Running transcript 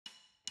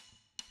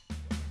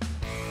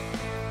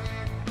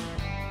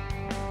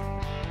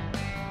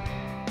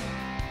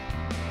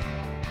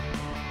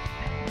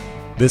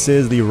This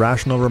is the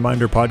Rational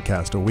Reminder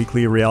Podcast, a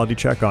weekly reality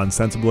check on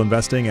sensible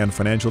investing and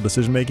financial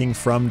decision-making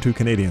from two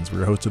Canadians.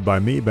 We're hosted by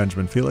me,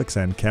 Benjamin Felix,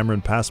 and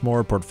Cameron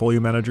Passmore, portfolio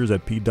managers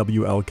at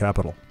PWL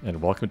Capital.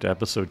 And welcome to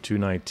episode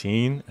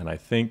 219. And I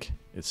think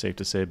it's safe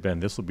to say, Ben,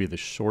 this will be the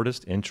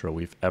shortest intro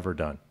we've ever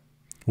done.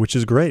 Which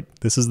is great.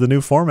 This is the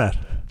new format.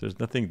 There's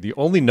nothing. The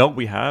only note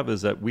we have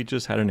is that we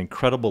just had an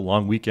incredible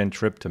long weekend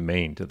trip to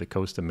Maine, to the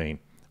coast of Maine,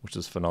 which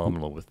is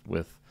phenomenal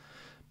with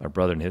my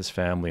brother and his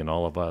family and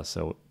all of us.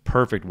 So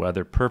perfect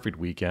weather, perfect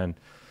weekend.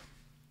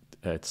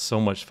 It's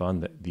so much fun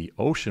that the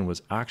ocean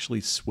was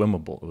actually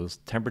swimmable.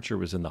 Temperature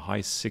was in the high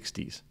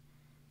 60s.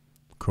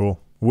 Cool.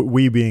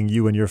 We being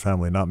you and your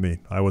family, not me.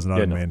 I was not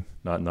in Maine.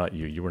 Not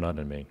you. You were not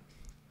in Maine.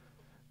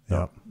 Yeah.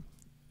 No.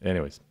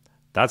 Anyways,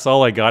 that's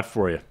all I got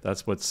for you.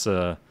 That's what's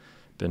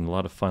been a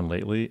lot of fun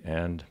lately.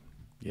 And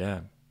yeah.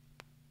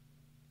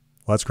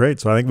 Well, that's great.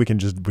 So I think we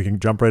can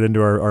jump right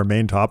into our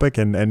main topic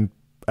and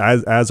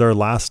as our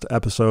last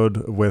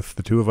episode with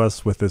the two of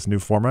us with this new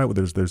format,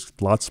 there's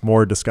lots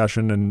more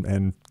discussion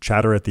and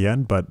chatter at the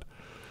end, but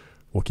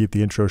we'll keep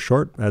the intro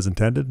short as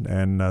intended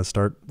and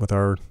start with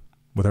our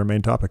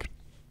main topic.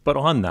 But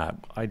on that,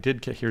 I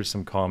did hear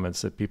some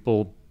comments that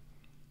people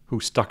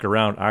who stuck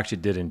around actually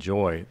did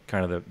enjoy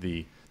kind of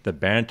the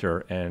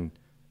banter, and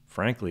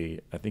frankly,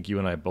 I think you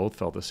and I both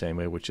felt the same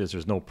way, which is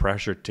there's no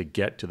pressure to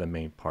get to the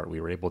main part. We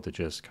were able to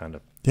just kind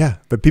of... Yeah,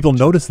 but people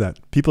noticed that.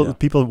 People.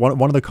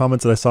 One of the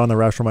comments that I saw in the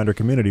Rational Reminder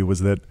community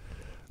was that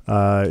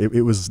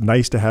it was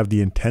nice to have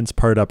the intense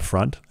part up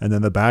front, and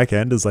then the back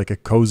end is like a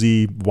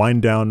cozy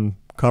wind down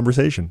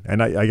conversation.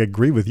 And I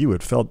agree with you.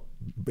 It's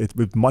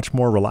much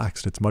more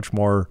relaxed. It's much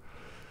more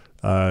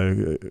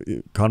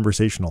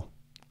conversational.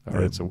 All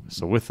right.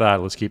 So with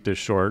that, let's keep this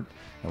short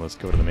and let's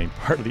go to the main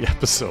part of the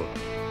episode.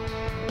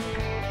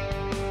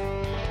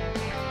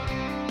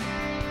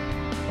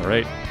 All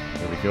right.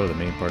 There we go, the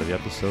main part of the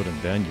episode.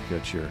 And Ben, you've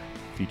got your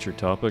featured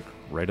topic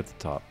right at the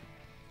top.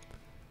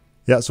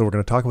 Yeah, so we're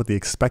going to talk about the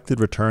expected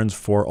returns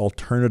for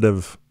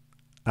alternative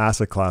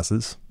asset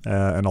classes.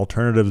 And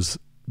alternatives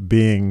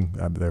being,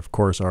 there of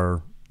course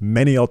are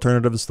many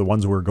alternatives. The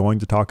ones we're going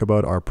to talk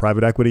about are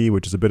private equity,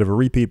 which is a bit of a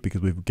repeat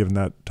because we've given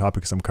that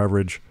topic some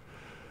coverage.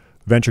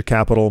 Venture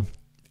capital,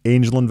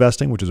 angel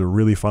investing, which is a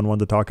really fun one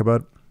to talk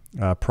about.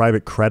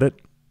 Private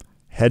credit,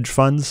 hedge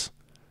funds,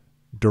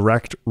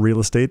 direct real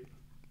estate,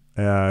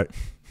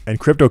 and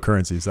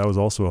cryptocurrencies. That was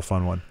also a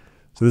fun one.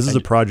 So this is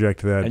a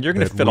project that... And you're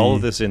going to fit all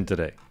of this in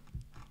today.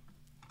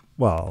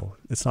 Well,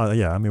 it's not...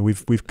 Yeah, I mean,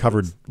 we've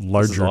covered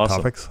larger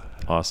topics.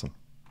 Awesome.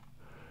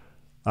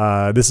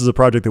 This is a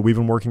project that we've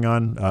been working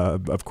on,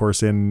 of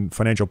course, in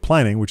financial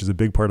planning, which is a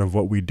big part of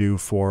what we do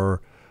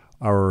for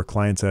our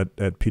clients at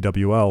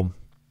PWL.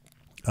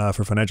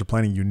 For financial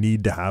planning, you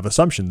need to have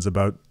assumptions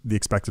about the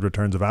expected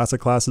returns of asset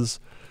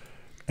classes.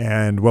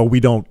 And while we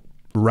don't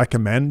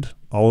recommend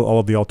all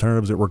of the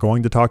alternatives that we're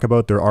going to talk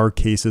about, there are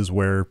cases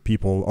where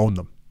people own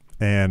them.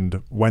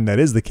 And when that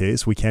is the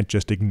case, we can't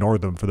just ignore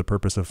them for the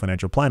purpose of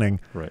financial planning.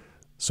 Right.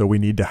 So we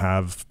need to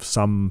have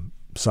some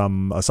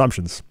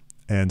assumptions.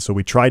 And so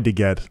we tried to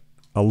get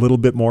a little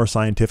bit more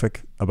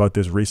scientific about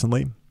this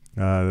recently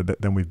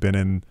than we've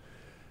been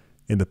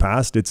in the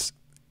past.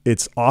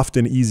 It's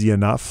often easy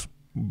enough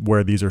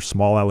where these are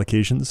small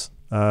allocations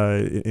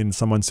in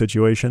someone's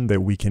situation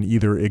that we can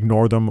either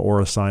ignore them or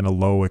assign a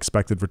low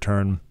expected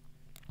return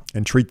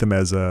and treat them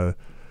as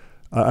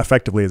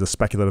effectively as a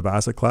speculative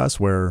asset class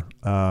where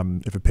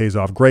if it pays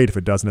off, great. If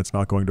it doesn't, it's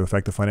not going to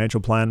affect the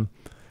financial plan.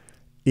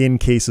 In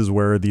cases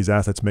where these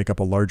assets make up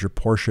a larger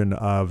portion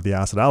of the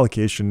asset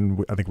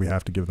allocation, I think we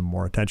have to give them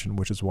more attention,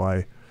 which is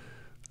why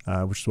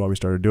we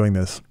started doing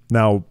this.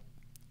 Now,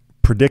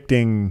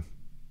 predicting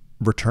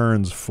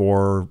returns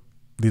for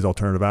these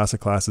alternative asset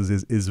classes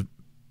is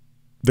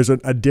there's an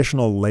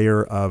additional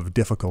layer of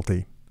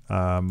difficulty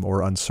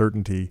or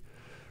uncertainty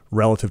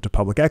relative to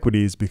public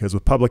equities, because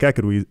with public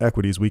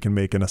equities, we can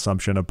make an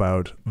assumption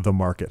about the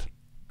market.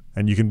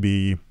 And you can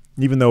be,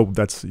 even though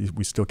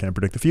we still can't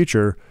predict the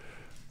future,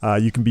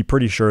 you can be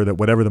pretty sure that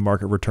whatever the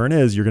market return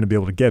is, you're going to be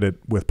able to get it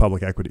with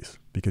public equities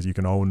because you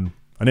can own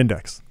an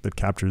index that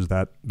captures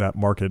that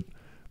market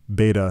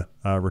beta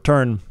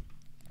return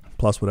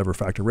plus whatever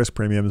factor risk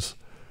premiums.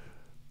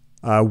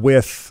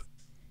 With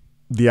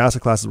the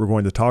asset classes we're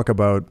going to talk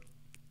about,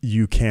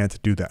 you can't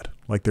do that.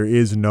 Like there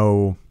is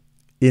no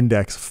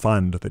index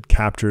fund that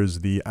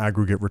captures the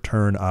aggregate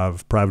return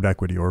of private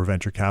equity or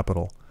venture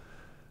capital.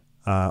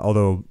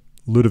 Although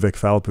Ludovic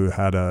Falpu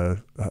had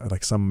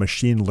like some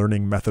machine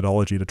learning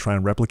methodology to try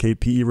and replicate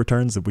PE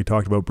returns that we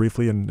talked about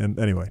briefly. And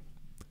anyway,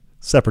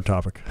 separate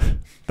topic.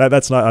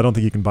 That's not. I don't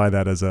think you can buy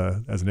that as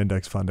an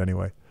index fund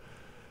anyway.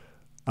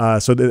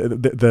 So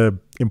the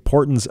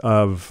importance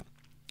of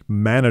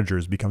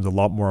managers becomes a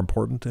lot more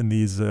important in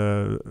these,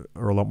 or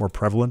a lot more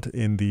prevalent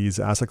in these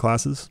asset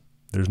classes.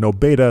 There's no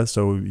beta,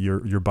 so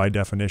you're by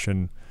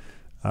definition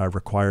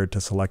required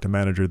to select a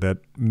manager that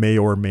may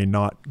or may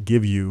not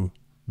give you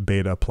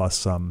beta plus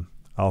some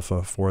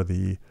alpha for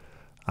the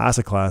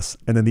asset class.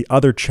 And then the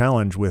other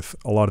challenge with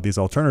a lot of these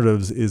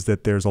alternatives is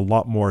that there's a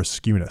lot more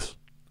skewness.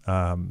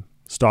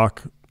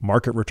 Stock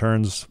market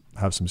returns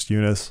have some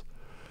skewness,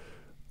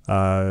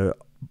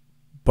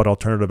 but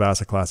alternative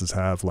asset classes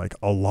have like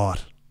a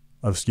lot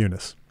of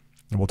skewness.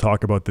 And we'll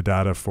talk about the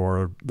data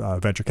for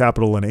venture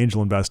capital and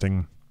angel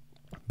investing,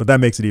 but that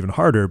makes it even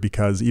harder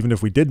because even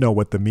if we did know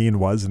what the mean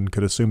was and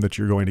could assume that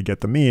you're going to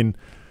get the mean,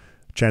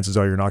 chances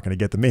are you're not going to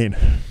get the mean.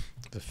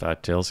 The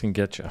fat tails can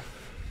get you.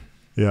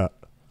 Yeah.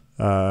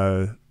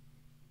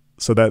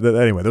 So that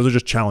anyway, those are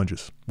just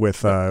challenges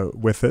with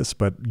this.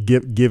 But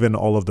given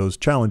all of those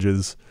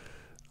challenges,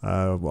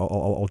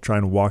 I'll try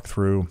and walk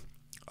through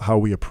how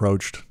we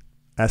approached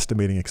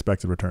estimating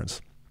expected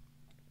returns.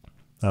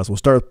 So we'll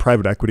start with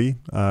private equity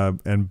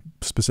and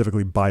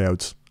specifically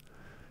buyouts.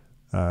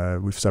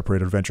 We've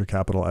separated venture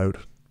capital out.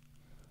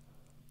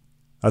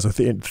 So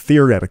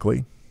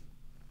theoretically,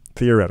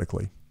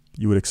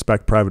 you would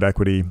expect private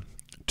equity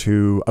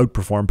to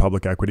outperform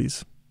public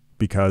equities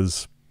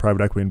because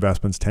private equity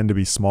investments tend to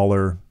be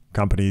smaller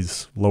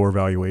companies, lower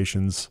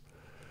valuations,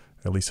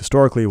 at least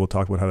historically. We'll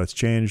talk about how that's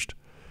changed.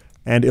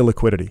 And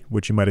illiquidity,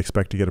 which you might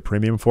expect to get a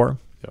premium for.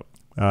 Yep.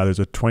 There's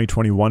a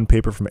 2021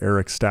 paper from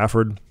Eric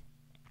Stafford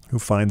who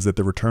finds that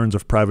the returns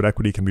of private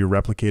equity can be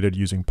replicated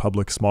using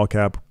public small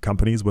cap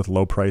companies with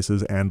low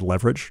prices and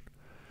leverage,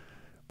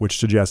 which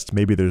suggests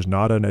maybe there's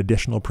not an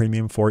additional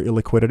premium for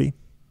illiquidity.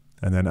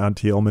 And then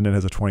Antti Ilmanen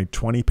has a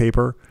 2020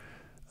 paper.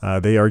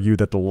 They argue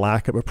that the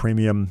lack of a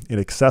premium in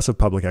excess of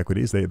public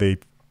equities, they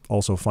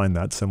also find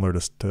that similar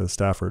to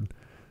Stafford,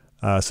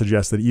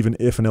 suggests that even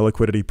if an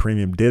illiquidity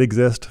premium did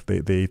exist,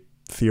 they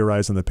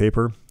theorize in the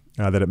paper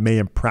that it may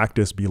in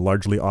practice be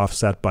largely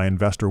offset by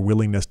investor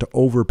willingness to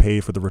overpay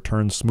for the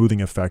return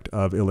smoothing effect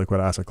of illiquid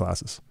asset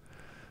classes.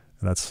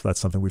 And that's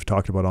something we've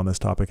talked about on this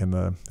topic in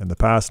the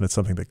past, and it's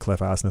something that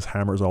Cliff Asness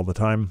hammers all the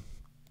time.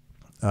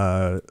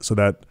 So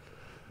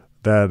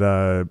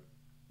that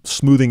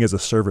smoothing as a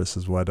service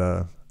is what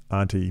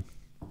Antti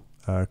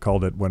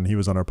called it when he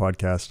was on our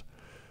podcast.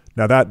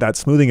 Now that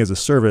smoothing as a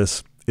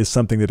service is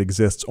something that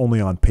exists only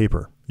on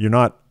paper. You're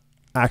not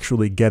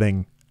actually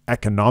getting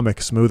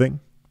economic smoothing.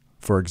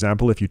 For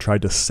example, if you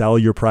tried to sell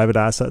your private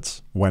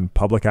assets when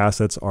public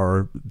assets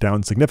are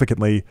down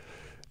significantly,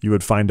 you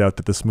would find out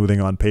that the smoothing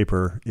on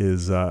paper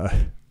is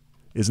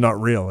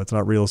not real. It's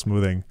not real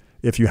smoothing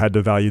if you had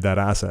to value that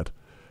asset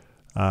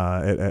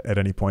at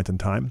any point in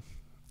time.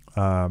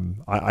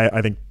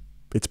 I think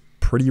it's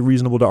pretty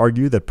reasonable to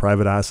argue that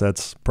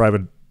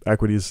private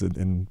equities,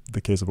 in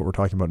the case of what we're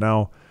talking about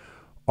now,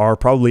 are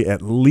probably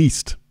at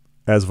least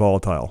as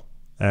volatile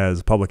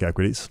as public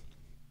equities.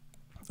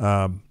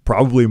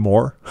 Probably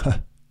more,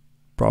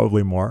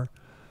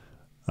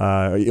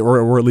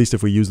 or at least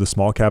if we use the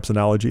small caps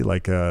analogy,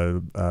 like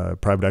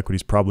private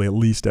equities probably at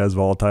least as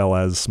volatile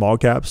as small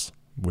caps,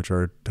 which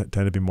tend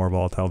to be more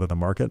volatile than the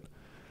market.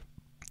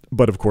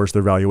 But of course,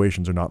 their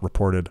valuations are not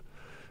reported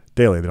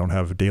daily. They don't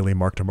have daily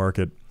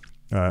mark-to-market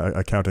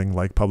accounting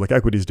like public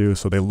equities do,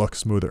 so they look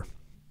smoother.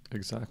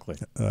 Exactly.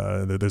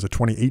 There's a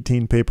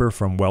 2018 paper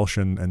from Welsh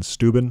and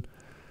Steuben.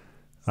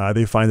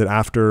 They find that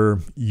after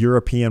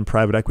European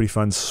private equity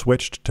funds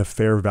switched to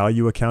fair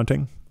value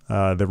accounting,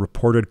 the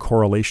reported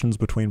correlations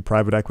between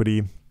private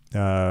equity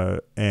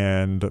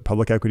and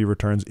public equity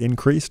returns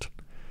increased.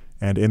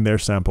 And in their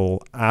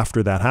sample,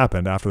 after that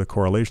happened, after the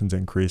correlations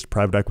increased,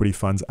 private equity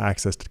funds'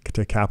 access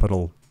to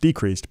capital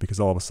decreased because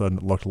all of a sudden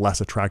it looked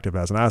less attractive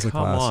as an asset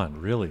class. Come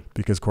on, really?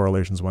 Because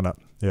correlations went up.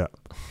 Yeah.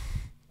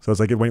 So it's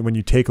like when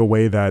you take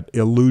away that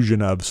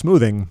illusion of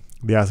smoothing,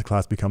 the asset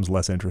class becomes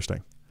less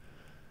interesting.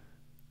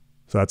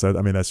 So that's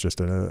just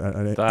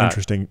an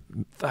interesting.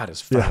 That is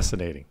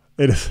fascinating.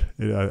 Yeah, it is.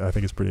 I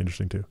think it's pretty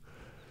interesting too.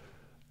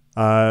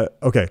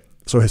 Okay,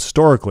 so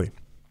historically,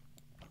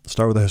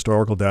 start with the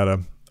historical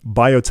data.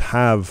 Buyouts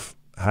have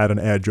had an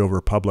edge over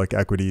public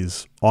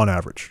equities on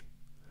average.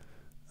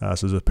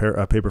 So there's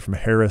a paper from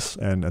Harris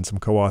and some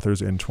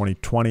co-authors in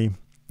 2020,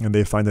 and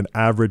they find an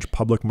average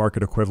public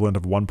market equivalent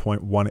of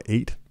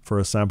 1.18 for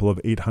a sample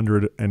of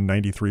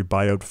 893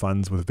 buyout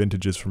funds with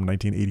vintages from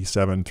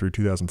 1987 through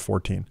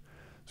 2014.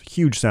 It's a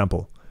huge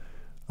sample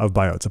of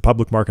buyouts. A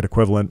public market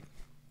equivalent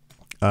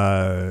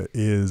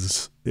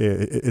it's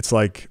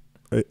like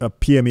a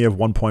PME of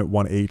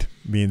 1.18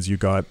 means you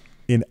got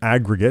in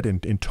aggregate,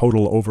 in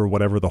total over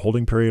whatever the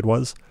holding period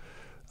was,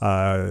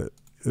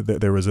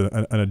 there was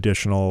an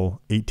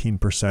additional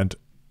 18%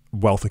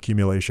 wealth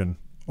accumulation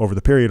over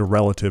the period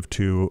relative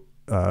to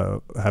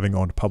having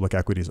owned public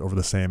equities over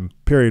the same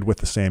period with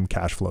the same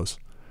cash flows.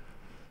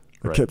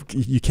 Right.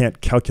 You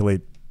can't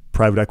calculate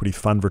private equity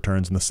fund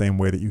returns in the same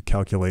way that you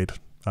calculate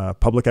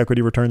public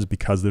equity returns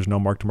because there's no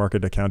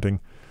mark-to-market accounting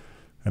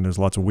and there's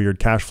lots of weird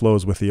cash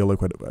flows with the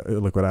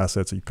illiquid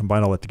assets. You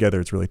combine all that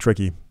together, it's really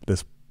tricky.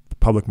 This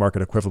public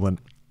market equivalent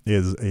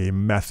is a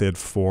method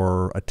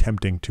for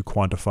attempting to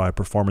quantify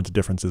performance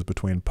differences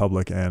between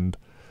public and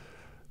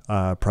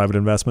private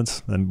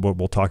investments. And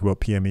we'll talk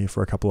about PME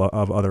for a couple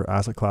of other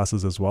asset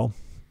classes as well.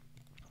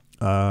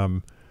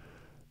 Now,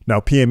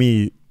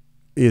 PME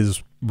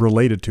is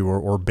related to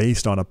or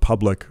based on a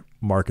public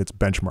markets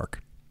benchmark.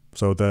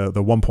 So the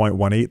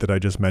 1.18 that I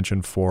just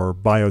mentioned for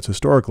buyouts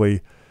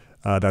historically,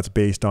 that's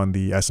based on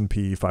the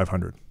S&P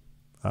 500.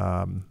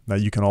 Now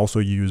you can also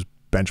use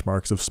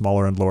benchmarks of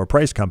smaller and lower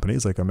price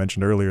companies. Like I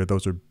mentioned earlier,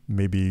 those are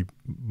maybe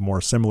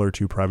more similar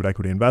to private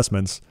equity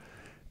investments.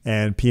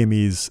 And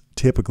PMEs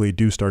typically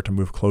do start to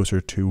move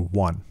closer to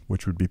 1,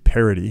 which would be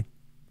parity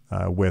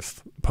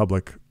with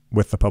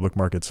the public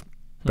markets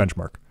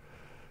benchmark.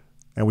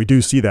 And we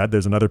do see that.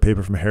 There's another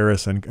paper from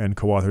Harris and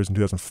co-authors in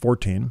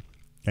 2014,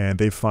 and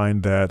they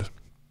find that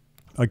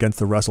against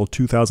the Russell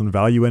 2000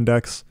 Value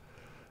Index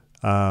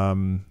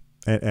and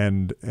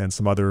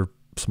some other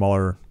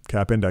smaller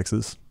cap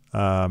indexes,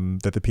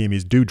 that the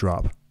PMEs do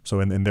drop. So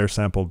in their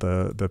sample,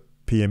 the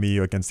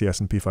PME against the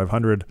S&P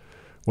 500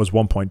 was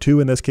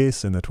 1.2 in this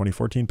case in the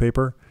 2014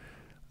 paper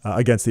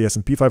against the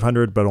S&P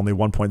 500, but only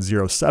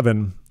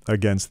 1.07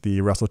 against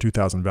the Russell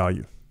 2000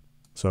 value.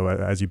 So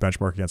as you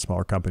benchmark against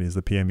smaller companies,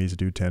 the PMEs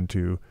do tend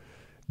to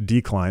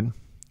decline.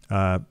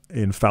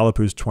 In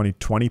Phalippou's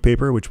 2020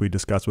 paper, which we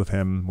discussed with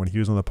him when he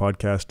was on the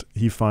podcast,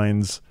 he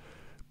finds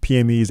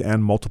PMEs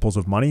and multiples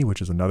of money,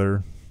 which is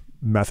another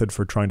method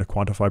for trying to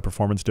quantify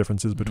performance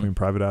differences between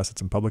private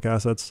assets and public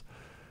assets.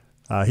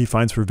 He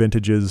finds for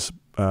vintages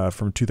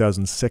from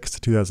 2006 to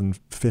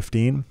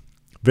 2015,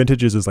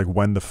 vintages is like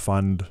when the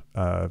fund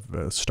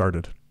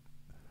started.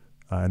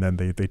 And then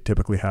they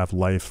typically have a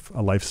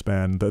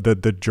lifespan.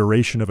 The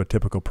duration of a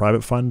typical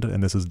private fund,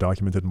 and this is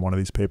documented in one of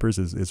these papers,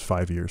 is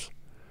 5 years,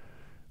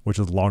 which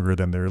is longer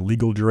than their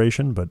legal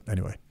duration. But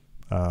anyway,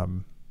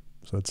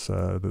 so it's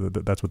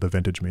that's what the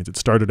vintage means. It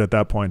started at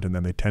that point, and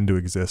then they tend to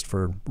exist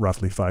for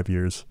roughly 5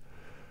 years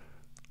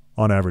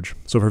on average.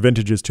 So for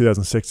vintages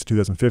 2006 to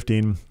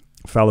 2015,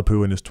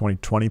 Phalippou in his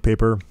 2020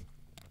 paper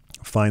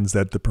finds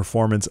that the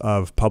performance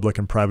of public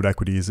and private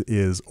equities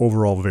is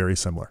overall very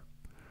similar.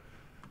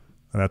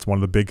 And that's one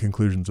of the big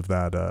conclusions of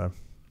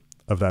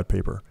that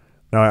paper.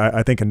 Now,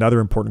 I think another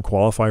important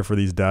qualifier for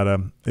these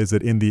data is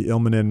that in the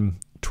Ilmanen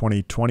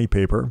 2020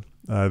 paper,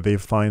 they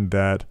find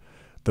that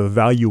the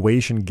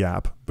valuation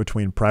gap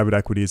between private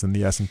equities and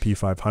the S&P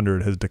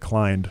 500 has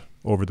declined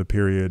over the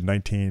period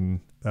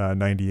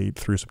 1998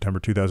 through September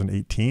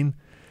 2018.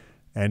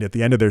 And at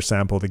the end of their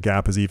sample, the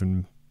gap is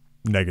even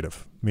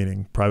negative,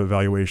 meaning private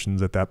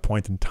valuations at that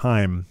point in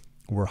time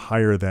were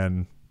higher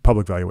than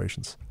public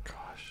valuations.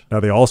 Now,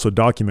 they also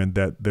document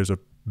that there's a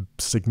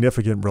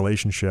significant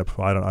relationship.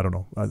 I don't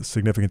know.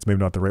 Significance maybe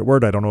not the right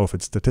word. I don't know if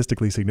it's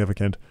statistically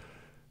significant.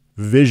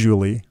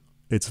 Visually,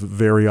 it's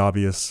very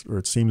obvious, or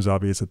it seems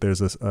obvious, that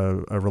there's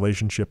a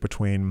relationship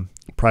between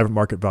private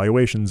market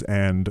valuations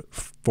and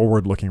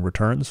forward-looking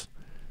returns.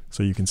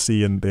 So you can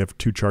see, and they have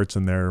two charts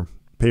in their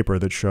paper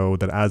that show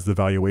that as the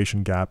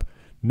valuation gap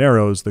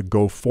narrows, the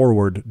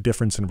go-forward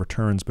difference in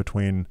returns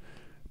between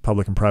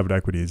public and private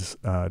equities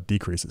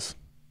decreases.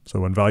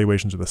 So when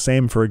valuations are the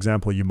same, for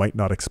example, you might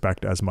not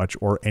expect as much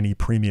or any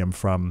premium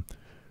from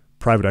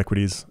private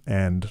equities.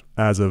 And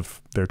as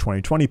of their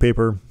 2020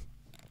 paper,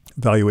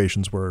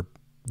 valuations were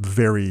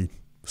very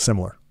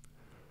similar.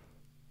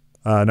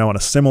 Now, on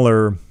a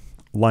similar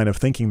line of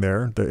thinking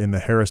there, in the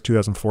Harris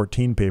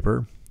 2014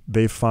 paper,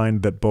 they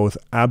find that both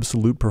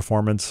absolute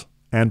performance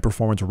and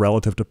performance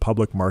relative to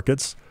public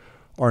markets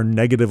are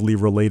negatively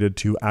related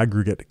to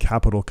aggregate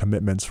capital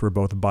commitments for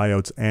both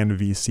buyouts and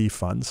VC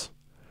funds.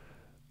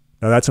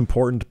 Now, that's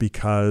important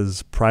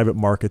because private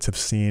markets have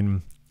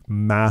seen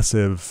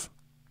massive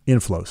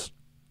inflows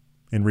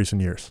in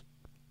recent years.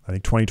 I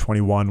think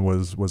 2021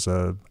 was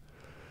a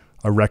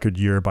record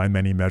year by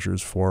many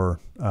measures for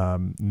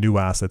new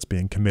assets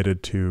being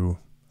committed to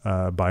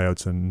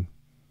buyouts and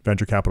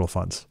venture capital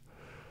funds.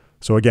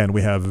 So again,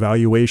 we have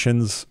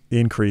valuations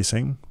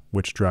increasing,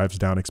 which drives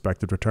down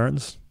expected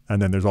returns.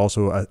 And then there's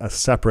also a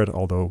separate,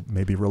 although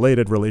maybe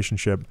related,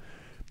 relationship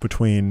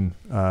between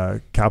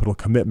capital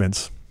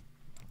commitments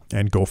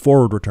and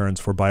go-forward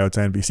returns for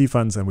buyouts and VC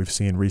funds, and we've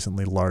seen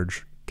recently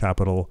large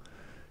capital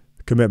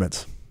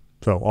commitments.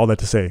 So all that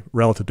to say,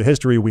 relative to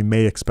history, we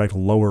may expect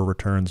lower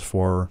returns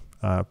for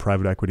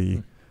private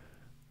equity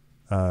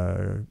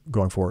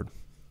going forward.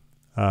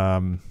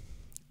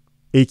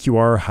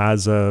 AQR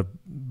has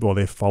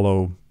they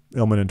follow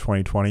Ilmanen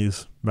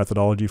 2020's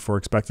methodology for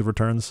expected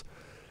returns.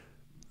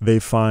 They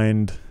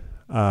find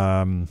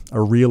a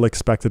real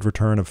expected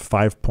return of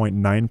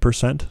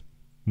 5.9%,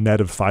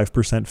 net of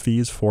 5%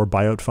 fees for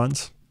buyout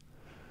funds.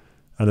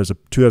 And there's a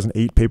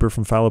 2008 paper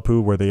from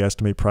Phalippou where they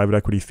estimate private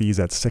equity fees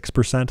at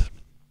 6%.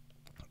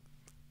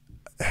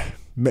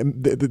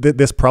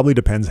 This probably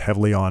depends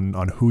heavily on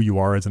who you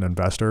are as an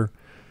investor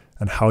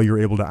and how you're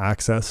able to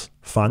access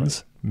funds.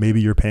 Right.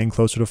 Maybe you're paying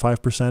closer to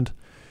 5%.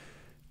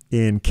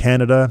 In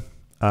Canada,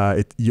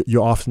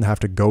 you often have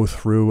to go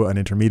through an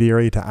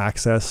intermediary to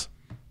access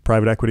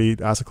private equity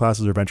asset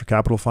classes or venture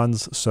capital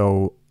funds.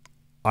 So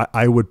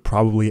I would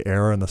probably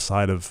err on the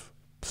side of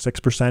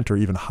 6% or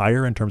even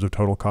higher in terms of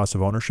total cost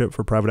of ownership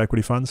for private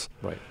equity funds.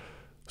 Right.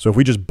 So if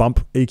we just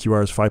bump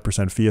AQR's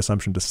 5% fee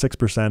assumption to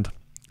 6%,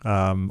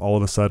 all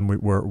of a sudden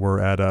we're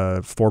at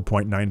a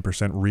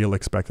 4.9% real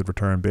expected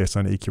return based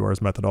on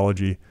AQR's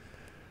methodology.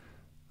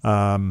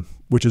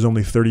 which is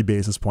only 30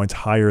 basis points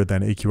higher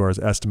than AQR's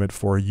estimate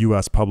for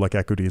U.S. public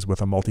equities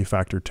with a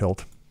multi-factor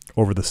tilt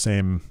over the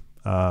same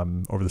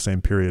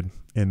period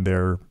in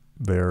their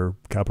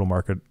capital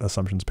market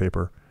assumptions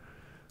paper.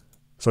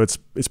 So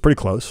it's pretty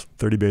close,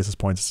 30 basis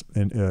points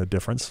in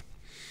difference.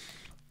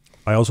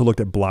 I also looked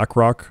at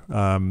BlackRock.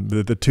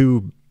 The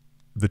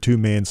two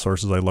main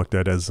sources I looked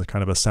at as a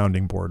kind of a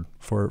sounding board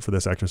for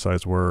this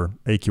exercise were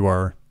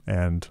AQR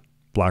and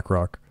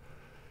BlackRock.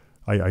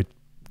 I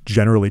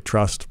generally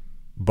trust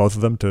both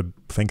of them to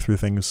think through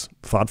things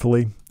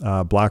thoughtfully.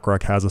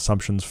 BlackRock has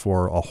assumptions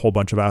for a whole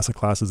bunch of asset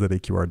classes that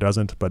AQR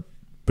doesn't, but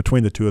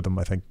between the two of them,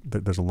 I think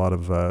that there's a lot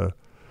of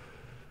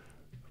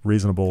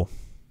reasonable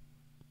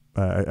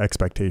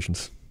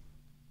expectations.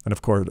 And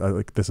of course,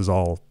 this is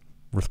all,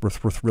 we're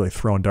really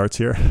throwing darts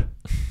here,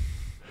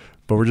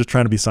 but we're just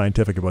trying to be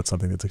scientific about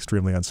something that's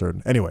extremely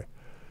uncertain. Anyway,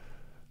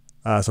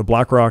 so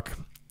BlackRock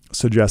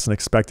suggests an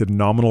expected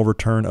nominal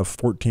return of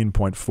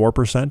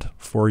 14.4%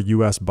 for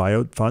U.S.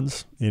 buyout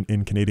funds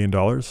in Canadian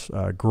dollars,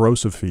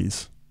 gross of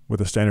fees, with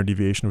a standard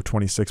deviation of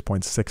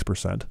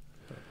 26.6%.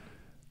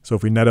 So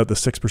if we net out the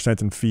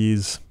 6% in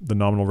fees, the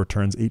nominal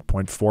return's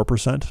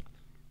 8.4%.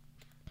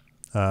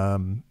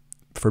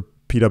 For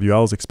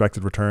PWL's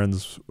expected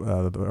returns,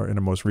 in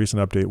a most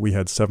recent update, we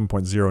had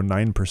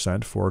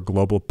 7.09% for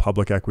global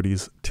public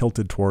equities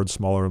tilted towards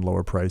smaller and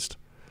lower priced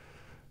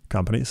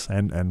companies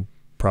and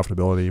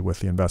profitability with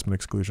the investment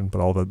exclusion, but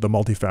all the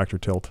multi-factor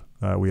tilt,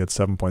 we had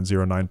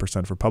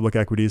 7.09% for public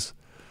equities.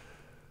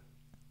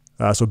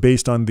 So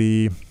based on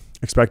the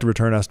expected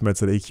return estimates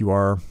that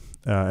AQR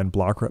and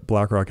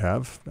BlackRock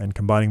have, and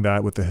combining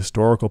that with the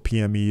historical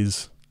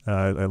PMEs,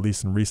 at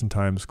least in recent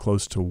times,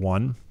 close to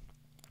 1,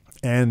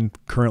 and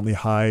currently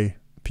high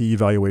PE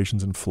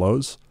valuations and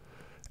flows,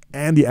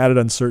 and the added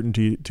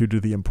uncertainty due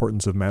to the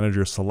importance of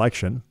manager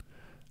selection,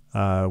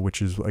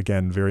 which is,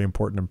 again, very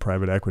important in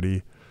private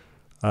equity,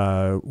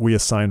 we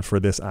assigned for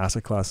this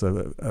asset class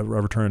a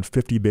return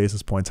 50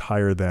 basis points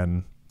higher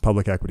than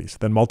public equities,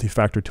 than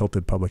multi-factor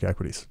tilted public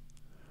equities.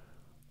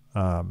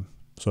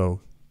 So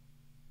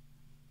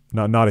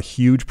not a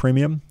huge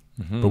premium,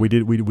 but we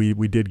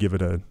did give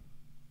it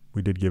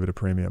a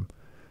premium.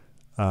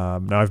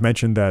 Now I've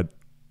mentioned that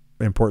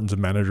importance of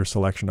manager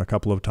selection a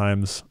couple of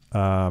times.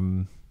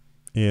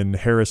 In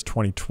Harris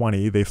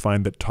 2020, they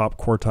find that top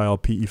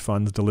quartile PE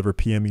funds deliver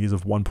PMEs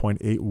of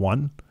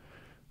 1.81,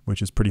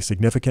 which is pretty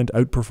significant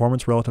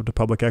outperformance relative to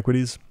public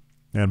equities,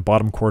 and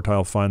bottom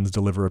quartile funds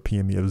deliver a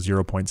PME of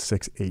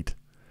 0.68.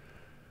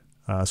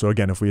 So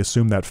again, if we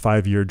assume that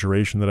 5-year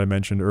duration that I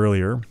mentioned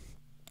earlier,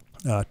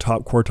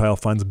 top quartile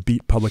funds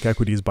beat public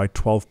equities by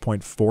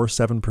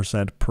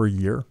 12.47% per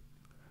year,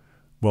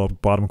 while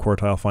bottom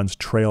quartile funds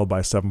trail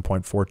by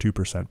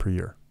 7.42% per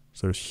year.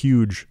 So there's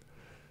huge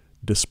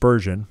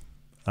dispersion.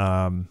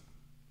 How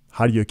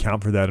do you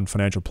account for that in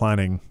financial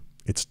planning?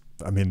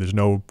 There's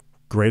no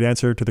great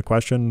answer to the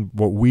question.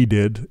 What we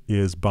did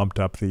is bumped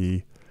up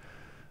the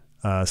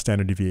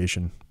standard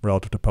deviation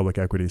relative to public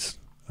equities.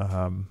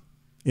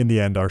 In the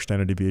end, our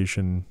standard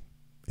deviation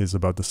is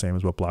about the same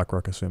as what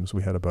BlackRock assumes.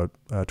 We had about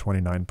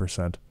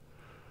 29%.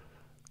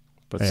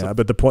 Go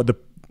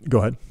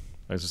ahead.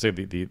 I was going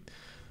to say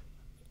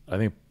I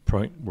think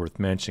point worth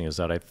mentioning is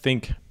that I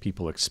think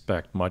people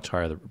expect much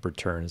higher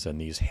returns than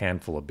these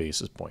handful of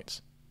basis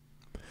points.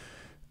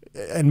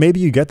 And maybe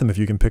you get them if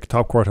you can pick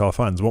top quartile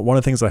funds. One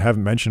of the things I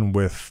haven't mentioned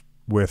with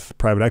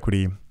private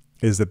equity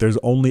is that there's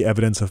only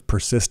evidence of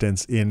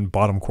persistence in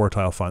bottom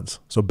quartile funds.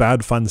 So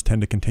bad funds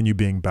tend to continue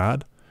being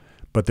bad,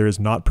 but there is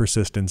not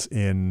persistence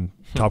in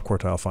top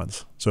quartile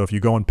funds. So if you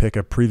go and pick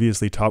a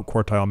previously top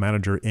quartile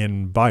manager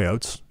in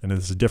buyouts, and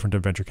this is different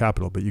than venture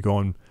capital, but you go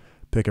and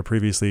pick a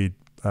previously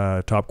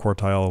top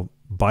quartile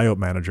buyout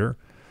manager,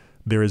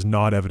 there is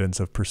not evidence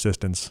of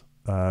persistence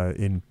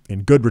in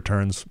good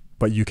returns,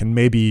 but you can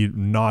maybe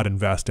not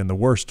invest in the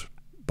worst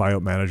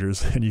buyout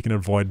managers and you can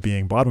avoid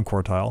being bottom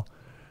quartile,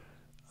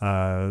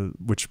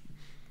 which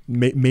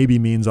maybe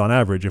means on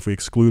average, if we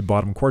exclude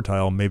bottom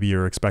quartile, maybe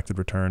your expected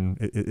return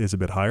is a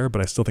bit higher,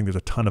 but I still think there's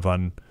a ton of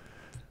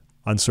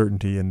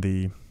uncertainty in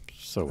the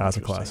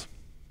asset class.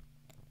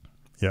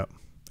 Yeah.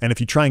 And if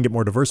you try and get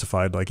more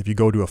diversified, like if you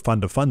go to a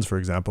fund of funds, for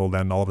example,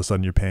 then all of a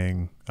sudden you're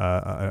paying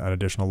an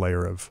additional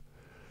layer of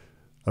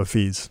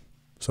fees.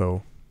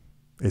 So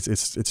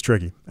it's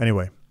tricky.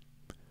 Anyway,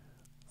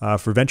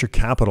 for venture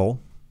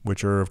capital,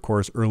 which are of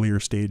course earlier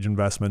stage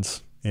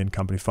investments in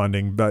company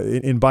funding, but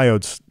in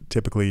buyouts,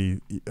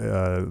 typically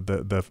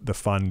the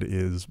fund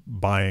is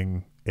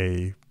buying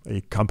a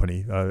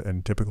company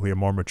and typically a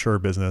more mature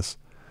business.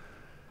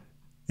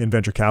 In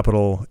venture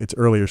capital, it's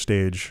earlier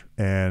stage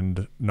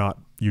and not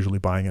usually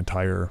buying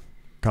entire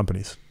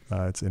companies.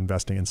 It's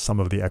investing in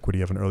some of the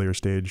equity of an earlier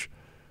stage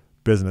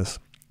business.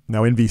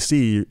 Now in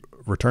VC,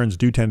 returns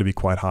do tend to be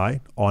quite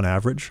high on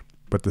average,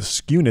 but the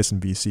skewness in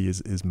VC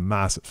is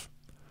massive.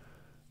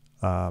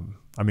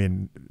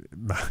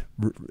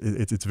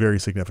 It's very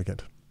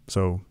significant.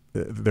 So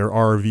there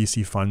are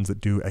VC funds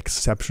that do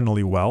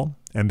exceptionally well,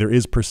 and there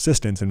is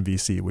persistence in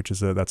VC, which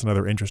is that's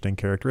another interesting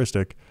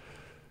characteristic.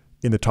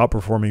 in the top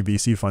performing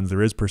VC funds,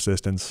 there is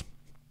persistence.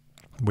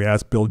 We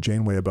asked Bill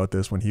Janeway about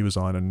this when he was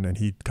on, and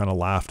he kind of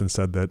laughed and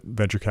said that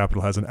venture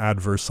capital has an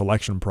adverse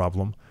selection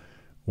problem,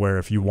 where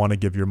if you want to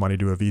give your money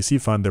to a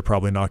VC fund, they're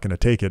probably not going to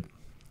take it.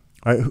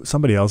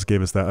 Somebody else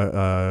gave us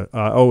that.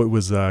 It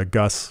was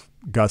Gus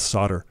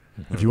Sauter.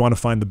 Mm-hmm. If you want to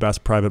find the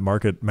best private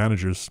market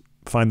managers,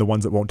 find the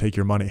ones that won't take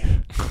your money.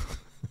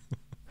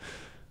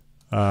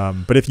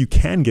 But if you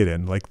can get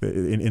in, like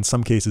in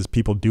some cases,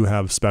 people do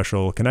have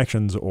special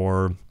connections,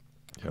 or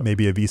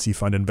maybe a VC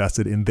fund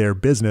invested in their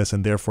business,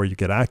 and therefore you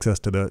get access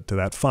to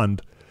that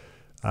fund.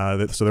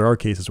 So there are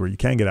cases where you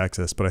can get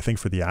access, but I think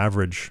for the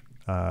average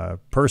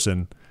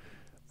person,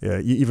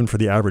 even for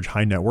the average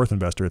high net worth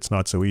investor, it's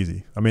not so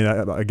easy. I mean,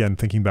 again,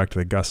 thinking back to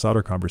the Gus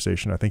Sauter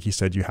conversation, I think he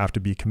said you have to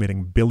be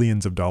committing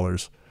billions of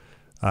dollars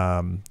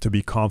to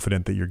be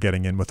confident that you're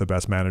getting in with the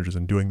best managers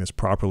and doing this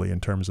properly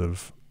in terms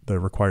of the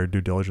required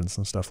due diligence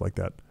and stuff like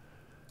that.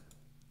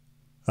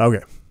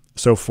 Okay,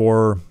 so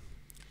for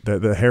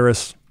the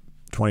Harris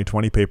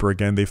 2020 paper,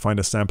 again, they find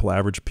a sample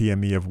average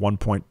PME of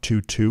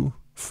 1.22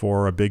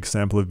 for a big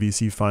sample of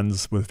VC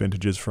funds with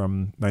vintages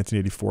from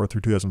 1984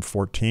 through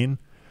 2014.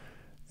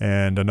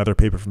 And another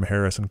paper from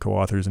Harris and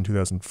co-authors in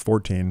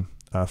 2014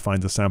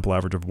 finds a sample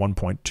average of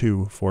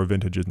 1.2 for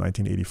vintages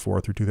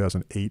 1984 through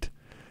 2008.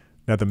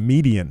 Now, the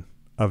median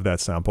of that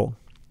sample,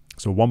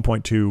 so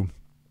 1.2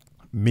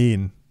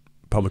 mean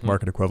public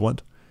market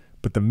equivalent,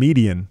 but the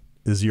median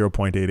is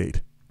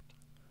 0.88.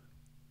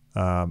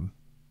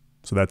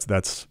 So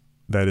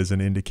that is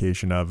an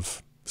indication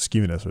of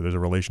skewness, or there's a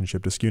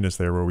relationship to skewness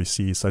there, where we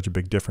see such a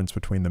big difference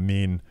between the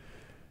mean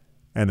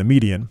and the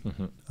median.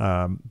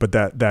 Mm-hmm. But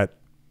that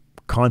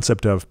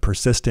concept of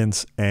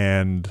persistence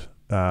and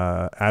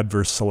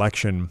adverse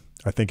selection,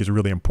 I think, is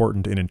really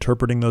important in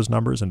interpreting those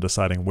numbers and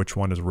deciding which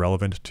one is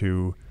relevant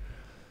to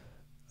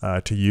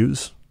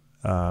use.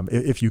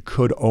 If you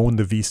could own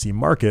the VC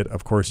market,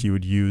 of course, you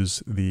would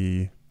use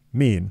the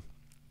mean.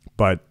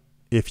 But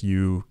if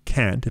you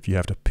can't, if you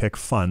have to pick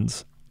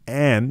funds,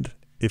 and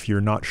if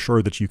you're not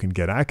sure that you can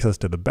get access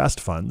to the best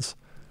funds,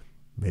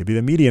 maybe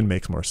the median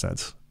makes more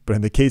sense. But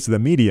in the case of the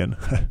median,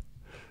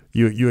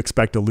 you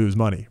expect to lose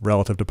money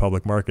relative to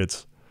public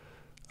markets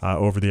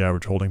over the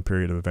average holding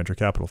period of a venture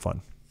capital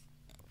fund.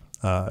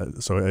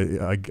 So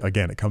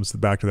again, it comes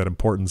back to that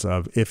importance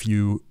of, if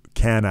you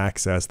can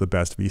access the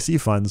best VC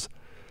funds,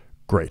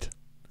 great.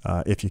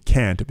 If you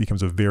can't, it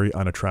becomes a very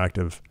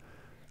unattractive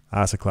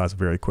asset class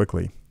very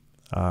quickly.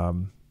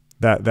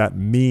 That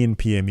mean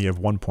PME of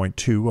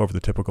 1.2 over the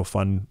typical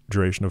fund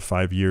duration of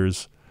 5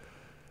 years,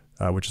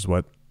 which is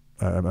what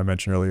I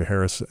mentioned earlier,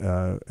 Harris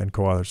and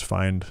co-authors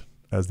find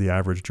as the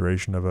average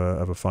duration of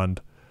a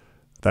fund.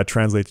 That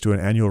translates to an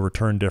annual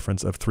return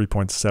difference of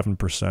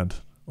 3.7%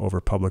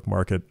 over public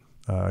market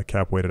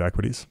cap-weighted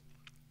equities.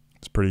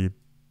 It's pretty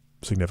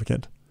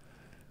significant.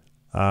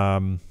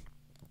 So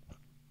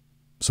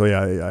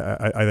yeah,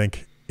 I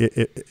think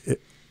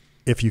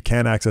if you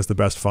can access the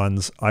best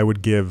funds, I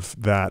would give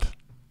that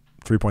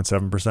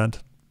 3.7%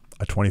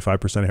 a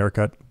 25%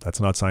 haircut. That's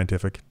not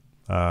scientific,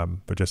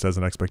 but just as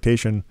an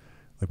expectation,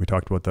 like we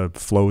talked about the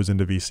flows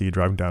into VC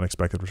driving down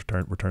expected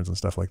returns and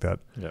stuff like that.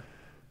 Yeah.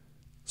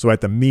 So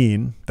at the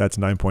mean, that's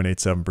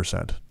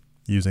 9.87%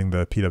 using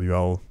the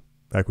PWL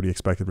equity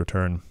expected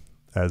return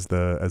as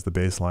the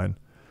baseline.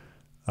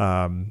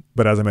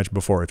 But as I mentioned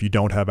before, if you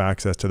don't have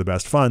access to the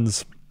best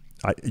funds,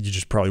 you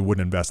just probably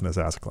wouldn't invest in this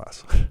asset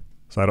class.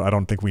 So I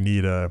don't think we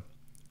need an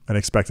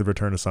expected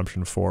return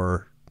assumption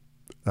for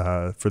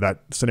that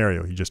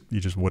scenario. You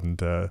just wouldn't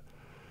do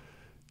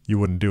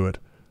it.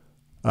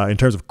 In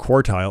terms of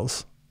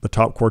quartiles, the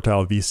top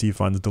quartile VC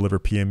funds deliver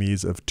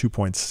PMEs of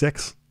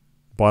 2.6,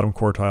 bottom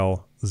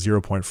quartile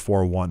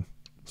 0.41.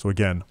 So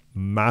again,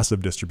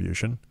 massive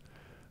distribution.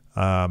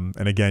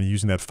 And again,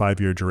 using that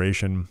 5-year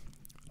duration,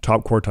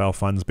 top quartile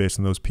funds based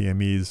on those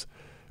PMEs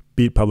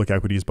beat public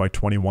equities by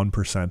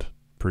 21%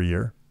 per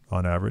year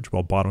on average,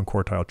 while bottom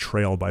quartile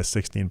trail by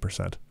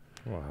 16%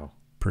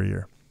 per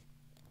year.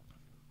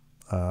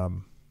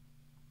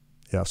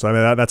 Yeah, so I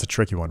mean that's a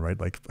tricky one, right?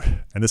 Like,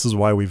 and this is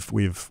why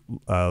we've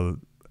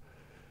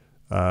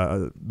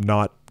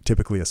not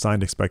typically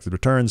assigned expected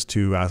returns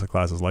to asset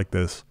classes like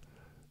this,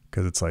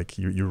 because it's like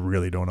you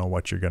really don't know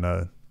what you're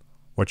gonna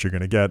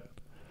get.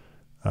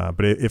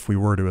 But if we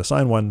were to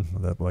assign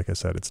one, like I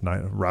said, it's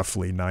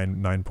roughly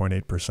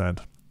 9.8%,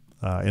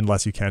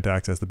 unless you can't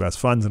access the best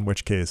funds, in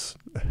which case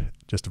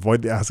just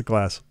avoid the asset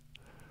class,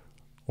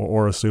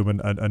 or assume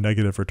a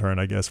negative return,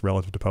 I guess,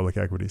 relative to public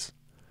equities.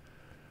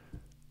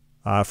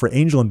 For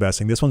angel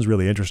investing, this one's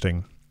really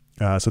interesting.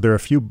 So there are a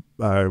few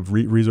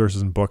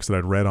resources and books that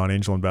I'd read on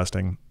angel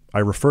investing. I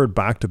referred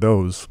back to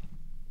those,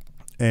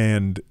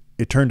 and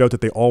it turned out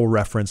that they all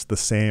referenced the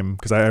same,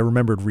 because I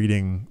remembered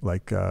reading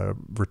like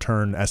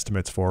return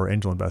estimates for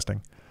angel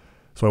investing.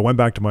 So I went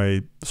back to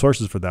my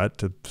sources for that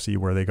to see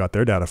where they got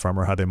their data from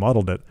or how they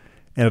modeled it.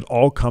 And it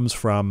all comes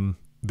from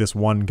this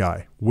one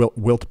guy.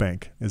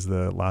 Wiltbank is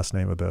the last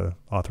name of the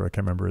author. I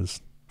can't remember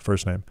his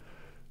first name.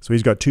 So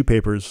he's got 2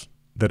 papers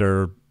that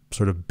are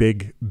sort of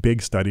big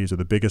studies, or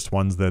the biggest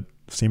ones that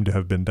seem to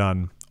have been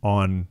done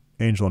on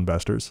angel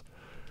investors.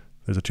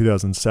 There's a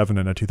 2007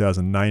 and a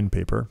 2009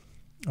 paper.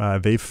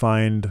 They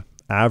find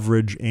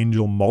average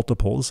angel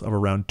multiples of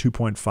around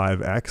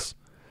 2.5x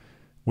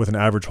with an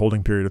average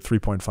holding period of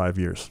 3.5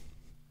 years.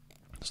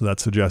 So that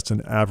suggests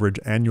an average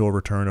annual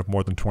return of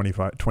more than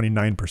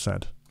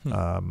 29%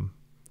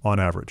 on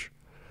average.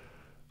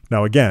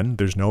 Now, again,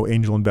 there's no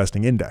angel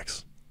investing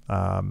index.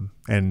 And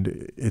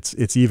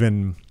it's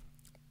even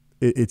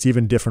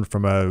different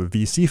from a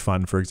VC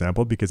fund, for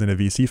example, because in a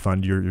VC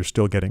fund, you're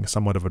still getting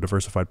somewhat of a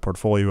diversified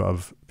portfolio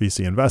of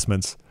VC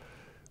investments.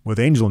 With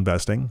angel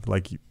investing,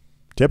 like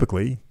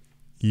typically,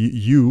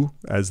 you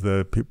as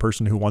the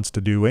person who wants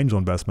to do angel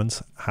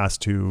investments has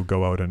to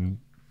go out and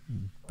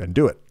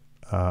do it.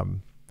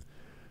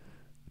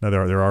 Now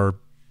there are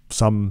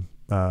some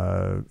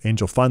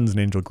angel funds and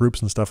angel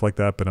groups and stuff like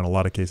that, but in a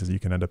lot of cases you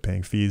can end up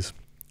paying fees.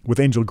 With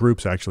angel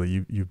groups,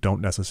 actually, you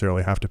don't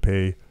necessarily have to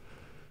pay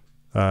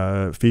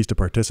fees to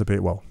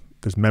participate. Well,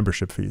 there's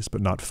membership fees, but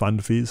not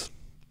fund fees.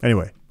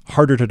 Anyway,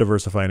 harder to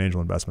diversify in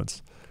angel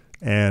investments.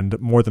 And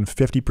more than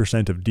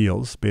 50% of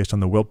deals, based on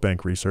the Wilt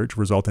Bank research,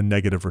 result in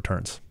negative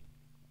returns.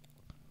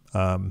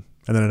 And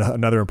then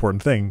another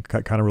important thing,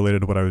 kind of related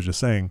to what I was just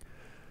saying,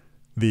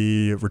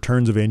 the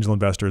returns of angel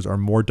investors are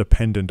more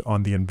dependent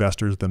on the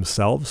investors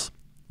themselves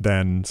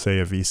than, say,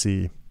 a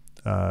VC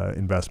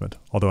investment.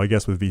 Although I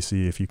guess with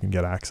VC, if you can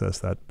get access,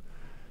 that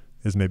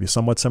is maybe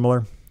somewhat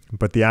similar.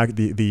 But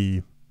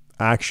the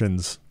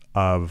actions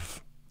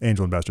of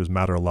angel investors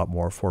matter a lot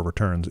more for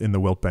returns in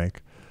the Wilt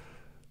Bank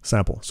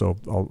sample. So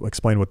I'll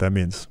explain what that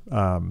means.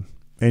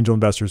 Angel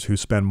investors who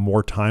spend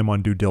more time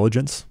on due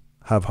diligence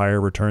have higher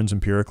returns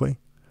empirically.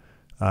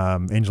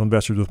 Angel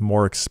investors with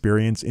more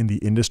experience in the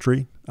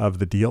industry of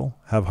the deal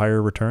have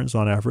higher returns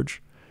on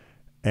average.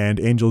 And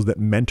angels that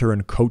mentor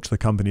and coach the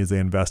companies they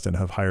invest in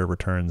have higher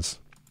returns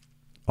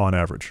on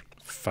average.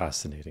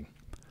 Fascinating.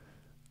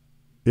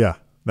 Yeah.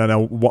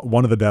 Now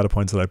one of the data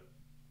points that I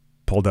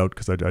pulled out,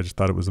 because I just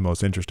thought it was the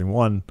most interesting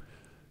one,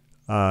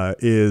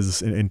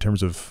 is in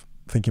terms of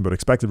thinking about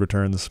expected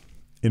returns,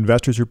 angel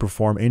investors who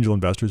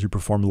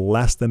perform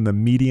less than the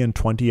median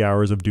 20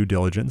 hours of due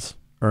diligence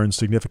earn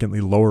significantly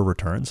lower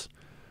returns.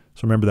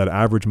 So remember that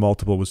average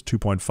multiple was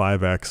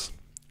 2.5x.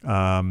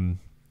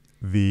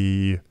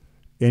 The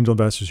angel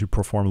investors who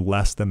perform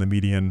less than the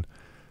median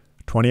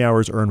 20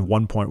 hours earn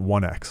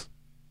 1.1x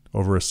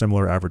over a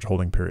similar average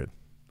holding period,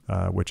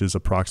 which is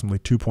approximately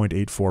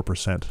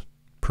 2.84%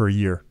 per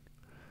year,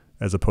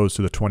 as opposed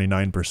to the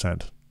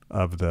 29%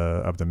 of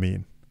the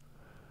mean.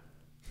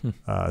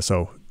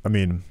 So, I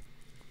mean,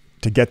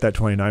 to get that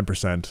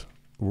 29%,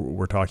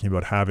 we're talking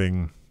about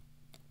having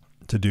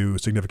to do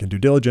significant due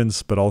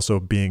diligence, but also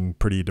being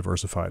pretty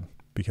diversified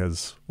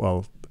because,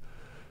 well,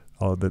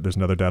 there's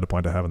another data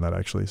point I have on that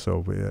actually.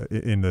 So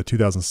in the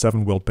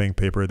 2007 Wilt Bank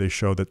paper, they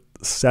show that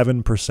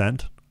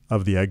 7%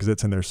 of the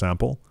exits in their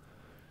sample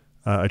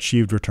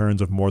achieved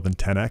returns of more than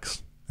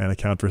 10x and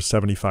account for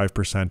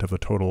 75% of the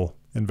total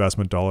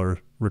investment dollar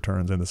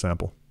returns in the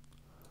sample.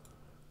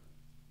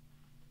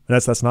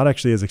 That's not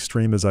actually as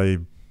extreme as I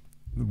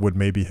would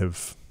maybe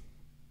have.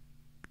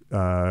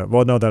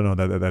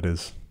 That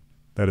is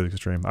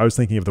extreme. I was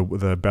thinking of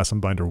the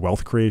Bessembinder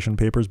wealth creation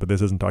papers, but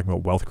this isn't talking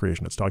about wealth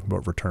creation. It's talking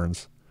about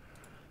returns.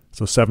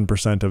 So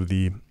 7% of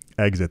the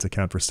exits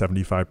account for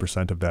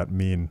 75% of that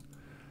mean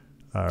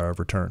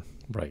return.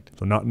 Right.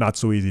 So not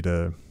so easy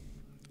to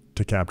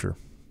capture.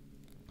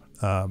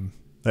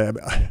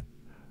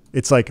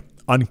 It's like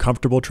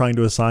uncomfortable trying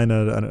to assign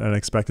an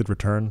expected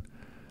return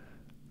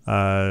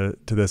to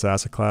this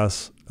asset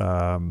class.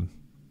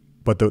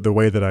 But the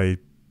way that I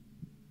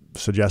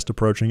suggest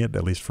approaching it,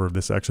 at least for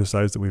this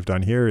exercise that we've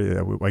done here,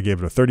 I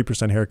gave it a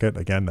 30% haircut.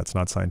 Again, that's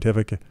not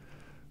scientific,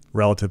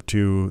 relative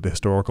to the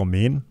historical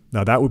mean.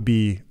 Now that would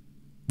be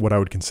what I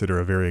would consider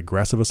a very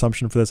aggressive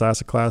assumption for this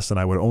asset class, and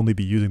I would only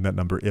be using that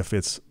number if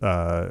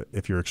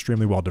you're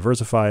extremely well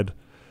diversified,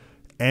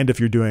 and if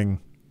you're doing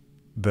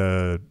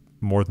the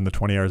more than the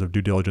 20 hours of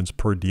due diligence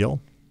per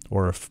deal,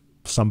 or if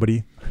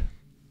somebody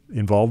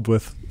involved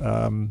with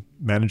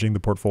managing the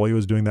portfolio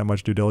is doing that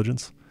much due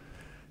diligence.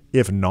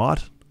 If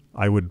not,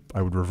 I would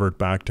revert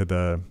back to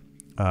the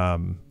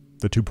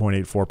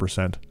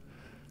 2.84%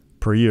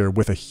 per year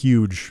with a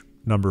huge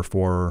number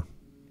for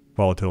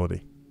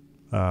volatility.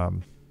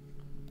 John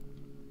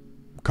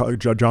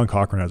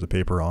Cochran has a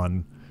paper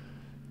on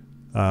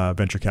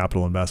venture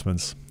capital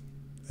investments,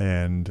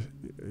 and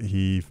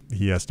he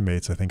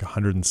estimates, I think,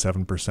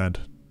 107%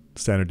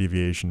 standard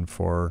deviation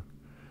for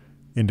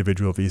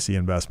individual VC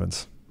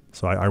investments.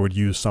 So I would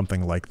use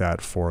something like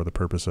that for the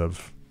purpose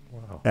of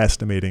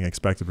estimating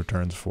expected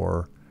returns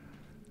for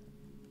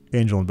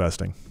angel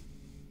investing.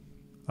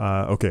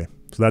 Okay,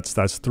 so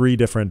that's three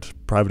different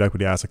private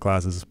equity asset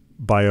classes: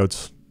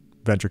 buyouts,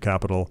 venture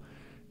capital,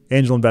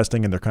 angel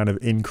investing, and they're kind of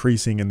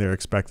increasing in their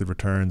expected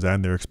returns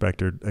and their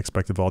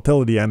expected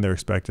volatility and their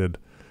expected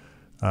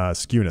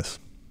skewness.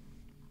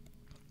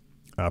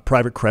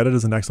 Private credit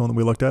is the next one that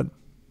we looked at.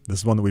 This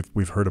is one that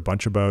we've heard a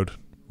bunch about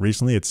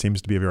recently. It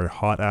seems to be a very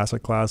hot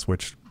asset class,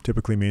 which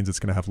typically means it's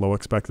going to have low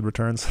expected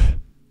returns.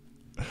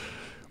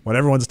 When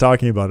everyone's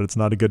talking about it, it's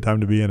not a good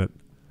time to be in it.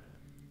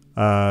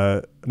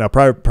 Now,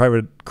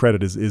 private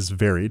credit is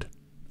varied.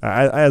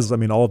 As I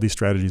mean, all of these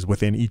strategies,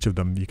 within each of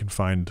them, you can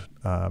find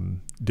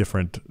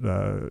different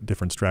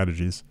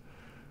strategies.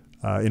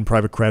 In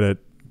private credit,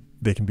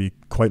 they can be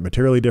quite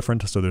materially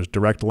different. So there's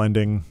direct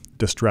lending,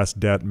 distressed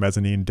debt,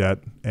 mezzanine debt,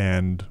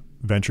 and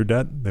venture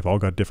debt. They've all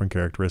got different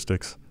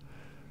characteristics.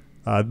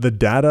 The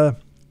data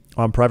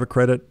on private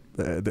credit,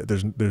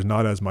 there's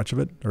not as much of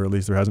it, or at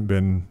least there hasn't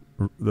been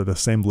the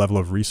same level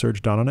of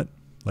research done on it.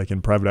 Like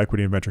in private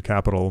equity and venture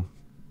capital,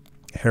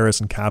 Harris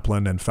and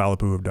Kaplan and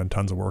Philippou have done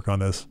tons of work on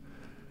this.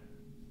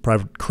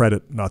 Private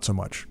credit, not so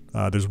much.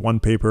 There's one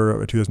paper,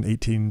 a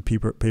 2018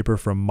 paper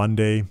from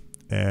Monday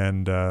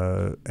and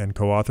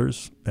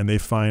co-authors, and they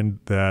find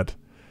that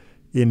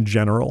in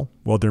general,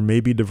 while there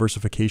may be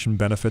diversification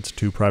benefits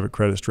to private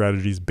credit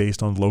strategies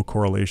based on low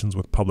correlations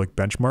with public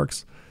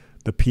benchmarks,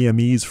 the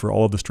PMEs for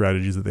all of the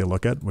strategies that they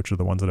look at, which are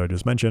the ones that I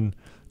just mentioned,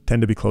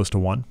 tend to be close to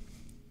 1.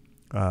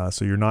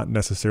 So you're not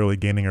necessarily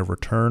gaining a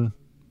return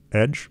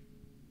edge.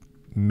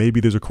 Maybe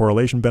there's a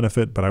correlation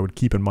benefit, but I would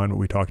keep in mind what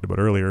we talked about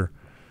earlier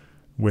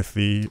with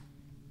the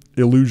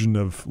illusion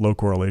of low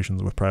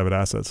correlations with private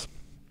assets.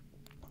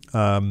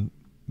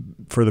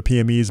 For the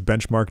PMEs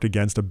benchmarked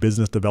against a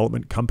business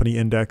development company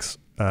index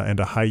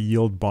and a high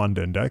yield bond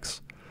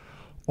index,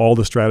 all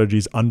the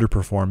strategies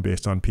underperform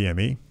based on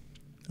PME.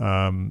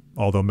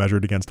 Although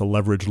measured against a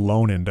leveraged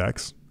loan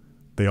index,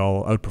 they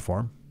all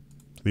outperform.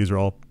 So these are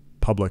all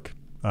public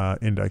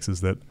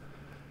indexes that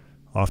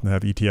often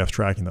have ETFs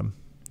tracking them.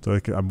 So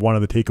one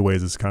of the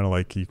takeaways is kind of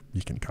like you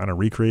can kind of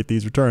recreate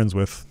these returns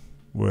with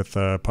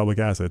public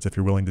assets if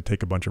you're willing to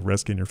take a bunch of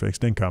risk in your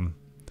fixed income.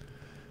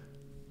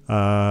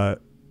 Now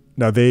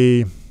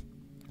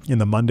in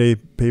the Monday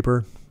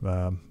paper,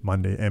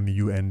 Monday,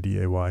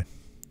 M-U-N-D-A-Y,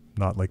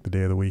 not like the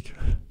day of the week.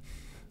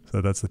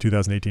 So that's the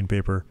 2018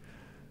 paper.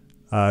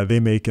 They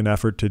make an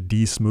effort to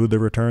de-smooth the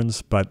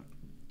returns, but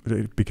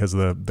because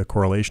of the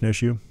correlation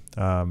issue,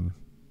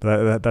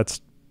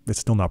 it's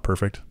still not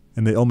perfect.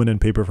 In the Ilmanen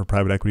paper for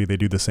private equity, they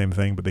do the same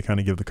thing, but they kind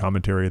of give the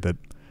commentary that,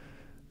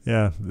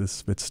 yeah,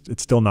 it's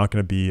still not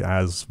going to be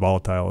as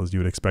volatile as you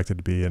would expect it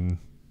to be, and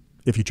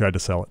if you tried to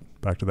sell it.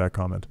 Back to that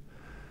comment.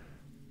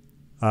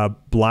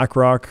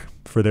 BlackRock,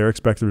 for their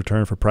expected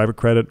return for private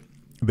credit,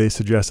 they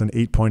suggest an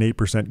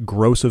 8.8%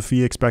 gross of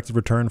fee expected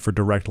return for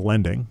direct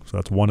lending. So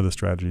that's one of the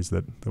strategies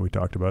that we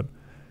talked about,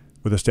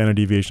 with a standard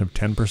deviation of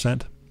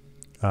 10%.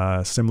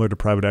 Similar to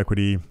private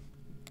equity,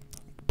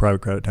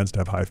 private credit tends to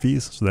have high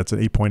fees. So that's an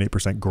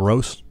 8.8%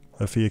 gross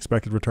of fee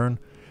expected return.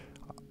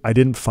 I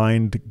didn't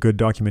find good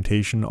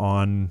documentation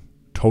on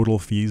total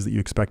fees that you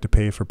expect to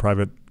pay for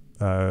private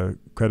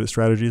credit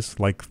strategies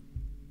like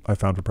I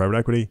found for private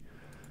equity.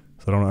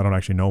 So I don't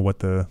actually know what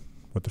the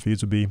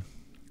fees would be.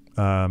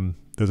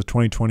 There's a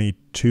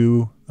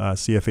 2022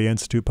 CFA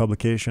Institute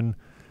publication.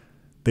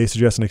 They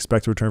suggest an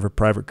expected return for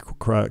private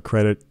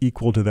credit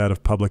equal to that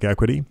of public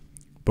equity,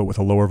 but with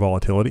a lower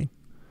volatility.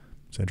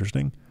 It's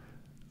interesting.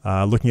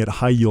 Looking at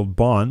high yield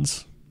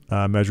bonds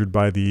measured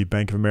by the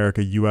Bank of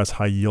America U.S.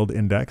 High Yield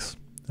Index,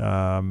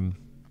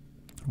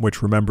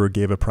 which, remember,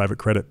 gave a private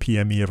credit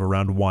PME of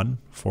around 1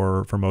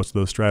 for most of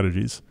those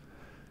strategies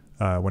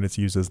when it's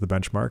used as the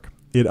benchmark.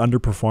 It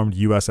underperformed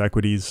U.S.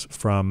 equities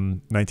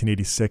from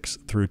 1986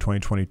 through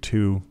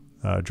 2022,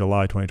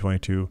 July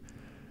 2022,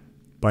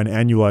 by an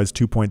annualized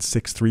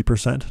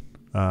 2.63%.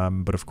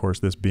 But of course,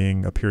 this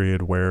being a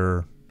period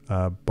where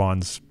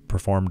bonds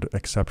performed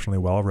exceptionally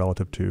well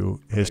relative to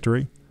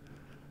history.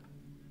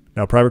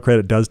 Now, private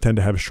credit does tend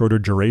to have shorter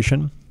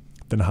duration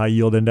than high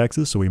yield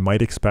indexes, so we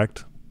might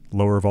expect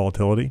lower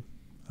volatility.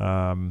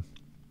 But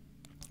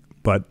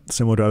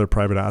similar to other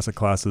private asset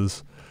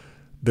classes,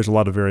 there's a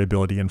lot of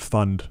variability in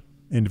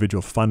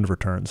individual fund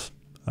returns.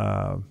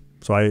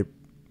 So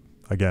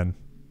again,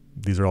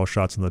 these are all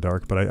shots in the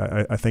dark, but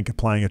I think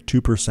applying a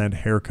 2%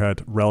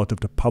 haircut relative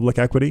to public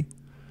equity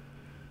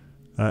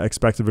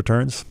expected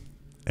returns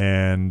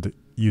and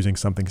using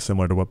something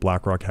similar to what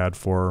BlackRock had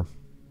for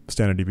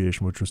standard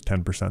deviation, which was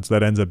 10%. So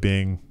that ends up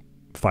being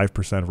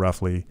 5%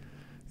 roughly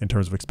in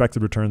terms of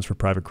expected returns for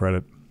private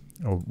credit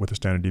with a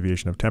standard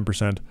deviation of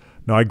 10%.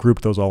 Now, I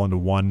grouped those all into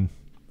one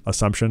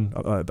assumption.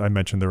 I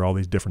mentioned there are all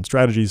these different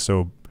strategies,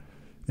 so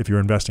if you're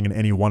investing in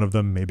any one of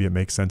them, maybe it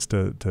makes sense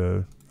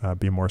to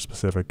be more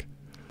specific.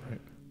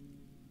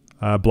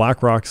 Right.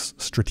 BlackRock's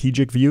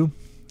strategic view,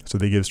 so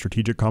they give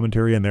strategic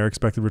commentary and their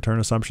expected return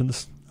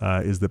assumptions,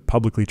 is that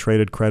publicly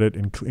traded credit,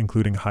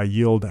 including high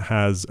yield,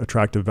 has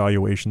attractive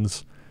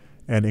valuations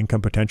and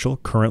income potential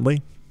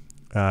currently.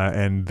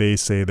 And they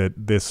say that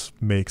this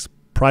makes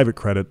private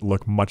credit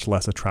look much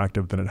less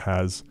attractive than it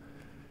has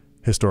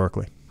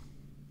historically.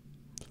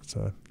 It's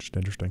just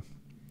interesting.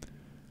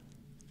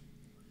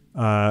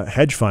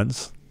 Hedge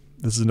funds.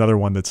 This is another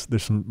one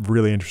there's some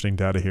really interesting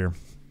data here.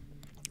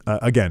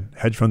 Again,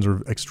 hedge funds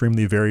are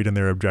extremely varied in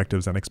their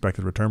objectives and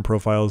expected return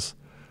profiles.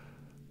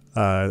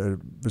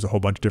 There's a whole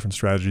bunch of different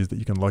strategies that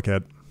you can look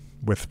at.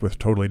 with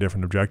totally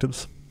different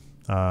objectives.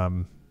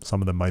 Some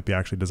of them might be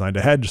actually designed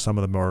to hedge. Some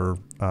of them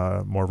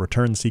are more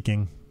return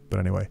seeking. But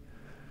anyway,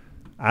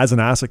 as an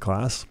asset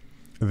class,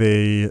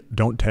 they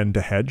don't tend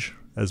to hedge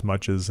as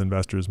much as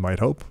investors might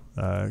hope.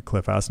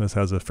 Cliff Asness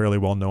has a fairly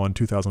well-known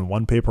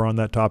 2001 paper on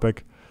that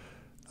topic.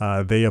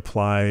 They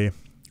apply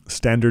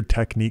standard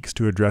techniques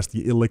to address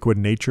the illiquid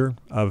nature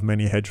of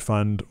many hedge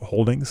fund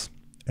holdings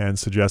and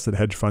suggest that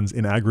hedge funds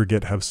in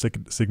aggregate have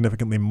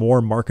significantly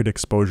more market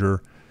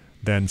exposure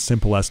than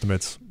simple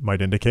estimates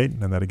might indicate.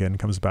 And that again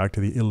comes back to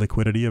the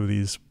illiquidity of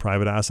these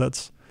private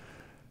assets.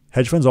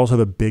 Hedge funds also have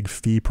a big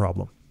fee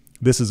problem.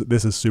 This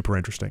is super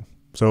interesting.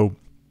 So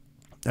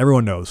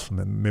everyone knows,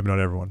 maybe not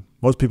everyone,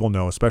 most people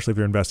know, especially if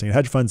you're investing in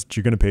hedge funds, that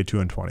you're going to pay 2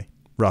 and 20,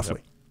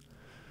 roughly.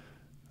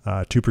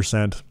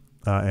 2%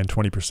 and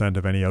 20%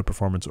 of any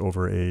outperformance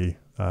over a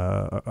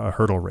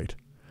hurdle rate.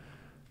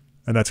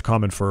 And that's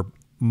common for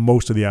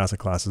most of the asset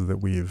classes that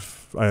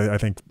I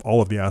think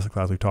all of the asset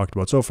classes we've talked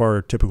about so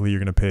far, typically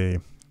you're going to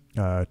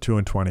pay 2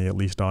 and 20, at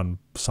least on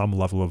some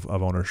level of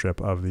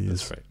ownership of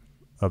these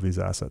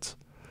assets.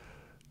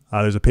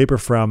 There's a paper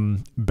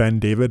from Ben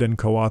David and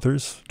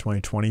co-authors,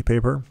 2020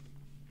 paper.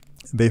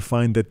 They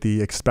find that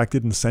the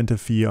expected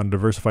incentive fee on a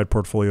diversified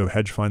portfolio of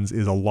hedge funds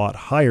is a lot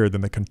higher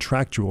than the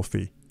contractual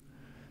fee.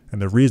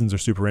 And the reasons are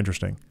super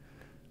interesting.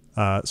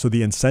 So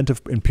the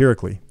incentive,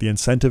 empirically, the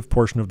incentive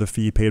portion of the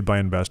fee paid by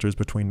investors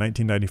between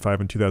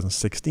 1995 and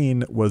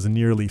 2016 was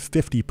nearly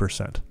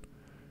 50%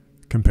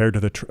 compared to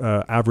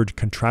the average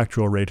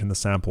contractual rate in the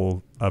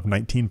sample of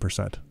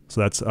 19%.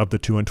 So that's of the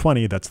 2 and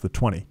 20, that's the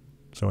 20.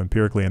 So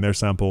empirically in their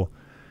sample,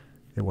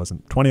 it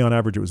wasn't 20 on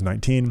average, it was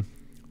 19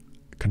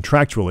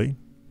 contractually,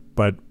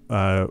 but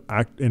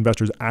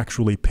investors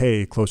actually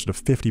pay closer to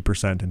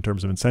 50% in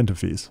terms of incentive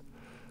fees.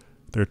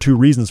 There are 2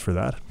 reasons for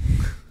that.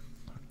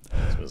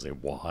 I was going to say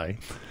why.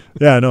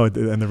 Yeah, no,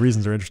 and the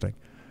reasons are interesting.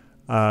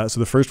 So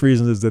the first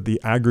reason is that the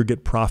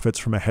aggregate profits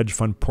from a hedge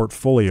fund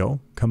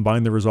portfolio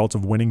combine the results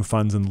of winning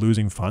funds and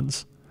losing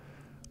funds,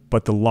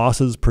 but the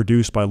losses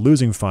produced by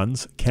losing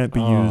funds can't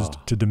be used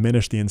to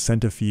diminish the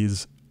incentive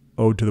fees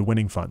owed to the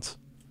winning funds.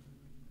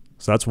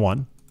 So that's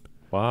one.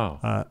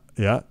 Wow.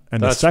 Yeah,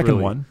 and the second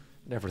one.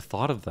 Never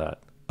thought of that.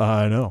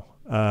 I know.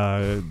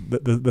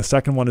 The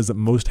second one is that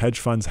most hedge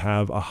funds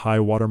have a high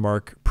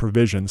watermark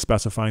provision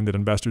specifying that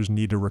investors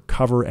need to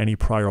recover any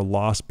prior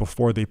loss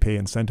before they pay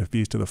incentive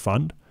fees to the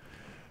fund.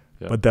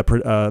 Yeah. But that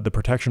the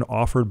protection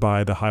offered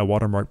by the high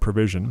watermark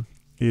provision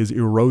is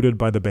eroded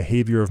by the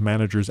behavior of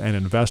managers and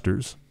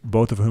investors,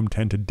 both of whom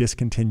tend to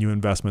discontinue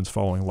investments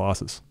following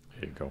losses.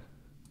 There you go.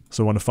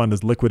 So when a fund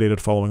is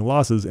liquidated following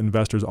losses,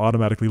 investors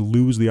automatically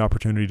lose the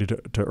opportunity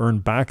to earn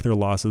back their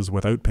losses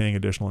without paying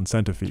additional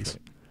incentive fees.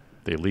 Right.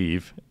 They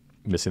leave,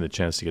 missing the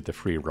chance to get the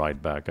free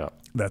ride back up.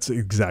 That's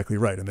exactly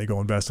right. And they go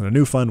invest in a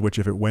new fund, which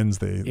if it wins,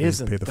 they pay the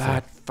full. Isn't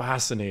that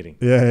fascinating?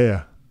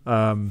 Yeah.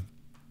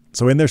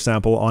 So in their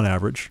sample, on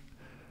average,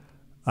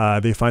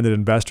 they find that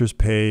investors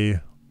pay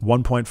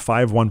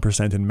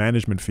 1.51% in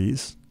management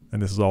fees,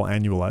 and this is all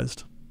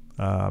annualized.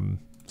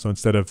 So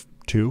instead of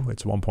 2,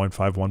 it's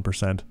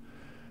 1.51%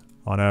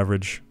 on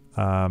average.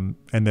 And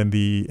then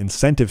the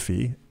incentive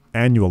fee,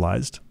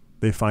 annualized,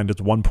 they find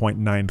it's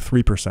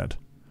 1.93%.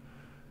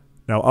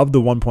 Now, of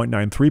the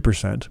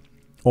 1.93%,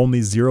 only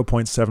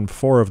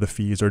 0.74 of the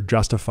fees are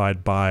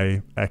justified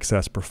by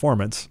excess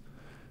performance,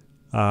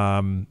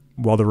 while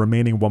the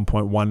remaining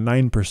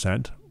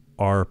 1.19%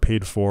 are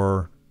paid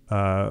for,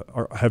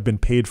 or have been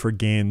paid for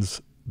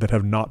gains that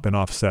have not been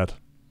offset,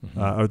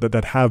 or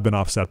that have been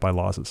offset by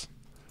losses.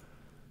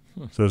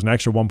 So there's an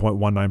extra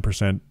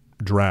 1.19%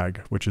 drag,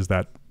 which is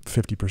that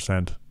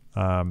 50%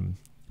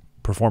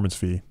 performance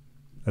fee,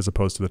 as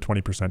opposed to the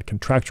 20%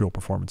 contractual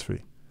performance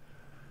fee.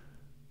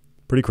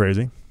 Pretty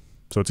crazy.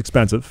 So it's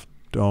expensive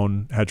to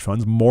own hedge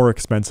funds, more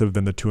expensive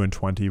than the 2 and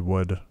 20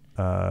 would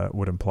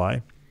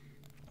imply.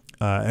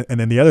 And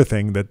then the other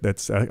thing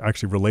that's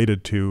actually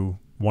related to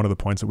one of the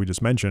points that we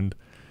just mentioned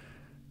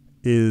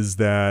is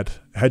that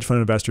hedge fund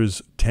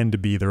investors tend to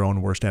be their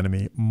own worst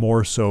enemy,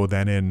 more so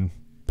than in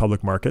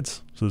public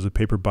markets. So there's a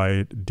paper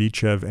by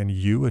Dichev and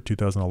Yu, a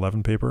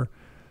 2011 paper.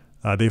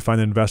 They find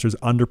that investors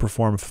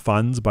underperform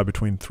funds by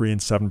between 3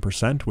 and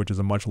 7%, which is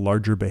a much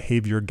larger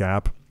behavior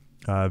gap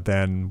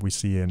than we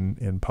see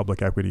in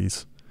public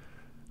equities,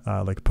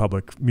 like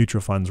public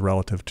mutual funds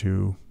relative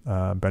to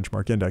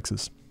benchmark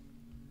indexes.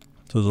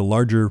 So there's a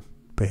larger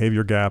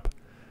behavior gap.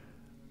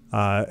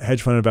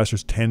 Hedge fund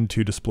investors tend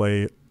to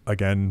display,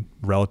 again,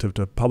 relative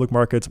to public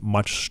markets,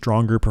 much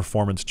stronger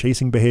performance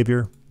chasing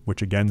behavior,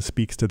 which again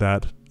speaks to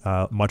that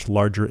much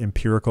larger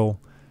empirical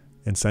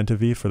incentive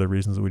fee for the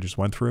reasons that we just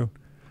went through.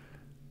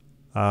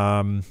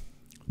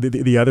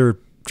 The other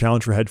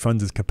challenge for hedge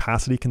funds is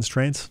capacity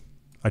constraints.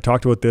 I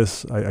talked about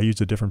this. I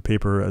used a different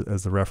paper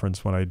as the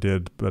reference when I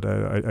did, but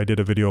I did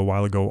a video a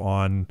while ago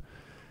on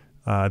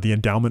the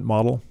endowment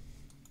model.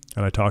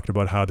 And I talked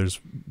about how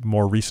there's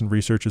more recent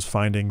research is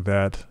finding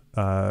that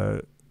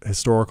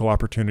historical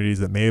opportunities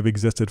that may have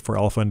existed for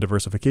alpha and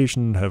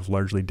diversification have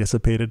largely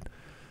dissipated.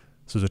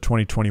 So there's a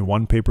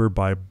 2021 paper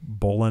by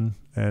Bolin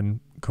and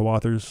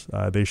co-authors.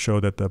 They show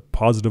that the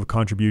positive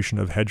contribution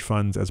of hedge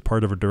funds as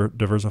part of a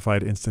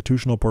diversified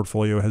institutional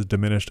portfolio has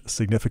diminished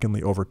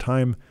significantly over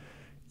time,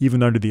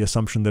 even under the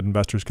assumption that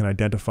investors can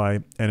identify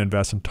and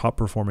invest in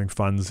top-performing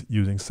funds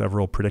using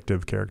several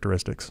predictive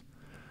characteristics.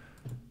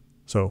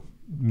 So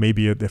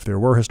maybe if there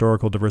were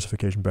historical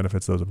diversification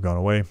benefits, those have gone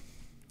away.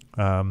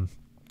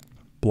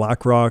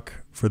 BlackRock,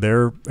 for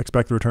their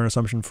expected return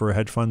assumption for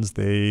hedge funds,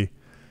 they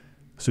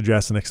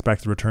suggest an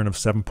expected return of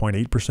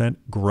 7.8%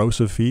 gross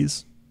of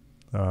fees,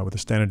 with a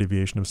standard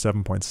deviation of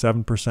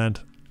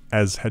 7.7%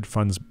 as hedge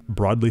funds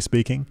broadly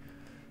speaking.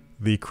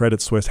 The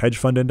Credit Suisse Hedge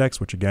Fund Index,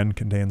 which again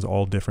contains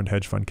all different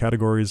hedge fund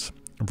categories,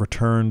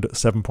 returned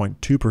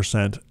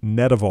 7.2%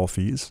 net of all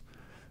fees,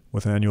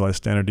 with an annualized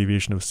standard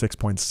deviation of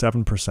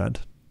 6.7%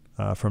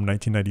 from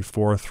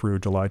 1994 through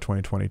July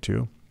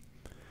 2022.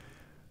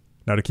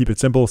 Now, to keep it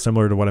simple,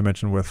 similar to what I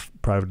mentioned with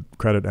private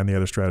credit and the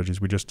other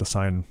strategies, we just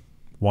assign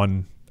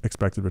one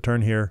expected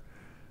return here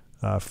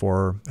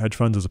for hedge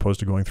funds as opposed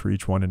to going through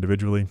each one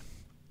individually.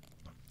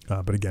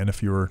 But again,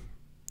 if you were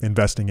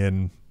investing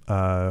in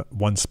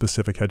one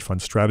specific hedge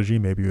fund strategy,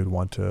 maybe you would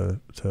want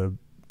to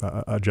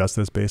adjust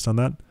this based on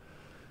that.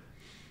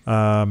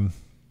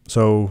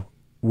 So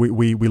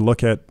we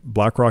look at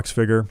BlackRock's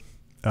figure,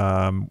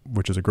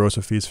 which is a gross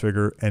of fees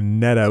figure, and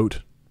net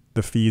out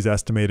the fees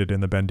estimated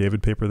in the Ben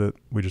David paper that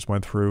we just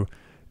went through,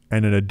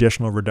 and an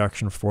additional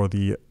reduction for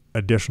the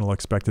additional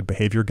expected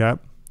behavior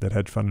gap that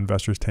hedge fund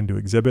investors tend to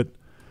exhibit,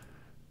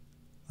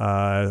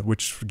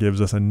 which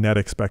gives us a net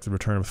expected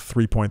return of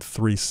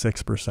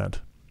 3.36%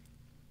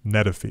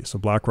 net of fees. So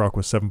BlackRock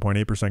was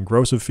 7.8%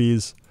 gross of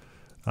fees,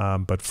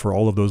 but for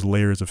all of those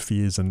layers of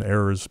fees and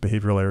errors,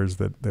 behavioral errors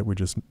that we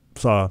just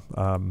saw,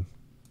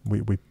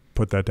 we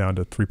put that down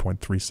to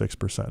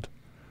 3.36%.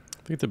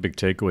 I think the big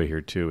takeaway here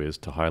too is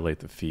to highlight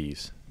the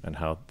fees and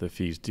how the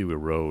fees do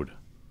erode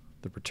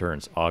the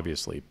returns,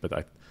 obviously. But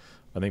I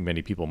think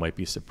many people might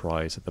be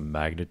surprised at the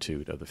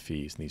magnitude of the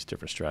fees in these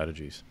different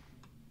strategies.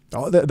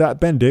 Oh, that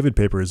Ben David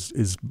paper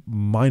is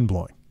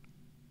mind-blowing.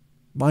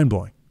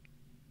 Mind-blowing.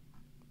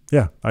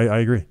 Yeah, I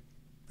agree.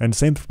 And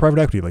same for private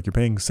equity, like you're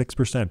paying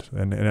 6%.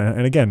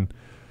 And again,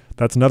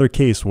 that's another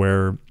case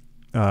where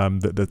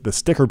the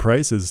sticker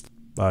price is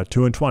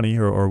 2 and 20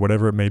 or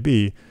whatever it may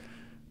be.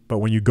 But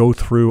when you go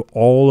through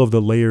all of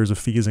the layers of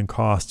fees and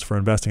costs for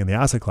investing in the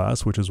asset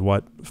class, which is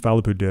what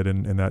Philippou did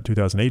in that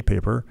 2008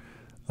 paper,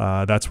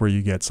 that's where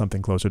you get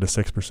something closer to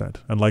 6%.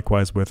 And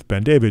likewise with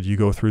Ben David, you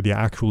go through the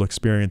actual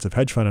experience of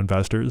hedge fund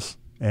investors,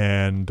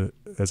 and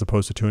as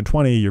opposed to 2 and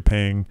 20, you're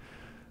paying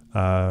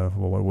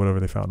whatever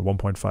they found,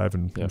 1.5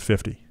 and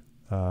 50.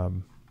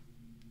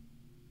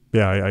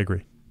 Yeah, I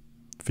agree.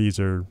 Fees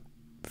are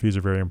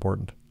very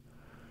important.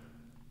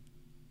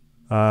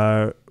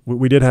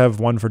 We did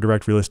have one for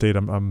direct real estate. I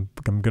think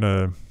I'm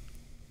gonna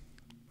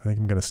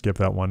skip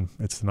that one.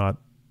 It's not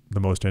the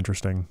most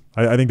interesting.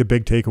 I think the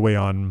big takeaway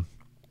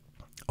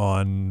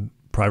on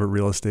private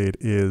real estate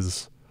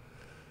is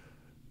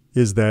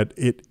that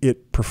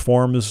it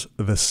performs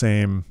the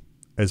same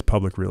as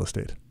public real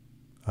estate.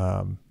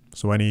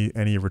 So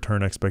any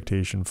return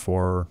expectation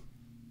for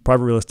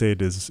private real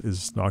estate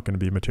is not going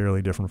to be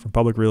materially different from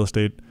public real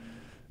estate.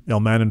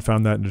 Elmanin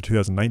found that in the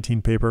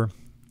 2019 paper.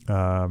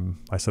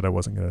 I said I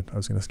was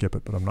gonna skip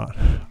it, but I'm not.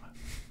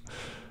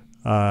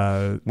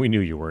 We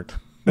knew you weren't.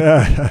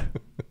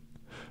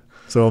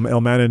 So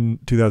Elmanin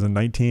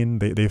 2019,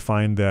 they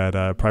find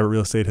that private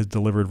real estate has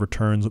delivered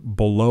returns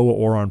below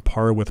or on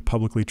par with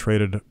publicly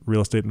traded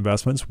real estate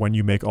investments when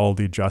you make all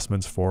the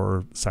adjustments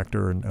for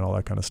sector and all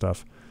that kind of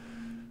stuff.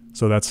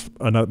 So that's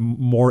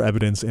more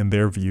evidence in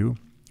their view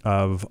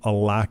of a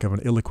lack of an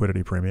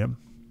illiquidity premium.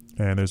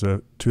 And there's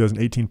a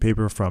 2018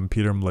 paper from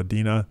Peter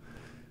Mladina,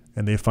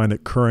 and they find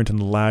that current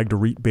and lagged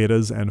REIT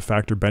betas and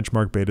factor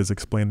benchmark betas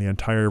explain the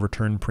entire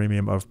return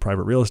premium of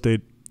private real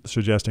estate,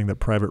 suggesting that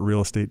private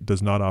real estate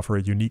does not offer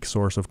a unique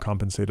source of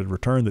compensated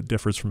return that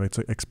differs from its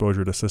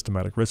exposure to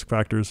systematic risk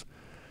factors.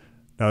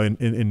 Now,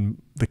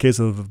 in the case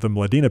of the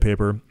Mladina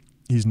paper,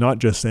 he's not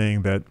just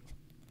saying that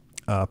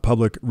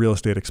public real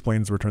estate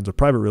explains the returns of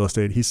private real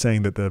estate. He's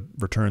saying that the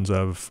returns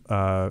of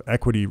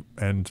equity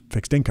and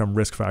fixed income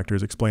risk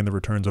factors explain the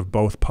returns of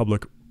both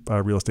public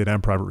real estate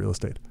and private real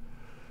estate.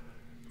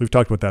 We've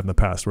talked about that in the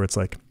past, where it's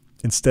like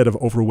instead of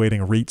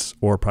overweighting REITs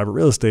or private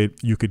real estate,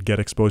 you could get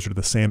exposure to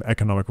the same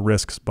economic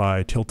risks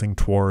by tilting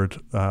toward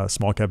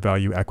small cap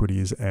value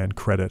equities and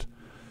credit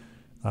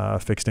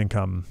fixed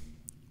income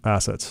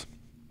assets.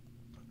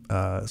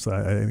 So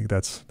I think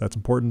that's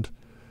important.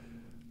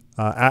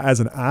 As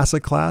an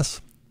asset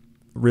class,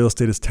 real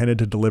estate has tended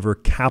to deliver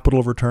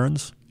capital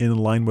returns in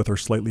line with or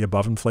slightly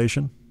above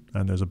inflation.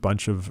 And there's a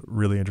bunch of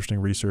really interesting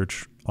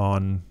research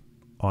on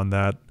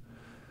that.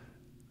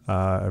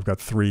 I've got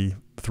three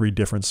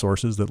different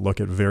sources that look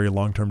at very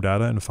long-term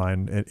data and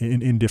find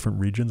in different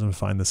regions and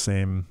find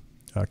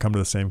come to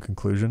the same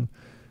conclusion.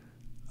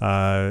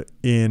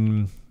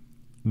 In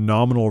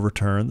nominal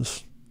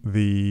returns,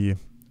 the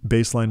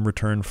baseline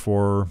return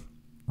for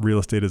real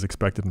estate is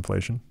expected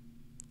inflation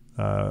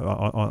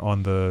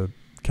on the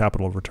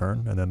capital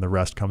return, and then the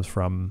rest comes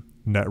from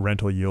net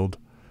rental yield.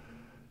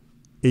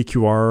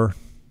 AQR,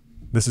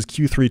 this is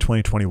Q3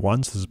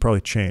 2021, so this has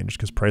probably changed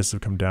because prices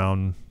have come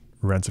down,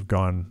 rents have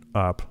gone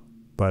up.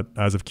 But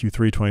as of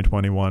Q3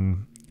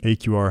 2021,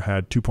 AQR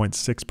had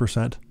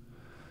 2.6%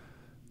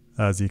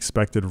 as the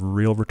expected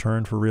real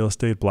return for real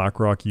estate.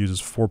 BlackRock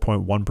uses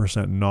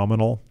 4.1%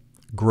 nominal,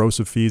 gross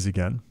of fees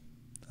again.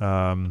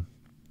 So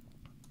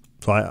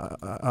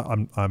I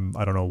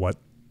don't know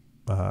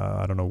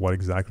what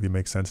exactly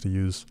makes sense to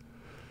use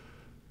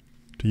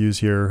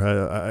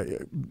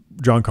here.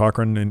 John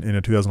Cochran in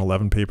a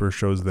 2011 paper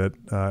shows that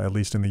at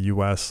least in the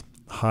U.S.,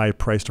 high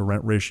price to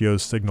rent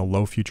ratios signal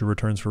low future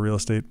returns for real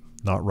estate,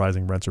 not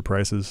rising rents or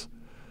prices.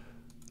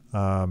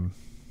 My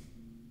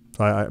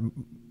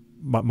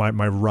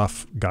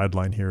rough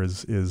guideline here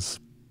is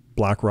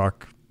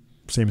BlackRock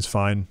seems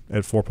fine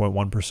at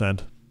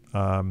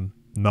 4.1%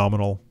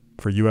 nominal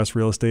for U.S.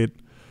 real estate.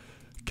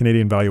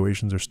 Canadian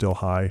valuations are still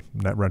high.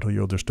 Net rental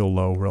yields are still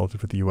low relative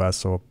to the U.S.,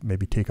 so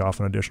maybe take off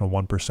an additional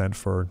 1%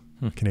 for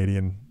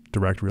Canadian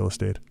direct real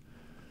estate.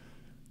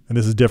 And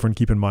this is different,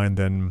 keep in mind,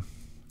 than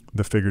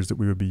the figures that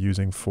we would be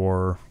using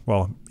for,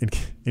 well,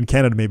 in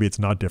Canada, maybe it's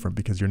not different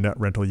because your net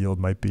rental yield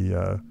might be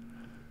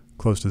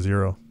close to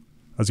zero.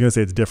 I was going to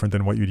say it's different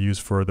than what you'd use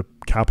for the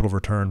capital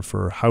return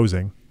for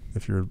housing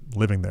if you're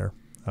living there.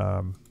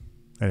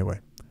 Anyway,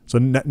 so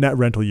net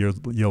rental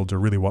yields are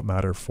really what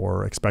matter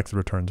for expected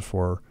returns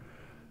for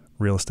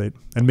real estate.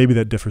 And maybe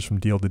that differs from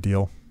deal to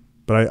deal,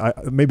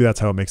 but maybe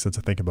that's how it makes sense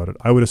to think about it.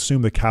 I would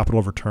assume the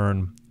capital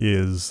return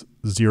is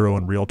zero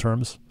in real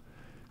terms,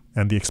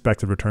 and the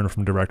expected return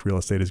from direct real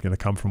estate is going to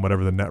come from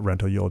whatever the net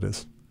rental yield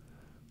is.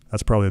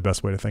 That's probably the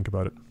best way to think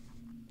about it.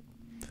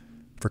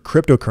 For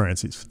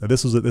cryptocurrencies, now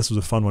this was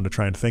a fun one to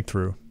try and think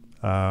through.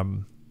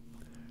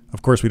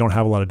 Of course, we don't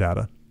have a lot of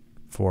data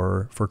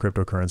for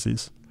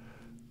cryptocurrencies.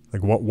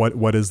 Like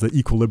what is the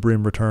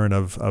equilibrium return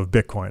of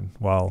Bitcoin?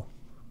 Well,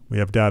 we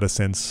have data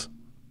since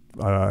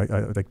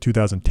like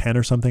 2010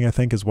 or something, I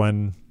think, is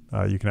when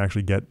you can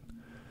actually get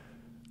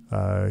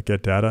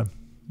data.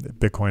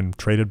 Bitcoin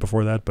traded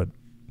before that, but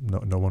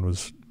no one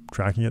was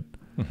tracking it,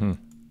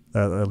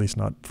 at least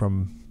not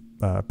from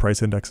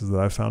price indexes that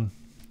I've found.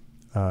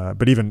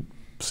 But even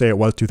say it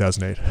was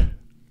 2008,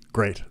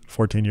 great,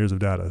 14 years of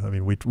data. I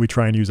mean, we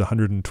try and use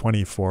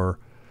 120 for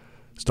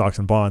stocks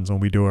and bonds when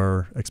we do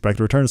our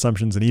expected return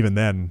assumptions. And even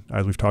then,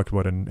 as we've talked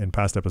about in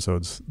past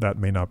episodes, that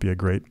may not be a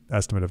great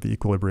estimate of the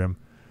equilibrium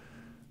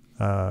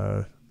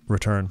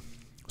return.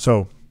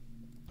 So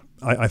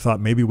I thought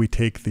maybe we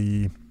take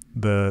the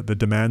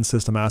demand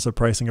system asset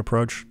pricing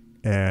approach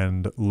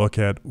and look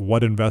at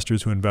what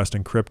investors who invest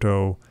in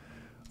crypto,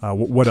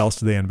 what else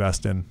do they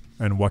invest in,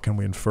 and what can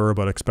we infer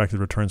about expected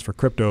returns for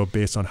crypto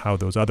based on how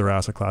those other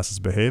asset classes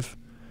behave.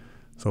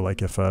 So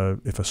like if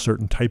a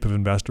certain type of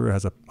investor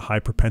has a high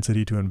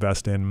propensity to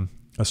invest in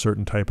a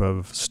certain type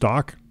of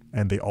stock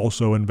and they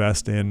also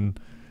invest in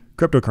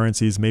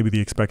cryptocurrencies, maybe the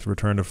expected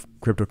return of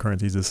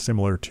cryptocurrencies is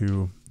similar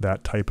to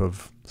that type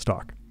of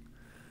stock.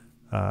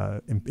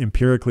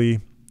 Empirically,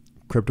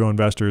 crypto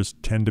investors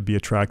tend to be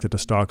attracted to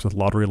stocks with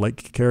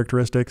lottery-like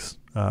characteristics,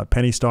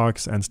 penny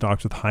stocks, and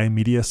stocks with high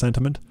media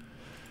sentiment.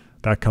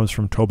 That comes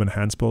from Tobin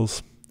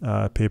Hanspel's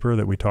paper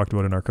that we talked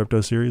about in our crypto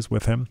series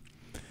with him.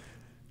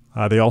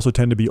 They also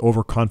tend to be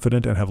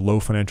overconfident and have low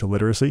financial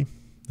literacy.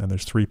 And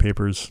there's 3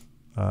 papers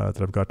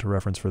that I've got to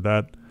reference for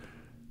that.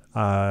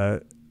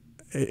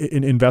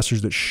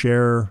 Investors that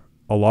share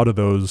a lot of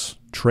those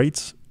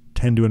traits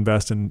tend to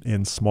invest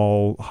in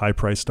small,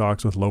 high-priced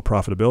stocks with low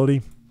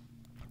profitability.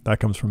 That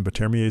comes from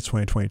Batermier's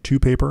 2022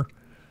 paper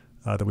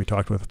that we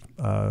talked with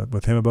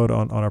him about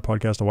on our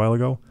podcast a while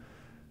ago.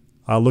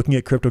 Looking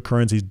at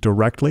cryptocurrencies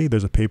directly,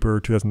 there's a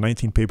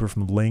 2019 paper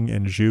from Ling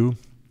and Zhu.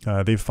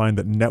 They find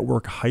that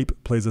network hype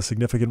plays a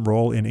significant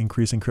role in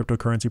increasing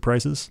cryptocurrency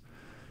prices.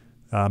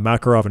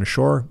 Makarov and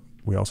Shore,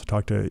 we also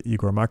talked to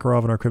Igor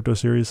Makarov in our crypto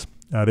series.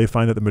 They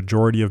find that the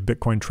majority of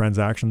Bitcoin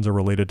transactions are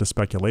related to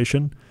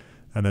speculation.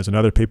 And there's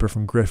another paper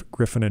from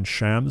Griffin and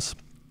Shams,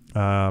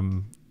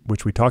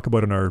 which we talk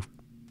about in our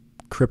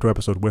crypto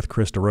episode with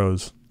Chris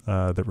DeRose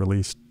that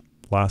released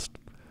last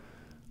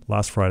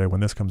Friday when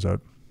this comes out.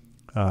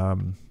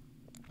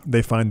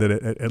 They find that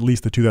at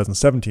least the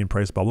 2017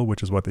 price bubble,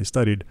 which is what they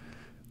studied,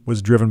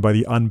 was driven by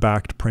the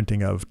unbacked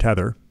printing of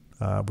Tether,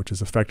 which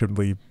is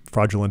effectively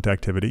fraudulent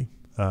activity.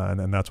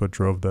 And that's what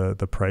drove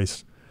the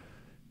price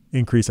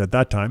increase at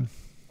that time.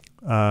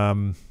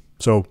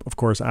 So, of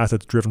course,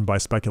 assets driven by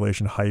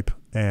speculation, hype,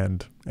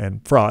 and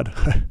fraud,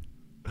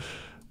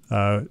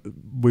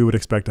 we would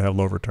expect to have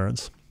low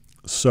returns.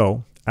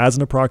 So, as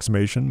an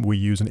approximation, we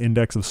use an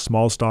index of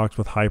small stocks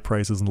with high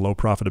prices and low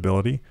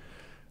profitability,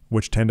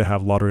 which tend to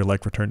have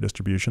lottery-like return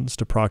distributions,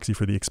 to proxy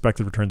for the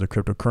expected returns of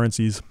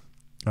cryptocurrencies.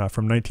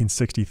 From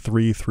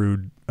 1963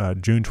 through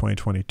June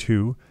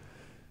 2022,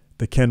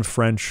 the Ken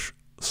French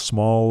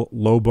small,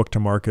 low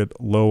book-to-market,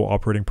 low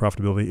operating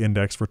profitability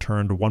index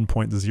returned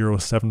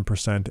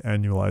 1.07%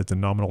 annualized in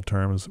nominal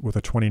terms, with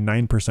a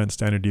 29%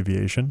 standard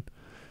deviation.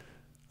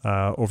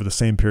 Over the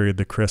same period,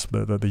 the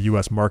CRSP, the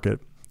U.S.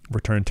 market,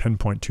 returned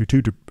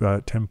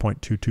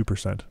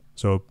 10.22%.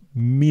 So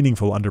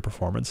meaningful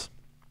underperformance.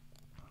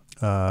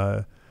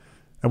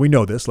 And we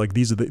know this, like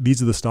these are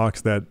the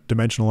stocks that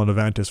Dimensional and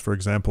Avantis, for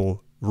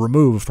example,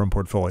 remove from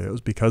portfolios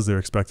because their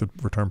expected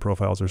return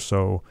profiles are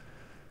so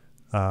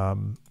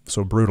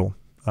brutal.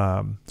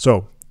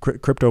 So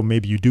crypto,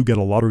 maybe you do get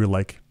a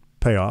lottery-like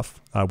payoff,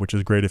 which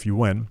is great if you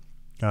win.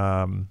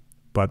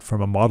 But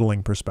from a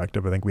modeling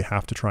perspective, I think we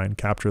have to try and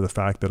capture the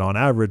fact that on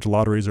average,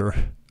 lotteries are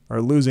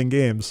losing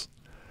games.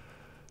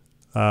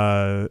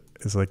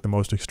 Is like the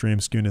most extreme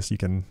skewness you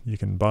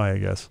can buy, I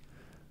guess.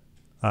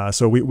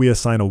 So we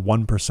assign a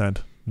 1%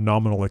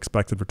 nominal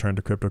expected return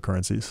to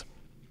cryptocurrencies.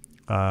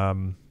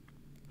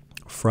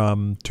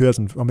 From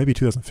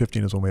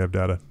 2015 is when we have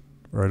data,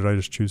 or did I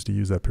just choose to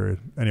use that period?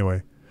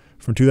 Anyway,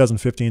 from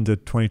 2015 to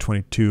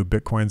 2022,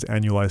 Bitcoin's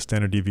annualized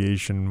standard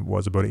deviation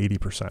was about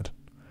 80%.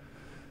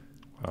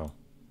 Wow.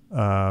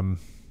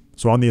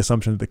 So on the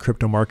assumption that the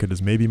crypto market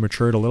has maybe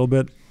matured a little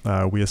bit,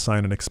 we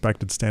assign an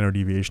expected standard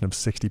deviation of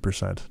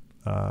 60%,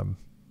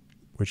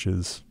 which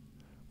is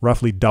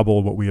roughly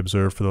double what we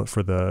observed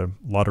for the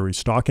lottery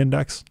stock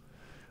index,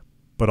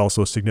 but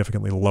also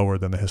significantly lower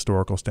than the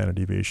historical standard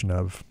deviation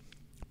of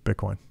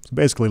Bitcoin. So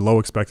basically low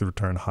expected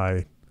return,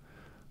 high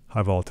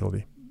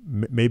volatility.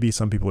 Maybe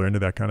some people are into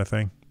that kind of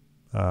thing,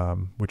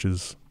 which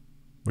is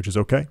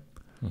okay.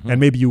 Mm-hmm.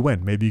 And maybe you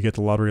win. Maybe you get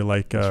the lottery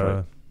like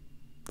right.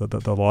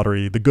 the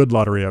lottery, the good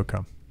lottery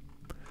outcome.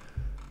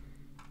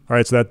 All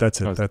right, so that's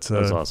it. That's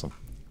awesome.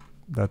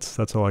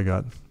 That's all I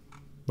got.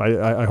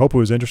 I hope it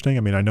was interesting.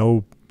 I mean, I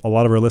know a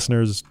lot of our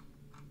listeners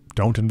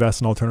don't invest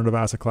in alternative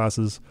asset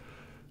classes.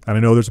 And I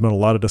know there's been a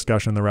lot of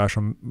discussion in the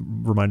Rational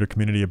Reminder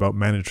community about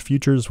managed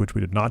futures, which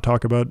we did not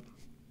talk about.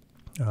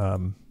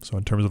 So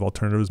in terms of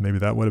alternatives, maybe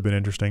that would have been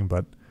interesting.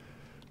 But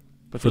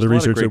for the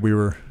research that we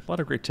were... A lot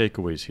of great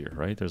takeaways here,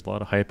 right? There's a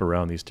lot of hype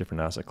around these different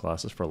asset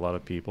classes for a lot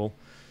of people.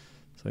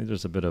 So I think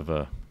there's a bit of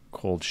a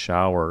cold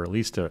shower, or at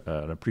least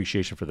an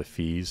appreciation for the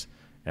fees.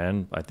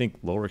 And I think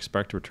lower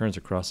expected returns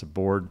across the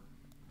board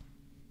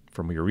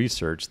from your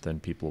research than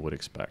people would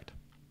expect.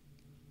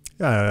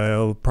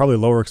 Yeah, probably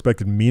lower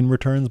expected mean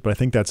returns, but I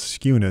think that's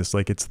skewness.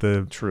 Like it's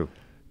the... True.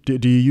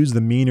 Do you use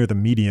the mean or the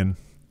median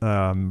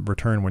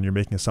return when you're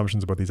making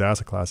assumptions about these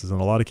asset classes?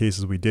 In a lot of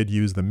cases, we did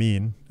use the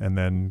mean and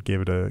then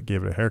gave it a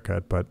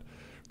haircut. But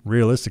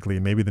realistically,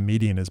 maybe the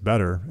median is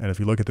better. And if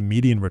you look at the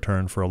median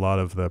return for a lot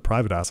of the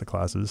private asset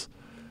classes,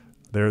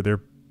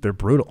 they're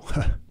brutal.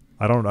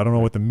 I don't know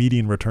what the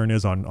median return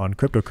is on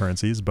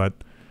cryptocurrencies,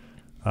 but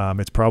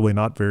it's probably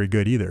not very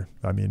good either.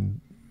 I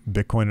mean,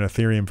 Bitcoin and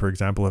Ethereum, for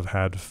example, have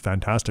had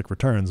fantastic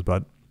returns,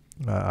 but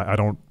I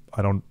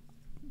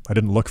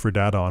didn't look for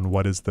data on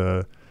what is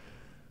the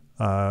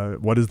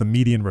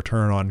median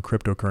return on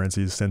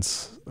cryptocurrencies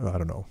since, I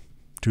don't know,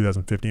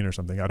 2015 or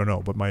something. I don't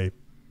know, but my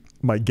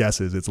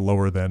guess is it's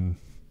lower than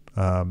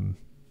the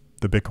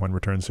Bitcoin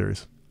return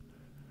series,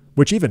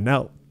 which even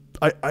now,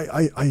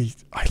 I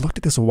looked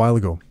at this a while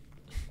ago.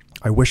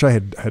 I wish I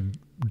had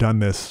gotten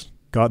this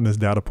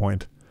data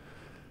point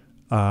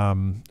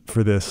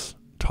for this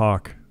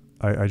talk.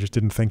 I just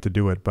didn't think to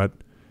do it, but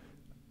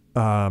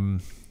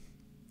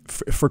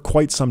for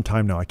quite some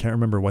time now, I can't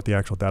remember what the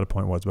actual data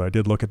point was, but I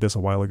did look at this a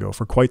while ago.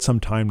 For quite some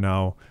time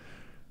now,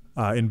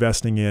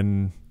 investing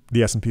in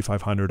the S&P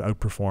 500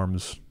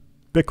 outperforms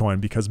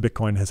Bitcoin because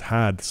Bitcoin has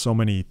had so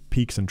many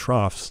peaks and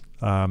troughs.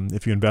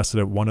 If you invested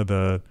at one of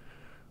the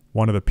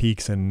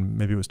peaks in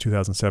maybe it was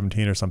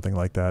 2017 or something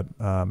like that,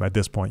 at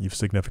this point you've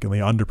significantly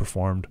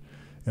underperformed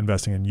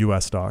investing in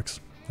U.S. stocks.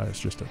 It's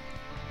just an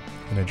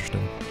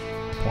interesting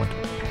point.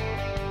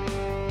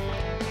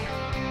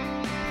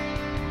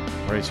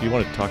 All right, so you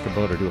want to talk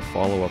about or do a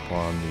follow-up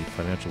on the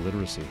financial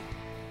literacy?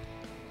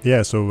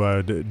 Yeah,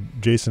 so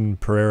Jason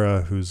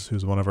Pereira,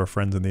 who's one of our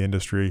friends in the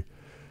industry,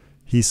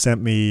 he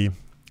sent me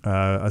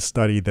a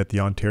study that the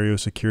Ontario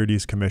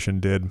Securities Commission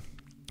did.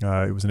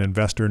 It was an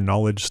investor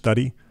knowledge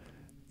study,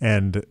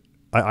 and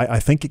I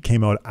think it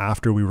came out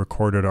after we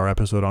recorded our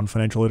episode on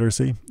financial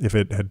literacy. If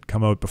it had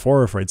come out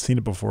before, or if I'd seen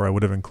it before, I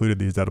would have included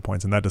these data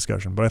points in that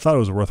discussion. But I thought it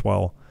was a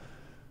worthwhile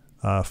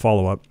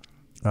follow-up.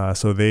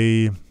 So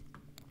they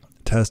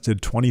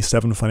tested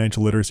 27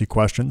 financial literacy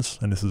questions,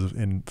 and this is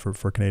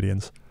for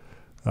Canadians.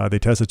 They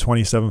tested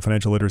 27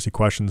 financial literacy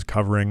questions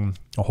covering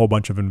a whole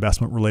bunch of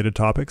investment-related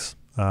topics.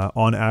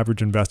 On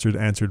average, investors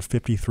answered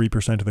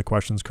 53% of the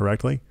questions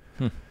correctly.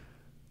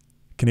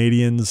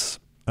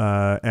 Canadians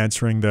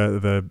answering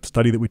the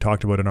study that we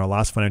talked about in our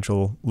last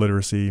financial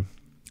literacy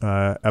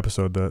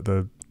episode,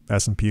 the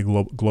S&P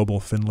Global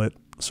FinLit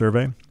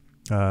survey,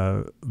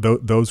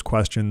 those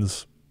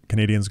questions,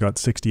 Canadians got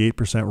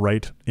 68%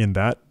 right in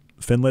that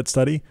FinLit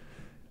study.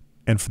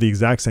 And for the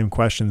exact same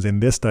questions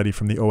in this study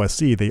from the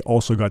OSC, they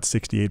also got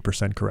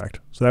 68% correct.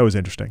 So that was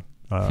interesting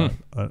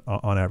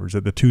on average.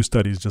 The two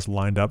studies just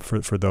lined up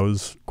for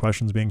those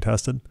questions being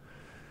tested.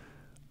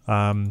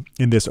 In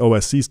this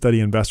OSC study,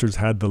 investors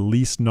had the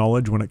least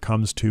knowledge when it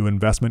comes to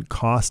investment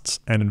costs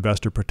and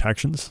investor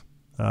protections.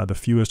 The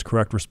fewest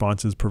correct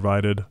responses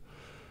provided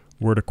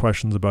were to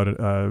questions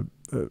about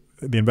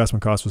the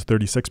investment cost was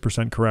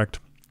 36% correct,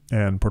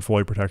 and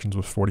portfolio protections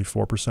was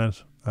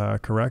 44%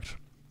 correct.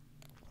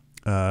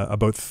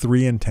 About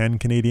 3 in 10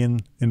 Canadian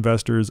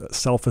investors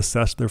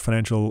self-assessed their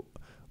financial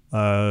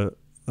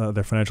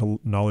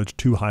knowledge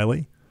too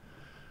highly.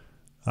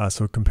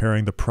 So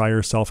comparing the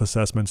prior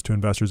self-assessments to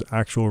investors'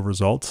 actual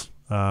results,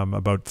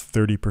 about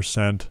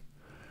 30%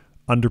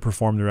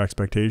 underperformed their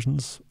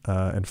expectations,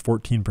 and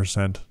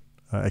 14%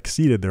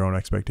 exceeded their own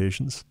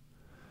expectations.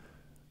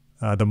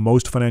 The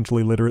most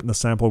financially literate in the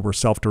sample were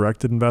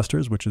self-directed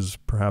investors, which is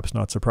perhaps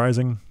not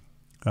surprising.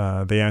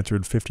 They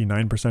answered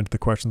 59% of the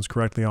questions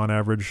correctly on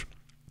average.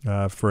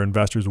 For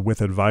investors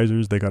with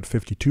advisors, they got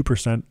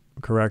 52%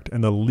 correct,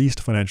 and the least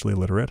financially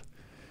literate,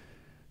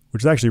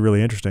 which is actually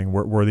really interesting,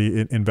 were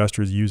the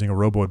investors using a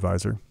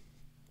robo-advisor.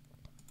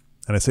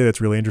 And I say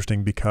that's really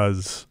interesting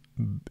because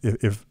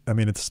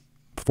it's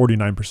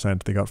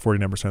 49%, they got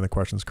 49% of the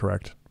questions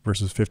correct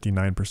versus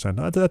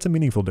 59%. That's a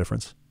meaningful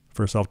difference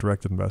for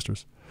self-directed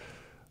investors.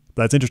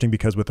 But that's interesting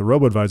because with the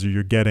robo-advisor,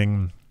 you're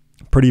getting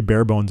pretty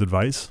bare bones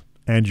advice,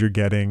 and you're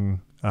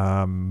getting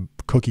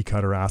cookie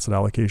cutter asset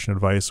allocation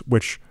advice,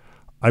 which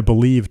I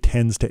believe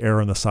tends to err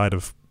on the side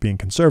of being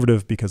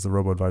conservative because the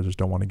robo-advisors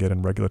don't want to get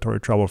in regulatory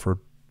trouble for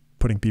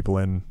putting people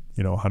in,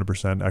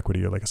 100%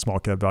 equity or like a small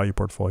cap value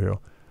portfolio.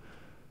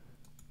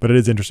 But it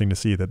is interesting to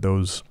see that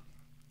those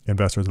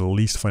investors are the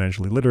least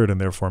financially literate and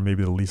therefore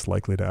maybe the least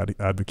likely to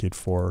advocate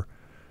for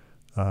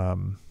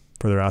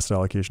their asset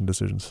allocation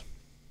decisions.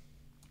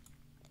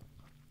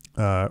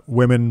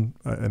 Women,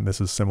 and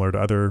this is similar to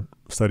other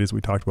studies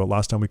we talked about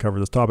last time we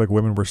covered this topic,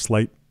 women were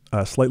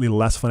slightly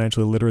less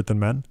financially literate than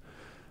men.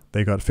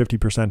 They got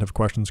 50% of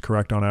questions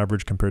correct on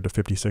average compared to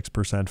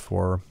 56%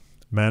 for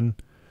men.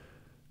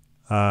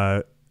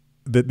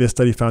 This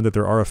study found that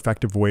there are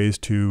effective ways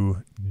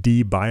to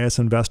de-bias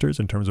investors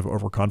in terms of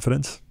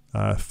overconfidence.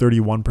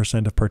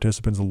 31% of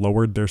participants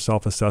lowered their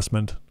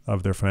self-assessment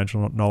of their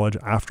financial knowledge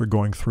after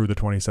going through the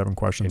 27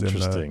 questions in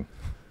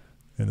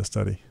the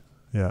study.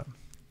 Yeah.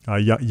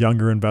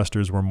 Younger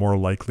investors were more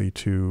likely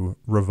to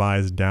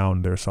revise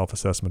down their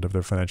self-assessment of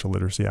their financial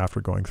literacy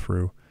after going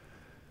through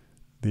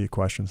the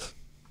questions.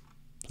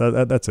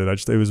 That's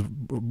it. It was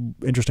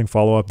interesting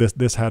follow-up.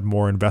 This had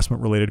more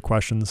investment-related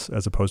questions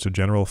as opposed to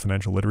general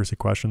financial literacy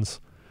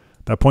questions.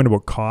 That point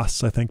about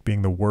costs, I think,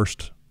 being the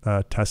worst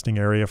testing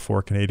area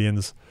for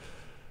Canadians.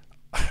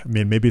 I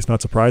mean, maybe it's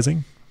not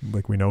surprising.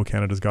 Like we know,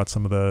 Canada's got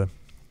some of the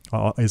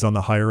is on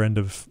the higher end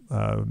of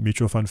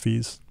mutual fund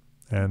fees,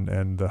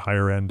 and the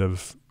higher end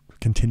of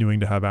continuing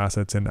to have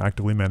assets in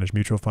actively managed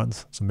mutual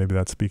funds. So maybe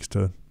that speaks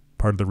to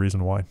part of the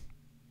reason why.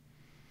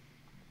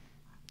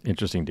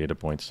 Interesting data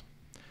points.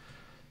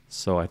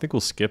 So I think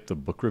we'll skip the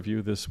book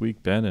review this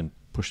week, Ben, and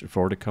push it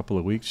forward a couple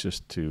of weeks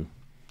just to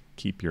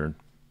keep your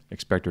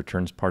expect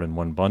returns part in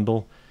one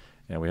bundle.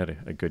 And we had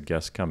a good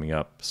guest coming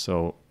up.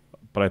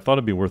 But I thought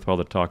it'd be worthwhile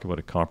to talk about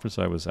a conference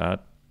I was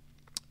at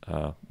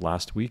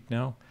last week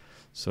now.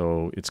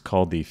 So it's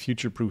called the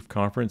Future Proof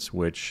Conference,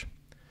 which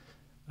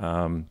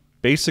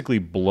basically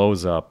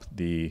blows up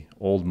the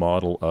old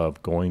model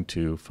of going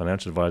to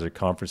financial advisor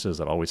conferences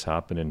that always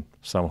happen in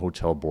some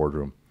hotel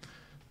boardroom.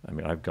 I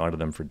mean, I've gone to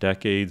them for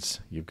decades.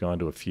 You've gone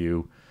to a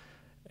few.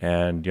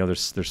 And, they're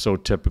so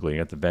typical. You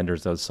got the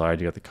vendors outside,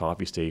 you got the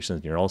coffee stations,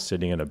 and you're all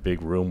sitting in a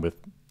big room with,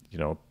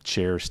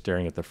 chairs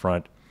staring at the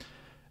front.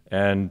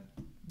 And,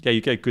 yeah,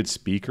 you get good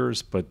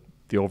speakers, but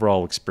the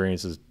overall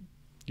experience is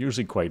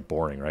usually quite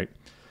boring, right?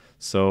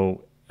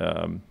 So,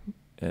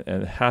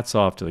 and hats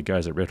off to the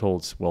guys at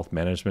Ritholtz Wealth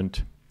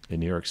Management in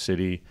New York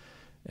City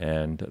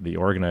and the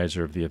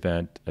organizer of the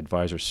event,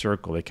 Advisor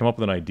Circle. They come up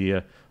with an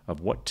idea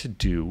of what to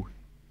do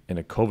in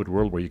a COVID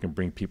world where you can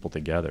bring people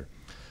together.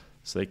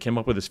 So they came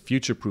up with this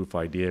future-proof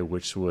idea,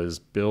 which was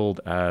billed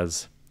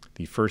as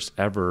the first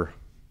ever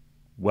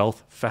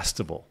wealth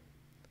festival.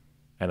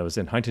 And it was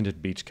in Huntington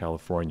Beach,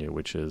 California,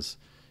 which is,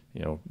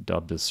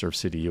 dubbed as Surf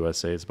City,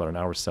 USA. It's about an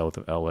hour south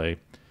of LA.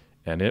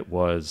 And it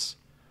was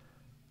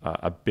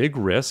a big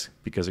risk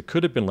because it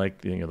could have been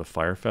like, the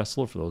Fire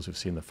Festival, for those who've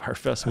seen the Fire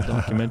Festival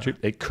documentary.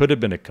 It could have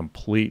been a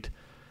complete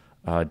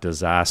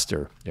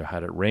disaster.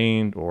 Had it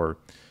rained, or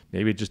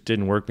maybe it just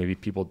didn't work. Maybe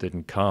people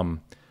didn't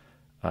come.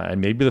 And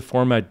maybe the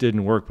format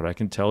didn't work, but I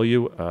can tell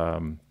you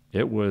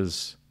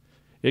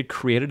it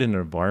created an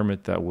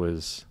environment that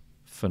was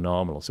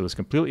phenomenal. So it was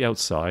completely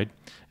outside,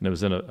 and it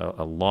was in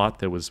a lot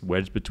that was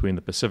wedged between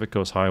the Pacific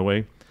Coast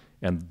Highway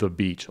and the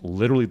beach.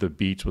 Literally, the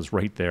beach was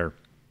right there.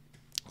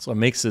 So it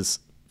makes this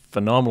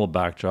phenomenal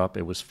backdrop.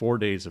 It was 4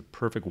 days of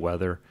perfect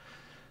weather.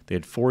 They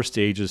had 4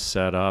 stages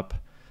set up.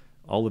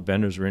 All the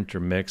vendors were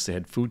intermixed. They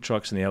had food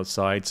trucks on the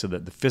outside, so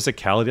that the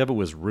physicality of it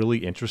was really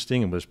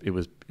interesting. It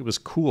was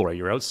cool, right?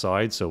 You're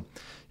outside, so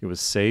it was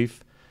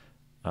safe.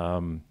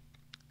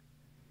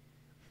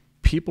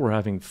 People were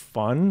having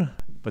fun,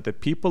 but the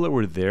people that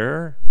were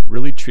there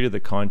really treated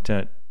the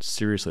content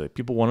seriously. Like,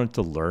 people wanted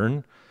to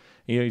learn.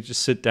 You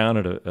just sit down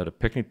at a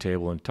picnic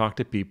table and talk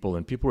to people,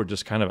 and people were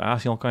just kind of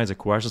asking all kinds of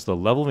questions. The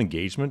level of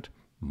engagement,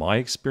 my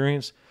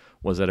experience,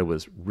 was that it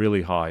was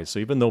really high. So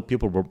even though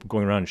people were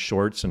going around in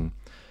shorts and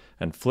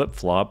and flip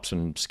flops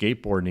and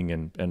skateboarding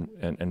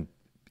and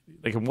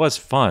like it was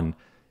fun.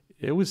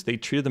 They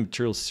treated the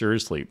material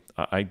seriously.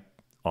 I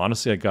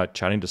honestly, I got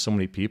chatting to so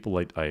many people.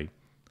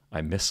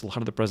 I missed a lot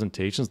of the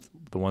presentations,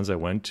 the ones I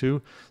went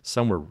to.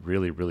 Some were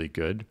really, really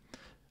good.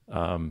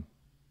 And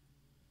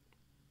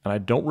I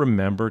don't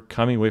remember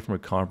coming away from a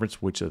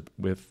conference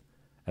with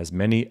as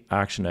many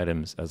action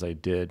items as I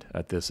did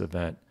at this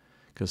event,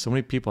 because so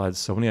many people had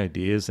so many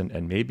ideas,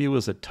 and maybe it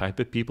was a type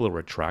of people that were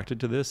attracted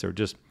to this. They were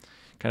just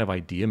kind of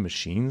idea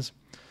machines.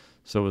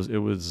 So it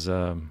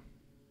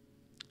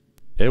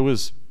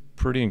was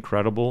pretty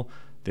incredible.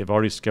 They've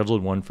already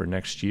scheduled one for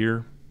next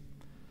year.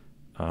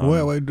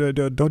 Wait,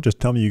 don't just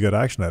tell me you got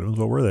action items.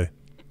 What were they?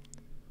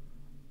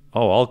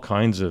 Oh, all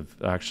kinds of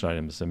action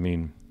items. I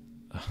mean,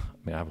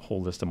 I have a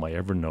whole list in my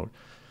Evernote.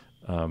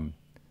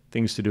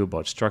 Things to do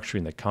about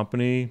structuring the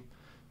company,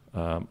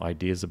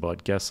 ideas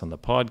about guests on the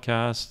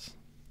podcast.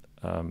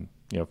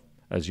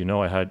 As you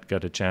know, I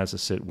got a chance to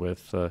sit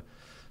with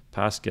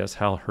past guest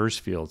Hal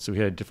Hirschfield. So he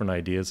had different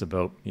ideas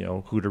about,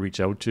 who to reach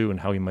out to and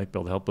how he might be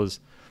able to help us,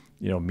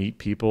 meet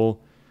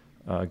people.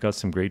 Got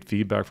some great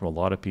feedback from a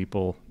lot of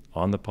people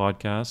on the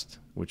podcast,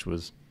 which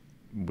was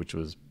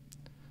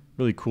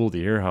really cool to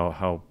hear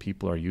how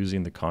people are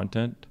using the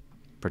content,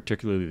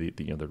 particularly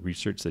the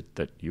research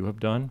that you have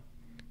done.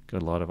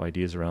 Got a lot of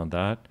ideas around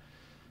that.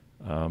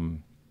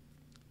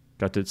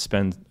 Got to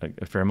spend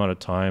a fair amount of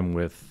time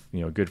with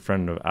a good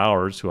friend of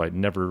ours who I'd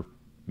never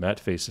met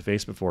face to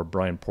face before,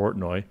 Brian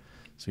Portnoy.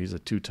 So he's a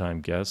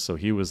 2-time guest. So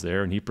he was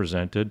there and he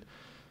presented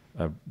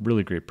a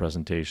really great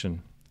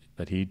presentation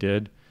that he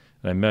did.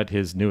 And I met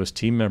his newest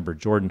team member,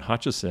 Jordan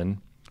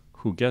Hutchison,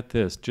 who, get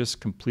this,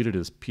 just completed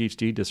his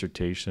PhD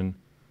dissertation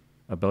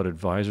about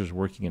advisors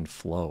working in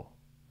flow.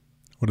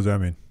 What does that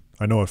mean?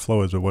 I know what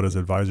flow is, but what does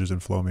advisors in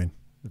flow mean?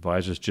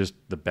 Advisors, just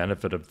the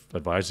benefit of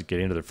advisors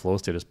getting into their flow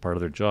state as part of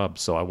their job.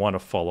 So I want to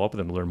follow up with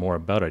him to learn more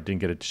about it. I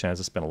didn't get a chance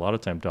to spend a lot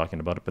of time talking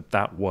about it, but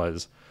that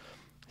was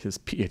his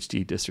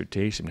PhD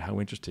dissertation. How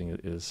interesting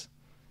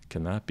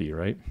can that be,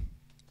 right?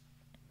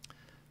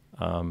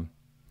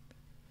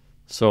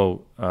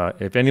 So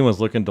if anyone's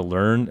looking to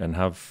learn and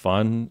have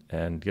fun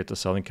and get to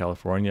Southern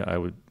California, I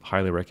would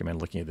highly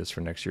recommend looking at this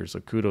for next year. So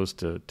kudos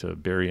to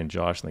Barry and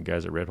Josh and the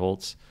guys at Red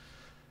Holtz,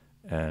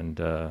 and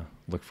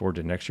look forward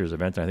to next year's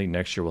event. And I think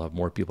next year we'll have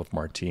more people from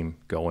our team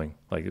going.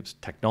 Like, it's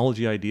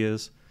technology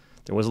ideas.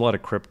 There was a lot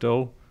of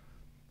crypto.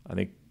 I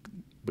think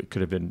it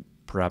could have been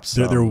perhaps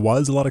there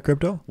was a lot of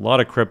crypto? A lot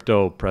of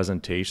crypto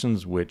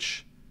presentations,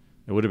 which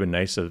it would have been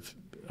nice if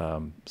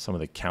some of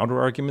the counter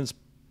arguments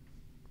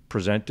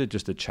presented,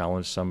 just to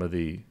challenge some of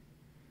the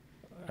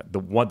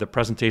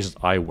presentations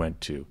I went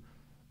to.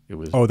 It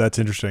was that's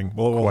interesting.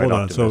 Well, quite hold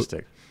on.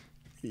 optimistic.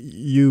 So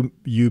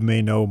you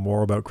may know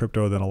more about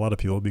crypto than a lot of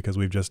people, because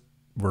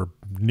we're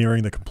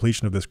nearing the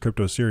completion of this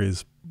crypto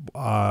series.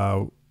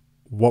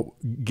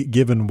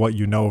 Given what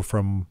you know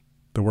from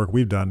the work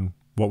we've done,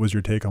 what was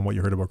your take on what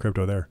you heard about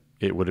crypto there?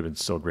 It would have been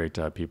so great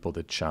to have people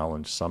to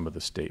challenge some of the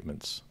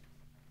statements.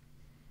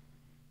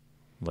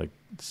 Like,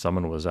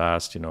 someone was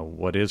asked,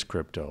 what is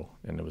crypto?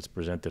 And it was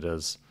presented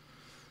as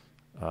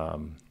a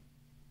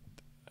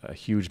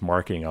huge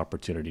marketing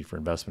opportunity for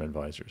investment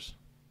advisors.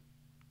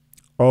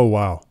 Oh,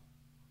 wow.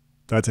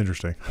 That's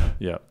interesting.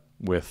 Yeah.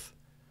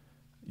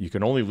 You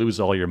can only lose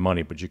all your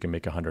money, but you can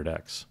make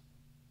 100x.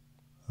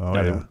 Oh,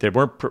 now, yeah.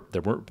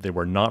 They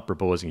were not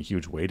proposing a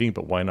huge weighting,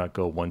 but why not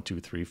go 1,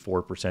 2, 3,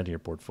 4% in your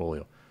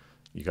portfolio?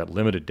 You got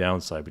limited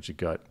downside, but you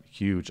got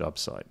huge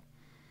upside.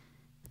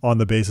 On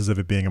the basis of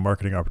it being a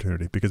marketing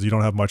opportunity, because you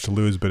don't have much to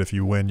lose, but if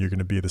you win, you're going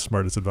to be the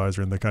smartest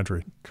advisor in the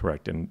country.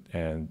 Correct.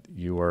 And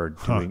you are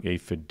doing a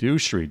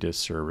fiduciary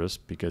disservice,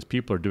 because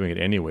people are doing it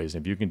anyways.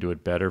 And if you can do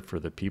it better for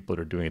the people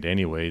that are doing it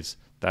anyways,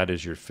 that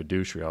is your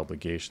fiduciary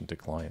obligation to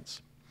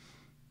clients.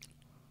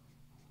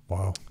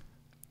 Wow.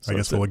 So I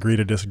guess we'll agree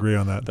to disagree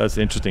on that. That's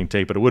an interesting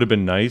take, but it would have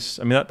been nice.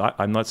 I mean,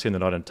 I'm not saying they're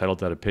not entitled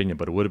to that opinion,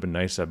 but it would have been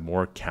nice to have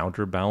more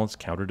counterbalance,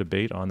 counter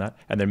debate on that.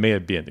 And there may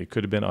have been. It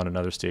could have been on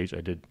another stage.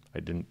 I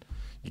didn't.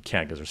 You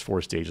can't, because there's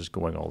 4 stages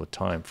going all the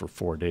time for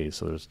 4 days.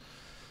 So I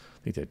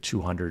think they had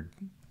 200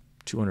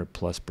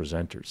 plus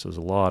presenters. So there's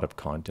a lot of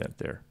content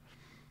there.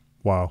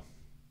 Wow.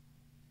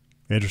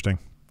 Interesting.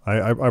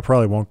 I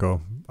probably won't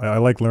go. I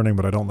like learning,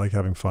 but I don't like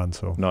having fun.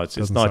 So no, it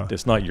is not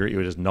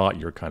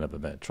your kind of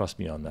event. Trust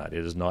me on that.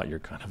 It is not your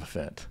kind of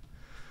event.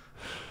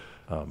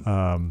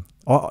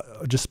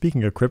 Just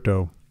speaking of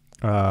crypto,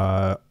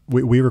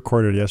 we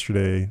recorded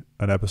yesterday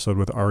an episode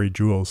with Ari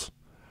Jules,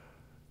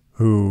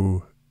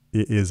 who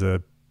is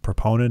a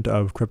proponent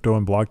of crypto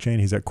and blockchain.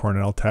 He's at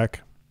Cornell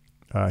Tech.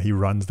 He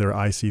runs their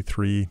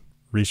IC3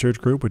 research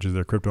group, which is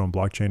their crypto and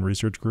blockchain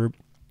research group.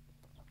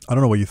 I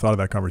don't know what you thought of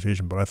that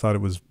conversation, but I thought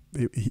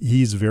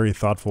he's very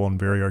thoughtful and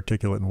very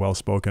articulate and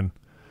well-spoken.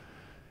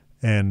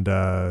 And we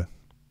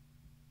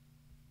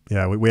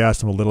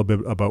asked him a little bit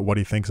about what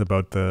he thinks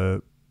about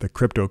the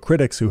crypto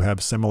critics who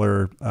have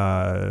similar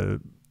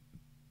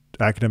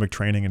academic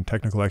training and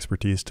technical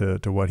expertise to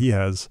what he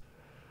has.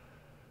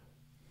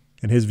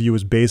 And his view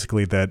is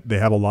basically that they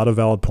have a lot of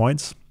valid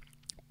points,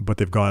 but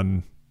they've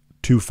gone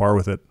too far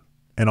with it.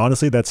 And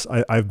honestly,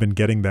 I've been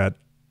getting that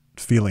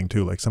feeling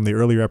too. Like some of the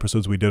earlier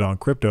episodes we did on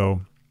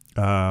crypto,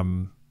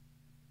 and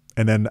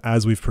then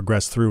as we've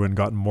progressed through and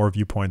gotten more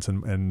viewpoints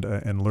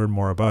and learned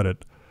more about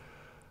it,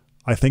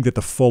 I think that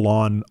the full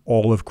on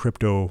all of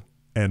crypto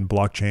and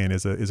blockchain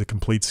is a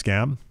complete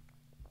scam.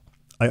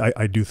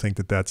 I do think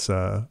that's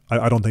I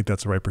don't think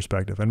that's the right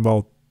perspective. And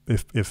well,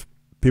 if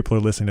people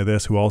are listening to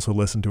this who also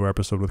listened to our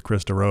episode with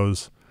Chris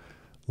DeRose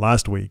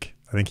last week,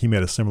 I think he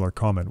made a similar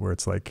comment where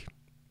it's like,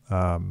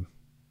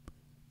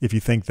 if you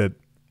think that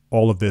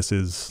all of this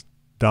is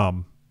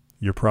dumb,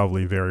 you're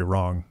probably very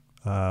wrong.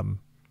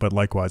 But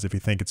likewise, if you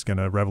think it's going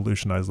to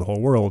revolutionize the whole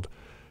world,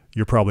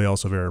 you're probably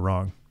also very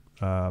wrong.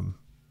 I'm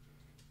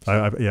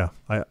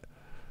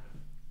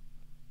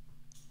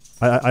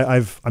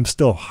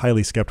still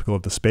highly skeptical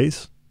of the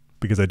space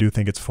because I do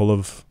think it's full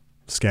of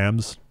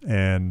scams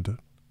and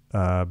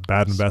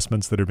bad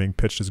investments that are being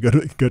pitched as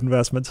good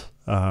investments.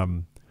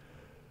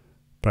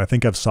 But I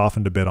think I've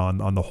softened a bit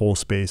on the whole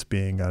space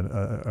being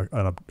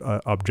an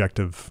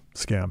objective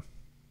scam.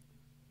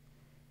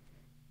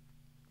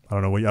 I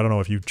don't know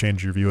if you've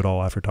changed your view at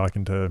all after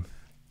talking to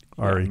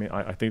Ari. Yeah, I mean,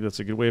 I think that's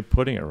a good way of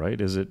putting it,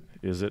 right? Is it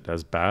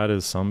as bad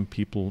as some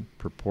people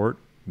purport?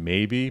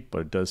 Maybe,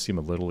 but it does seem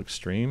a little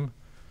extreme.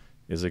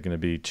 Is it going to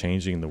be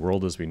changing the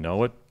world as we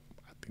know it?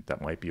 I think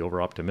that might be over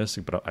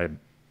optimistic, but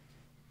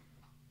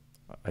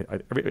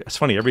it's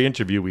funny. Every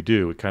interview we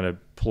do, it kind of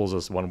pulls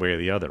us one way or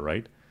the other,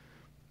 right?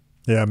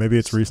 Yeah, maybe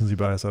it's recency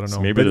bias. I don't know.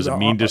 So maybe there's a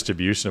mean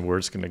distribution of where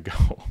it's going to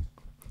go.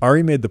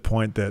 Ari made the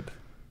point that,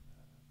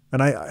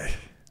 and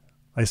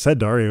I said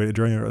to Ari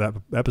during that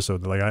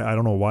episode, like, I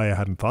don't know why I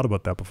hadn't thought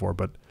about that before,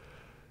 but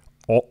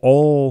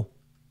all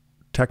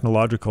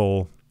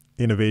technological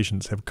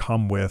innovations have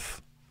come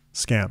with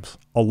scams,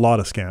 a lot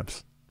of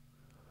scams.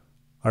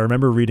 I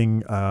remember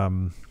reading,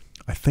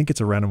 I think it's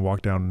A Random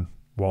Walk Down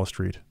Wall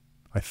Street,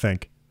 I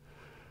think.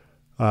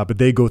 But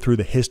they go through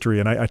the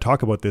history, and I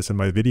talk about this in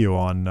my video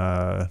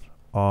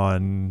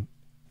on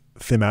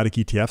thematic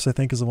ETFs, I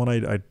think is the one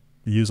I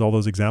use all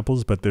those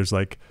examples. But there's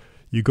like,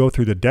 you go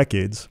through the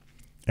decades,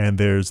 and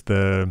there's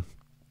the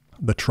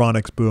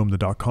Tronics boom, the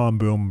 .com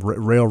boom,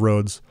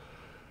 railroads.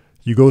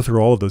 You go through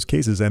all of those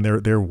cases, and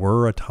there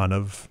were a ton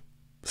of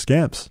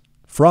scams,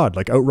 fraud,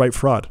 like outright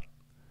fraud.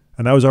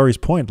 And that was Ari's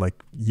point. Like,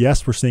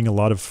 yes, we're seeing a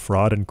lot of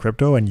fraud in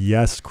crypto, and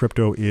yes,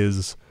 crypto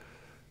is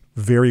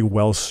very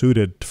well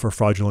suited for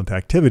fraudulent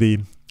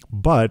activity,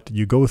 but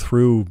you go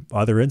through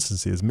other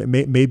instances.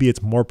 Maybe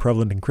it's more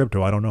prevalent in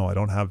crypto. I don't know. I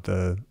don't have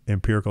the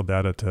empirical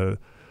data to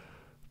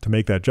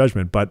make that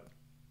judgment, but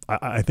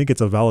I think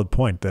it's a valid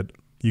point that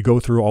you go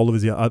through all of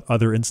the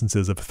other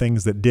instances of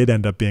things that did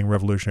end up being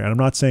revolutionary. And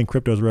I'm not saying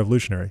crypto is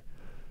revolutionary,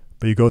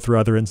 but you go through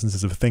other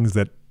instances of things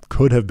that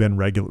could have been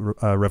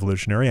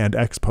revolutionary and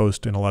ex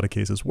post in a lot of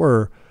cases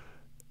were,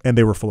 and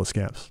they were full of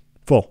scams,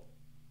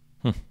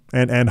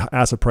 and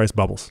asset price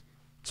bubbles.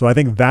 So I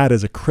think that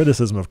is a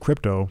criticism of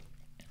crypto.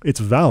 It's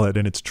valid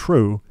and it's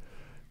true.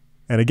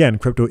 And again,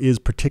 crypto is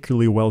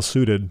particularly well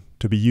suited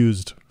to be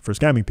used for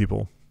scamming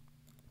people.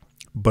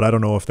 But I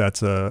don't know if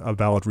that's a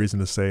valid reason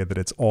to say that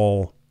it's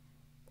all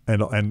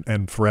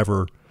and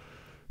forever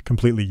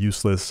completely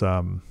useless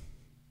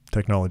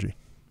technology.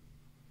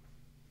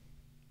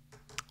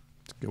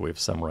 It's a good way of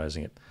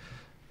summarizing it.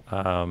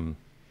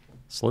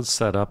 So let's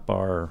set up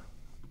our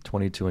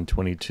 22 and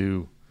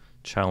 22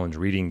 challenge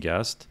reading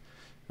guest.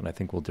 And I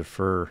think we'll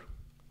defer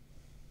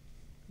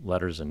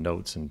letters and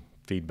notes and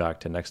feedback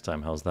to next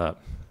time. How's that?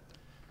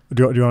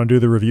 Do you want to do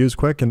the reviews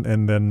quick? And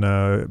then,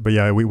 but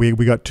yeah,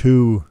 we got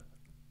two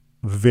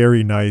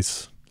very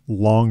nice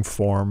long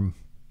form,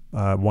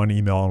 one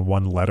email and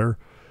one letter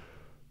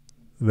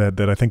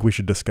that I think we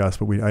should discuss,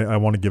 but I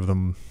want to give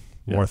them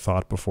more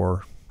thought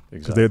before,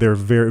 because they're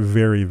very,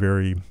 very,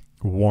 very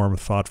warm,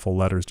 thoughtful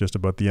letters just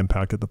about the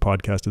impact that the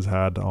podcast has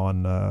had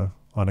on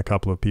a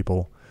couple of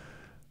people.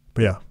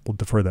 But yeah, we'll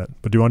defer that.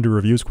 But do you want to do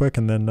reviews quick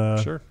and then?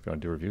 Sure. If you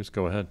want to do reviews,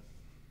 go ahead.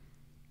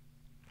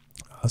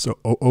 So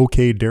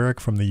OK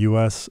Derek from the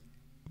U.S.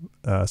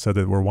 Said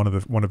that we're one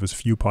of his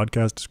few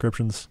podcast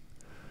descriptions.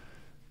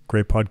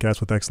 Great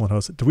podcast with excellent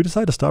hosts. Did we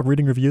decide to stop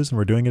reading reviews and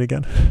we're doing it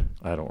again?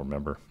 I don't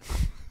remember.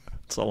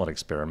 It's all an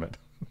experiment.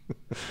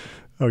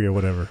 Okay,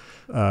 whatever.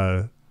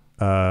 And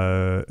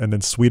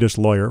then Swedish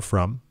lawyer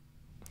from,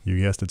 you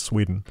guessed it,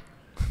 Sweden.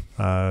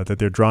 That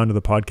they're drawn to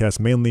the podcast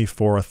mainly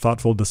for a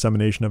thoughtful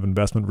dissemination of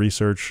investment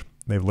research.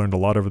 They've learned a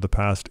lot over the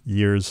past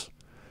years.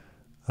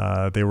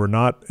 They were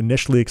not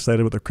initially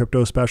excited with the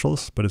crypto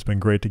specials, but it's been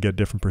great to get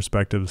different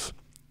perspectives.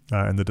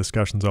 And the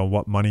discussions on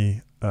what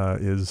money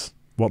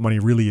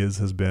really is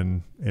has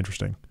been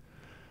interesting.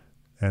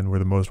 And we're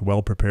the most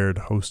well-prepared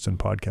hosts in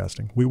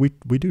podcasting.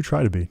 We do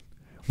try to be.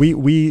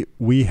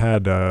 We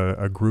had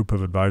a group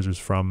of advisors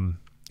from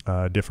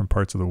different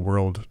parts of the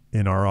world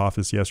in our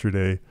office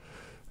yesterday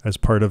as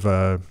part of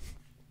a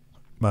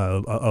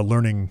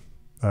learning,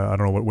 I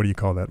don't know, what do you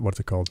call that? What's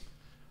it called?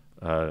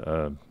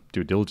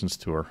 Due diligence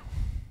tour.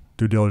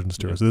 Due diligence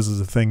tour. Yeah. So this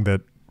is a thing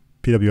that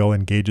PWL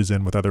engages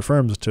in with other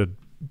firms to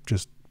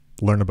just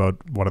learn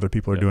about what other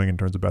people are doing in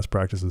terms of best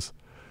practices.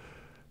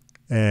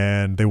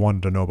 And they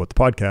wanted to know about the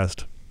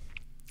podcast.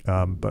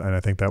 And I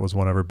think that was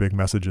one of our big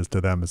messages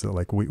to them, is that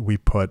like we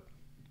put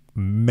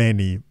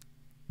many,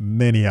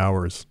 many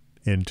hours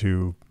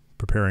into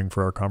preparing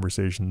for our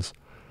conversations,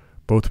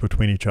 both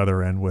between each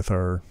other and with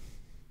our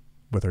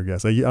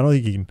guests. I don't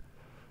think you can,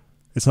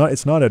 it's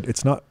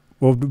not,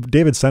 well,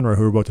 David Senra,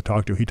 who we're about to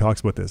talk to, he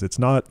talks about this. It's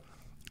not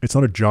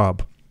a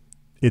job.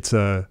 It's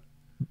the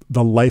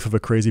life of a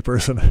crazy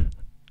person.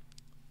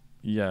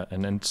 Yeah.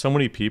 And so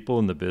many people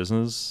in the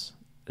business,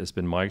 it's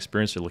been my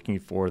experience, are looking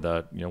for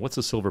that, what's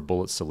the silver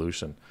bullet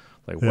solution?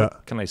 Like,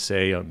 what can I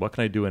say? What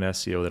can I do in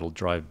SEO that'll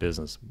drive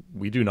business?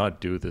 We do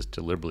not do this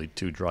deliberately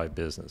to drive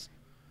business.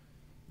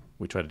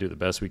 We try to do the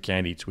best we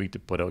can each week to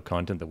put out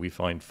content that we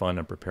find fun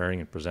and preparing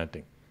and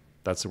presenting.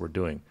 That's what we're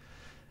doing.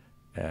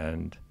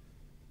 And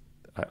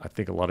I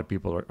think a lot of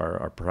people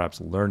are perhaps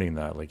learning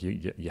that. Like,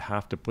 you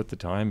have to put the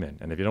time in.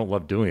 And if you don't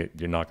love doing it,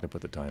 you're not going to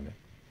put the time in.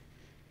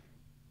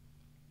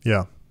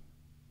 Yeah.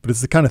 But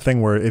it's the kind of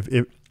thing where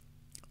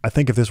I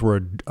think if this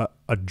were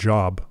a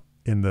job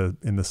in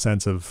the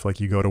sense of like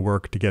you go to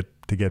work to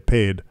get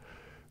paid,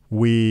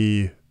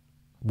 we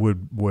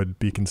would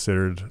be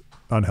considered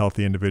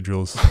unhealthy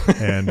individuals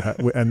and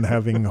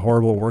having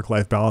horrible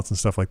work-life balance and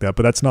stuff like that.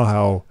 But that's not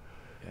how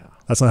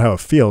it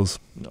feels.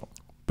 No.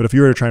 But if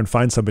you were to try and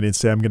find somebody and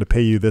say, I'm going to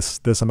pay you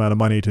this amount of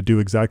money to do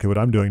exactly what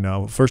I'm doing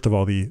now, first of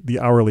all, the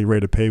hourly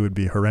rate of pay would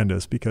be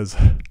horrendous because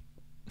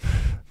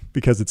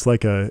it's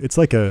like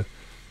a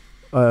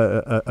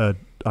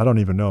I don't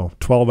even know,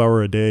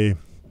 12-hour a day,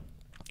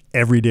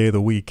 every day of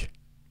the week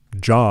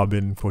job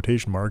in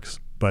quotation marks,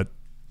 but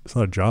it's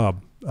not a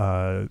job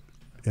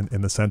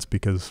in the sense,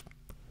 because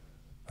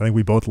I think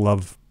we both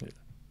love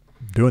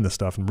doing this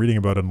stuff and reading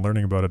about it and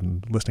learning about it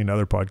and listening to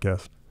other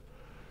podcasts.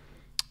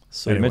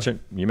 So anyway.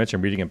 you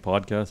mentioned reading and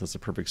podcasts. That's a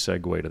perfect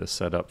segue to the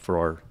setup for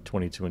our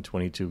 22 and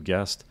 22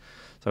 guest.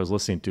 So I was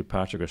listening to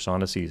Patrick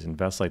O'Shaughnessy's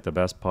Invest Like the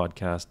Best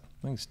podcast,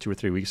 I think it's 2 or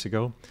 3 weeks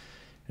ago,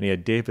 and he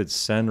had David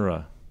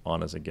Senra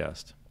on as a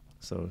guest.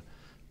 So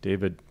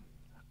David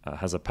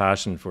has a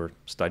passion for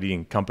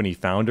studying company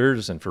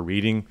founders and for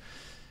reading,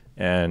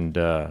 and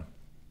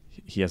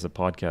he has a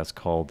podcast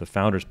called The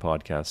Founders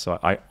Podcast. So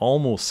I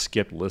almost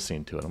skipped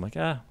listening to it. I'm like,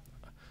 I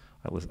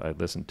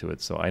listened to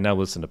it. So I now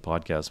listen to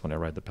podcasts when I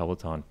ride the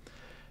Peloton.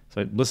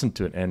 So I listened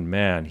to it, and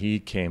man, he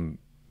came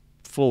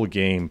full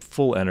game,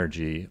 full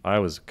energy. I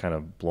was kind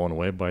of blown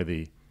away by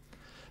the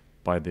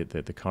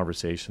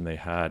conversation they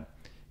had.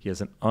 He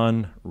has an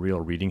unreal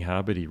reading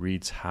habit. He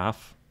reads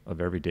half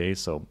of every day.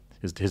 So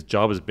his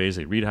job is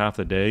basically read half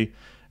the day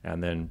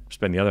and then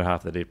spend the other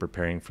half of the day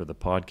preparing for the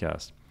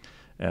podcast.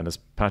 And as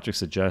Patrick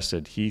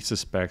suggested, he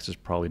suspects there's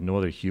probably no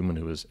other human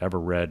who has ever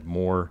read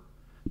more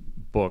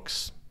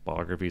books,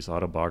 biographies,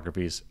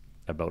 autobiographies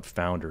about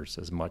founders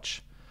as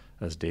much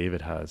as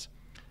David has.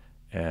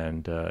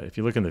 And if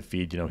you look in the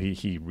feed,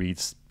 he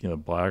reads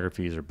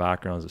biographies or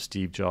backgrounds of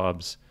Steve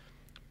Jobs,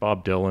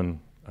 Bob Dylan,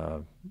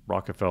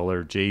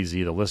 Rockefeller,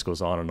 Jay-Z, the list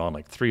goes on and on,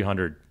 like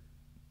 300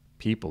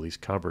 people he's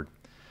covered.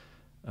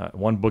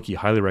 One book he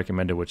highly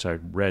recommended, which I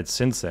read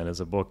since then, is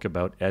a book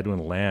about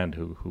Edwin Land,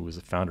 who was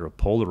the founder of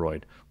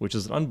Polaroid, which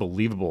is an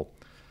unbelievable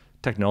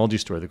technology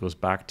story that goes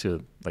back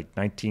to like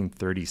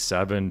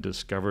 1937,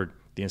 discovered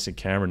the instant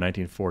camera in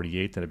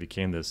 1948, and it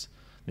became this,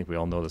 I think we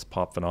all know, this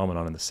pop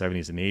phenomenon in the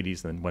 70s and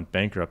 80s, and then went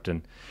bankrupt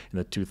in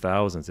the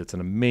 2000s. It's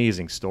an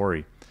amazing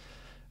story.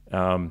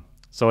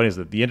 So anyways,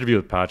 the interview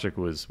with Patrick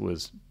was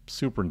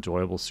super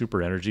enjoyable,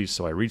 super energy.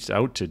 So I reached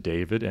out to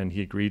David, and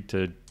he agreed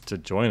to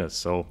join us.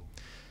 So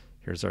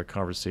here's our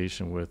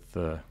conversation with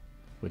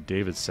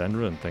David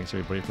Senra, and thanks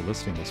everybody for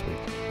listening this week.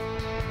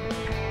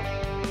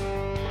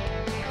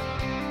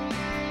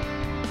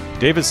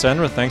 David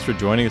Senra, thanks for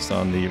joining us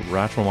on the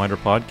Rational Reminder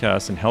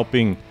podcast and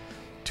helping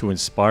to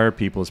inspire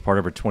people as part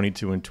of our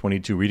 22 and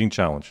 22 reading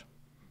challenge.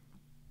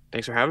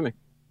 Thanks for having me.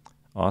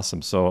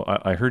 Awesome. So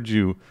I heard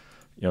you,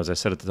 as I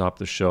said at the top of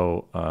the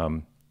show,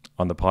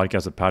 on the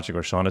podcast with Patrick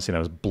O'Shaughnessy, and I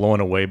was blown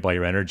away by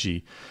your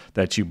energy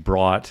that you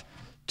brought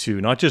to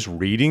not just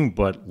reading,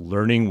 but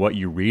learning what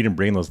you read and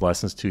bringing those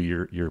lessons to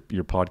your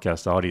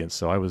podcast audience.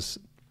 So I was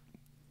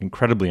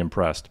incredibly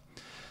impressed.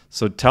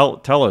 So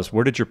tell us,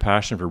 where did your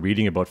passion for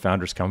reading about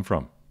founders come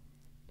from?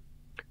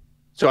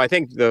 So I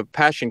think the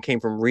passion came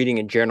from reading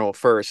in general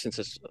first, since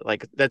it's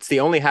like that's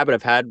the only habit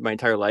I've had my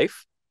entire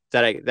life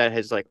that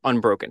has like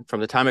unbroken from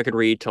the time I could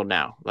read till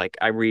now. Like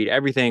I read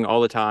everything all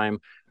the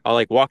time. I'll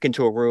like walk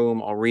into a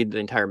room, I'll read the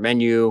entire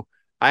menu.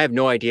 I have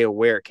no idea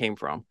where it came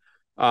from.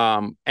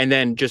 And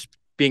then just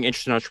being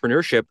interested in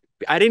entrepreneurship,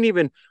 I didn't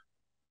even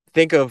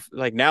think of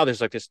like now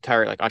there's like this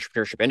entire like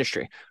entrepreneurship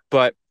industry.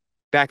 But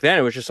back then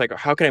it was just like,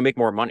 how can I make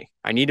more money?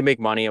 I need to make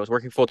money. I was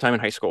working full time in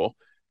high school.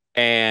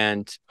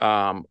 And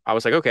I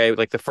was like, okay,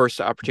 like the first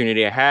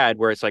opportunity I had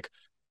where it's like,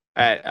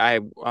 I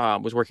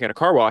was working at a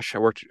car wash. I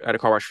worked at a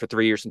car wash for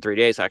 3 years and 3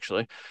 days,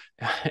 actually.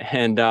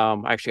 And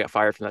I actually got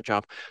fired from that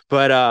job.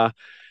 But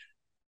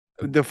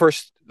the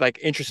first like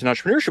interest in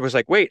entrepreneurship was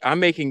like, wait,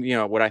 I'm making,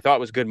 what I thought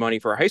was good money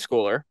for a high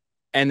schooler.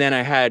 And then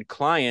I had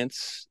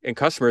clients and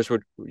customers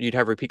you'd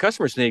have repeat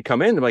customers and they'd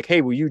come in. They're like,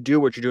 hey, will you do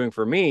what you're doing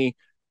for me?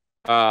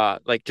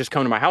 Like just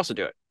come to my house and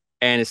do it.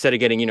 And instead of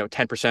getting,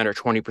 10% or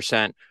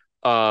 20%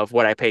 of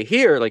what I pay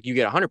here, like you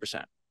get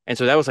 100%. And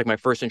so that was like my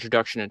first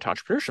introduction into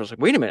entrepreneurship. I was like,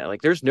 wait a minute,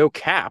 like there's no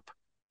cap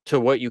to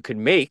what you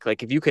can make.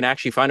 Like if you can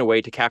actually find a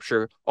way to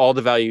capture all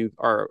the value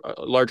or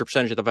a larger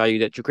percentage of the value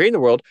that you create in the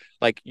world,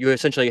 like you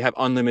essentially have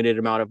unlimited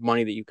amount of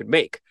money that you could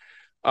make.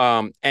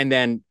 And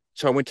then,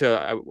 so I went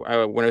to,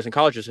 when I was in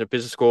college, I was in a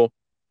business school,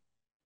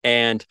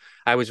 and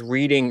I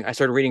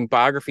started reading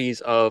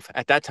biographies of,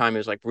 at that time, it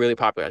was like really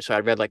popular. So I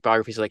read like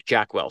biographies of like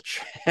Jack Welch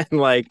and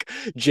like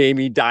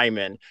Jamie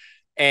Dimon.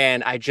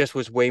 And I just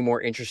was way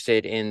more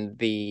interested in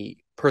the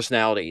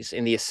personalities,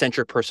 in the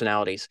eccentric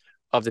personalities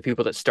of the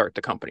people that start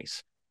the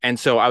companies. And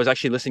so I was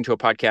actually listening to a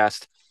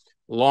podcast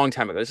a long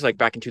time ago. This is like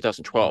back in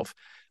 2012,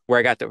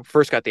 where I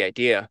first got the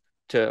idea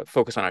to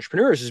focus on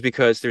entrepreneurs, is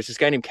because there's this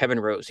guy named Kevin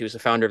Rose. He was the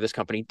founder of this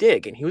company,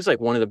 Dig, and he was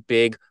like one of the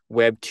big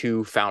Web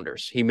 2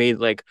 founders. He was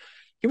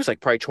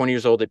like probably 20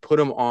 years old. They put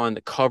him on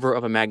the cover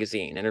of a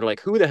magazine, and they're like,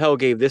 who the hell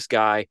gave this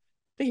guy? I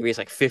think he raised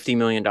like $50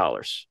 million.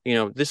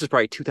 This is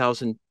probably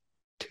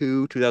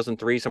 2002,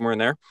 2003, somewhere in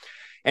there.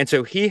 And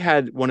so he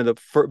had one of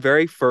the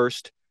very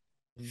first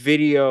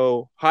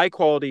high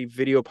quality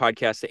video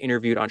podcasts that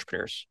interviewed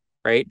entrepreneurs,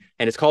 right?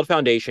 And it's called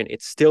Foundation.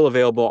 It's still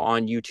available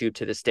on YouTube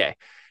to this day.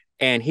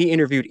 And he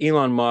interviewed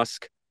Elon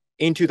Musk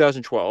in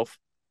 2012,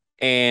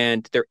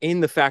 and they're in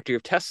the factory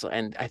of Tesla.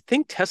 And I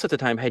think Tesla at the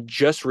time had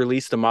just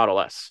released the Model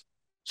S.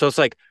 So it's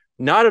like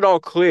not at all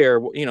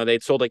clear.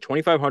 They'd sold like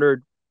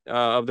 2,500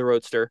 of the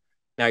Roadster.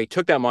 Now he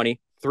took that money,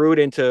 threw it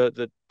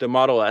into the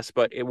Model S,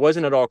 but it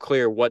wasn't at all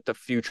clear what the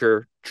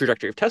future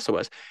trajectory of Tesla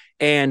was.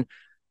 And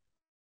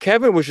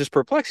Kevin was just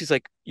perplexed. He's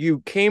like,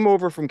 you came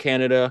over from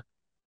Canada,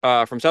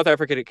 from South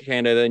Africa to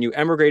Canada, and you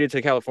emigrated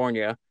to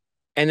California,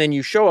 and then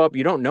you show up,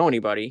 you don't know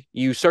anybody.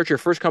 You start your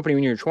first company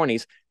when you're in your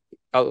 20s.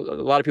 A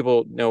lot of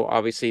people know,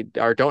 obviously,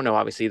 or don't know,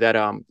 obviously, that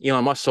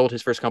Elon Musk sold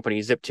his first company,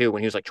 Zip2,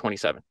 when he was like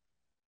 27.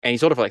 And he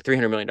sold it for like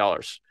 $300 million.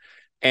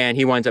 And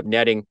he winds up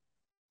netting,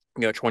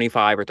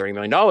 $25 or $30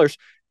 million.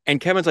 And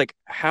Kevin's like,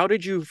 how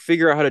did you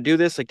figure out how to do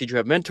this? Like, did you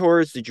have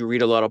mentors? Did you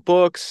read a lot of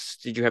books?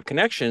 Did you have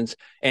connections?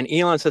 And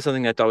Elon said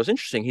something that I thought was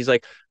interesting. He's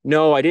like,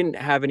 no, I didn't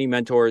have any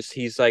mentors.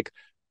 He's like,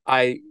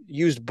 I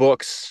used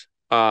books.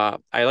 I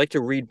like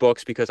to read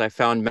books because I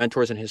found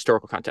mentors in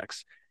historical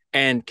context.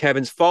 And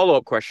Kevin's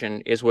follow-up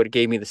question is what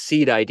gave me the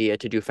seed idea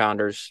to do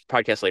Founders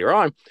podcast later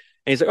on. And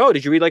he's like, oh,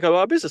 did you read like a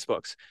lot of business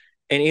books?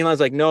 And Elon's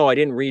like, no, I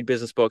didn't read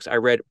business books. I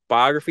read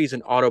biographies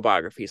and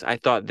autobiographies. I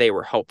thought they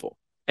were helpful.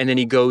 And then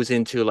he goes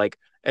into like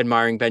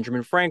admiring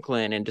Benjamin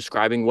Franklin and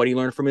describing what he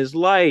learned from his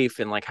life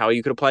and like how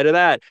you could apply to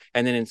that.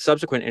 And then in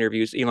subsequent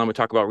interviews, Elon would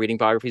talk about reading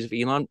biographies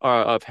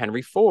of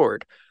Henry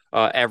Ford,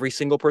 every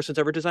single person's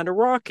ever designed a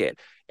rocket.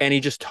 And he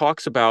just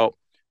talks about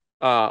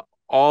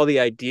all the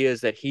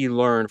ideas that he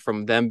learned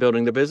from them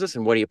building the business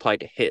and what he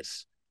applied to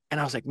his. And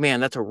I was like, man,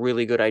 that's a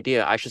really good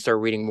idea. I should start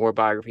reading more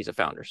biographies of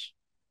founders.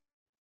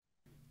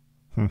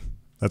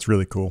 That's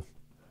really cool.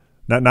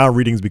 Now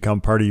reading's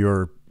become part of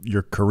your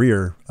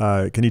career.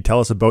 Can you tell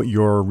us about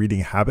your reading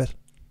habit?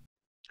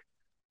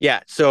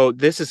 Yeah. So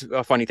this is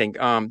a funny thing.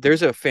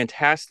 There's a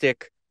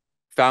fantastic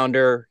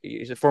founder.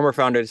 He's a former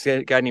founder.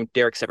 This guy named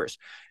David Senra.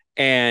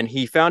 And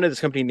he founded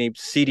this company named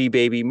CD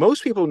Baby.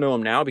 Most people know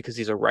him now because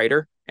he's a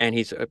writer, and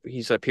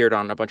he's appeared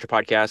on a bunch of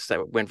podcasts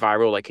that went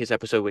viral. Like his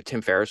episode with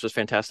Tim Ferriss was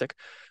fantastic.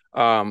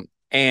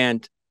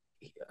 And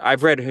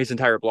I've read his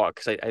entire blog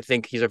because I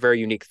think he's a very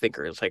unique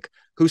thinker. It's like,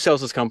 who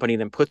sells this company,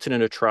 then puts it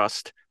into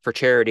trust for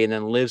charity, and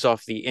then lives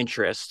off the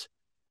interest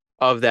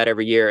of that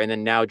every year, and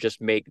then now just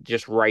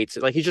writes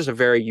it. Like, he's just a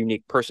very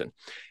unique person.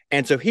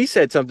 And so he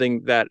said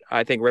something that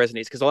I think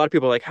resonates, because a lot of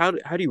people are like, how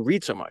do you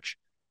read so much?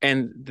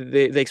 And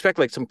they expect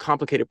like some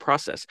complicated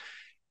process.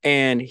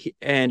 And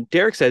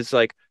Derek says,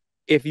 like,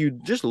 if you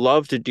just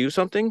love to do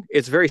something,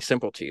 it's very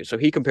simple to you. So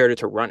he compared it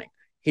to running.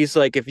 He's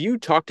like, if you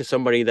talk to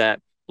somebody that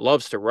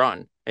loves to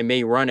run and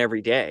may run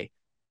every day,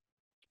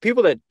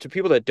 people that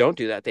don't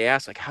do that, they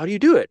ask, like, how do you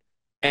do it?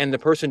 And the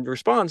person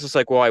responds, it's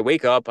like, well, I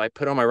wake up, I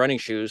put on my running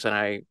shoes, and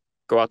I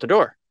go out the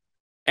door.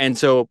 And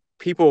so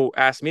people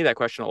ask me that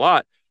question a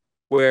lot,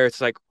 where it's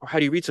like, how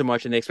do you read so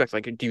much? And they expect,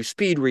 like, do you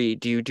speed read?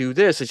 Do you do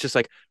this? It's just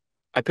like,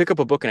 I pick up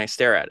a book and I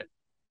stare at it.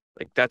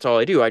 Like, that's all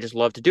I do. I just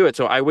love to do it.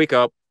 So I wake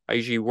up, I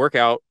usually work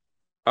out,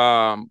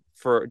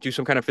 do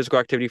some kind of physical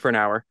activity for an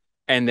hour.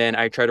 And then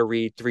I try to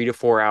read 3 to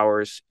 4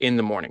 hours in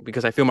the morning,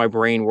 because I feel my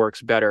brain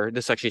works better.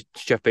 This actually,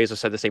 Jeff Bezos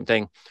said the same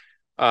thing,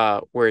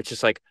 where it's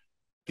just like,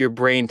 your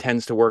brain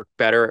tends to work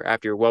better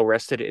after you're well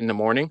rested in the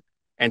morning.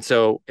 And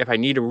so if I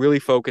need to really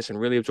focus and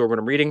really absorb what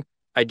I'm reading,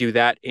 I do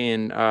that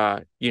in,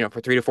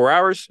 for 3 to 4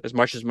 hours, as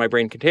much as my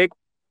brain can take.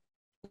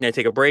 And I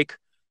take a break.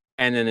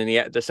 And then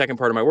in the second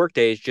part of my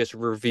workday is just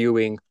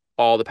reviewing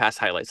all the past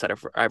highlights that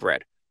I've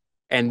read.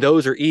 And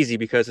those are easy,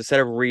 because instead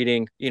of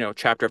reading,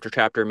 chapter after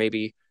chapter,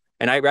 maybe,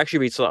 and I actually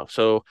read slow.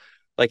 So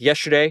like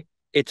yesterday,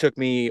 it took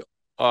me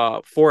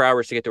 4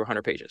 hours to get through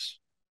 100 pages.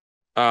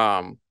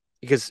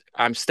 Because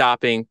I'm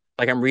stopping,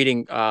 Like I'm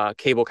reading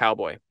Cable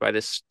Cowboy by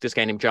this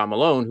guy named John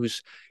Malone,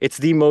 it's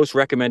the most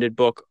recommended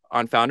book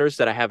on founders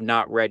that I have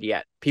not read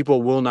yet.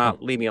 People will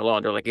not leave me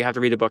alone. They're like, you have to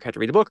read the book, have to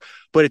read the book.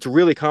 But it's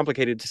really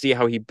complicated to see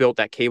how he built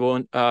that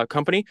cable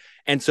company.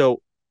 And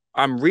so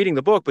I'm reading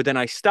the book, but then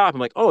I stop. I'm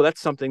like, oh, that's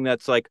something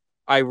that's like,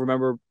 I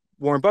remember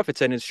Warren Buffett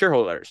said in his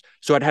shareholder letters.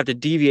 So I'd have to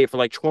deviate for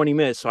like 20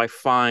 minutes. So I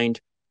find,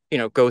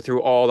 go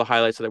through all the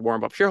highlights of the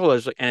Warren Buffett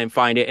shareholders and then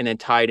find it and then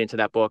tie it into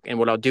that book. And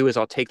what I'll do is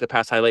I'll take the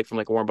past highlight from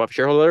like a Warren Buffett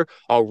shareholder letter,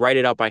 I'll write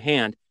it out by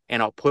hand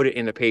and I'll put it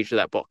in the page of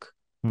that book.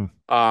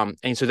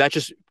 And so that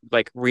just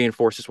like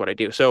reinforces what I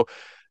do. So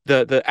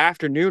the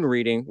afternoon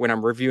reading, when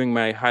I'm reviewing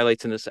my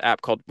highlights in this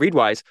app called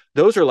Readwise,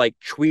 those are like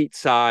tweet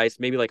sized,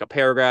 maybe like a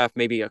paragraph,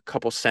 maybe a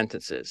couple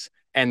sentences.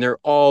 And they're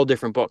all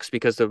different books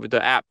because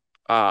the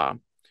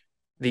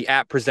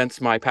app presents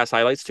my past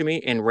highlights to me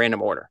in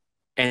random order.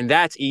 And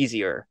that's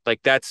easier.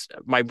 Like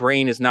my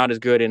brain is not as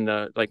good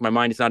my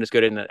mind is not as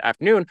good in the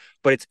afternoon,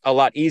 but it's a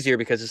lot easier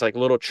because it's like a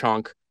little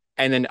chunk.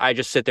 And then I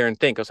just sit there and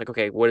think, I was like,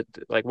 okay, what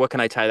can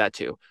I tie that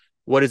to?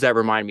 What does that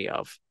remind me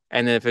of?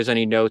 And then if there's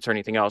any notes or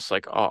anything else,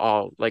 like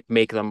I'll like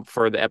make them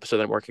for the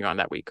episode I'm working on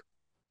that week.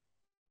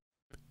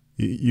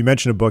 You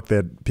mentioned a book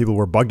that people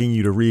were bugging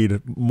you to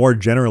read. More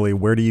generally,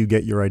 where do you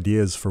get your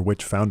ideas for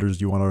which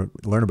founders you want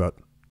to learn about?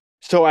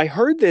 So I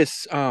heard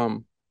this.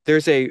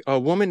 There's a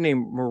woman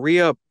named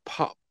Maria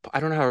I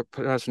don't know how to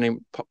pronounce her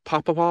name.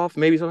 Popov,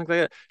 maybe something like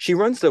that. She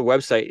runs the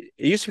website.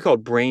 It used to be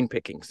called Brain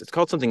Pickings. It's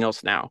called something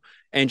else now.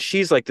 And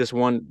she's like this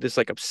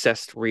like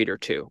obsessed reader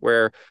too,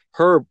 where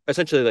her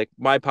essentially like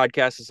my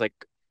podcast is like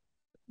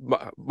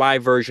my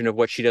version of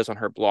what she does on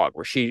her blog,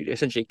 where she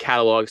essentially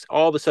catalogs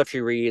all the stuff she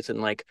reads and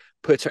like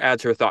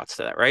adds her thoughts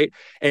to that, right?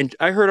 And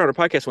I heard on a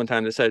podcast one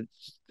time she said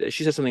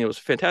something that was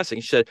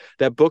fantastic. She said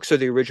that books are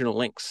the original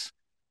links,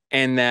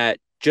 and that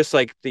just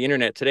like the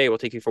internet today will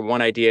take you from one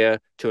idea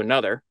to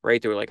another,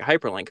 right? Through like a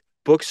hyperlink.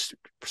 Books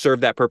serve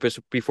that purpose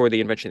before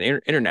the invention of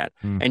the internet,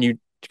 and you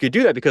could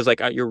do that because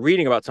like you're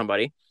reading about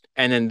somebody,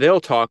 and then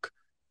they'll talk.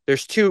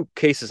 There's two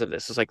cases of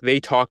this. It's like they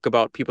talk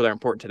about people that are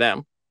important to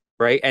them,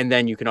 right? And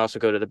then you can also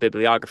go to the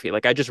bibliography.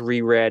 Like I just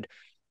reread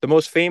the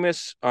most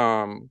famous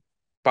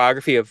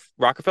biography of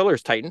Rockefeller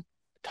is Titan.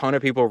 A ton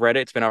of people read it.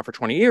 It's been out for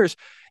 20 years.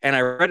 And I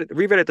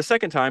reread it the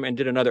second time and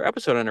did another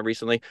episode on it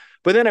recently.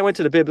 But then I went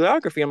to the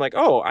bibliography. I'm like,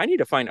 oh, I need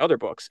to find other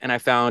books. And I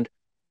found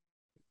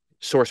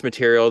source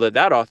material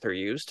that author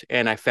used.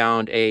 And I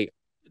found a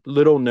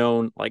little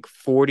known, like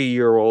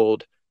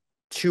 40-year-old,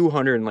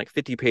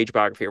 250-page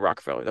biography of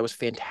Rockefeller. That was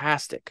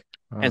fantastic.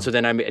 Wow. And so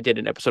then I did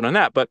an episode on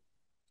that. But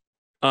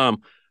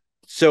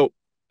so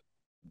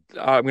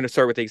I'm going to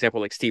start with the example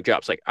like Steve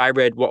Jobs. Like I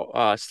read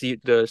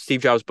the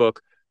Steve Jobs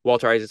book,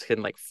 Walter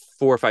Isaacson, like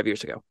 4 or 5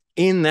 years ago.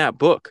 In that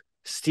book,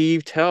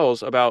 Steve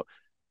tells about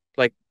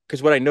like,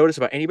 because what I notice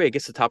about anybody that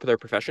gets to the top of their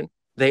profession,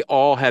 they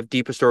all have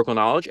deep historical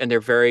knowledge and they're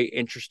very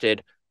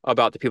interested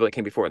about the people that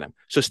came before them.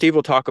 So Steve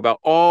will talk about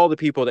all the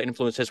people that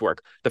influenced his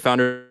work, the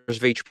founders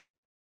of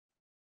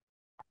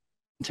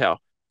Intel,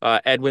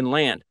 Edwin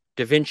Land,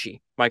 Da Vinci,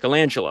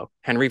 Michelangelo,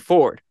 Henry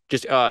Ford,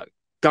 just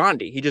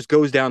Gandhi. He just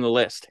goes down the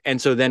list. And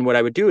so then what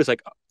I would do is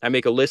like, I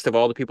make a list of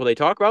all the people they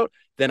talk about.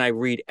 Then I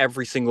read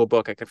every single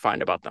book I could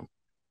find about them.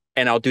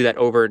 And I'll do that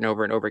over and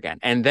over and over again.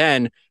 And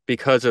then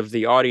because of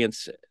the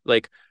audience,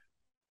 like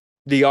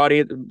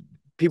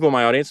people in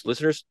my audience,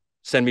 listeners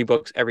send me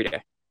books every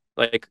day.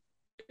 Like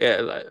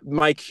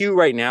my queue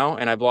right now,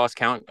 and I've lost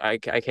count. I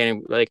can't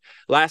even, like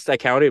last I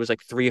counted, it was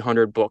like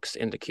 300 books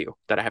in the queue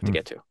that I have to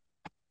get to.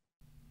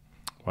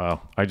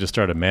 Wow. I just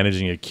started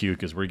managing a queue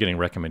because we're getting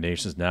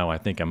recommendations now. I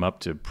think I'm up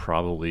to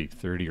probably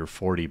 30 or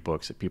 40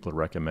 books that people are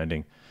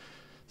recommending.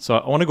 So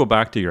I want to go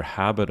back to your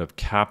habit of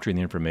capturing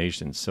the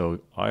information. So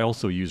I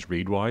also use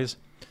Readwise,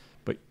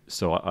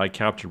 so I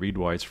capture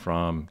Readwise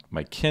from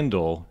my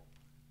Kindle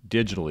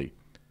digitally.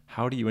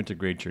 How do you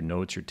integrate your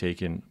notes you're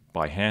taking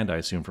by hand, I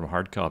assume, from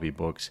hard copy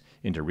books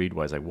into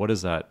Readwise? Like what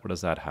is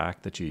that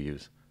hack that you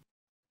use?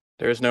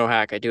 There's no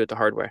hack. I do it the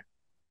hard way.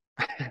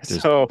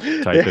 So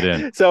type it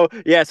in. So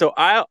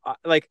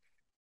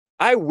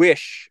I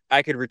wish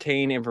I could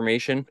retain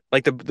information.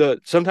 Like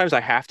sometimes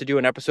I have to do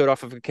an episode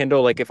off of a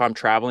Kindle. Like if I'm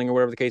traveling or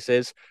whatever the case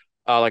is,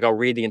 like I'll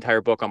read the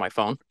entire book on my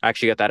phone. I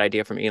actually got that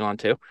idea from Elon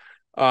too.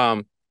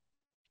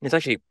 It's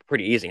actually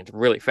pretty easy. It's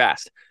really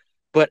fast.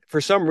 But for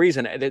some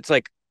reason, it's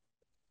like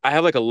I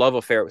have like a love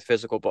affair with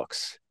physical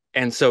books.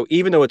 And so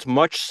even though it's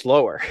much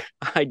slower,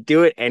 I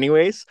do it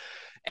anyways.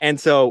 And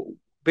so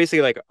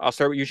basically, like I'll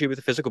start usually with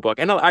a physical book,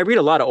 and I read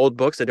a lot of old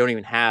books that don't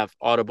even have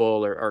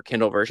Audible or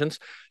Kindle versions.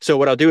 So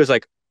what I'll do is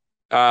like,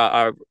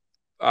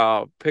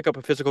 I'll pick up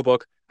a physical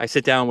book. I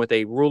sit down with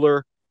a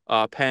ruler,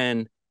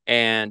 pen,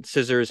 and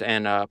scissors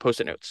and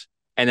Post-it notes,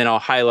 and then I'll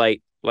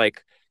highlight.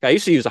 Like I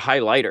used to use a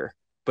highlighter,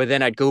 but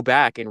then I'd go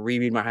back and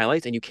reread my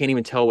highlights, and you can't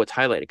even tell what's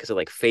highlighted because it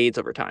like fades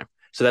over time.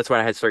 So that's why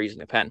I had to start using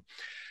the pen.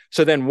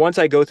 So then once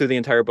I go through the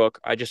entire book,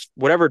 I just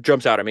whatever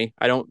jumps out at me,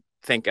 I don't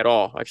think at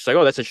all. I just like,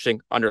 oh, that's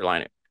interesting.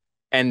 Underline it.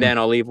 And then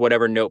I'll leave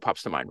whatever note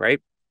pops to mind,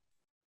 right?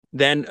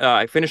 Then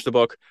I finish the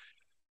book.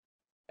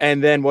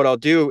 And then what I'll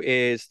do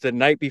is the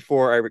night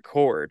before I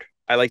record,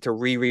 I like to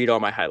reread all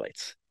my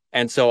highlights.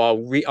 And so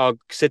I'll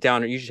sit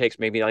down. It usually takes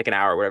maybe like an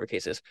hour, whatever the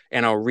case is,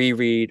 and I'll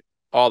reread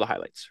all the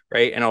highlights,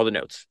 right, and all the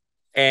notes.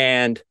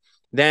 And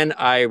then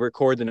I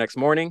record the next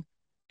morning.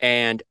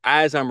 And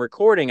as I'm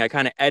recording, I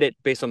kind of edit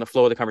based on the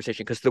flow of the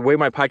conversation, because the way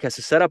my podcast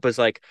is set up is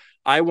like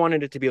I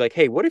wanted it to be like,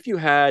 hey, what if you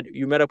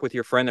met up with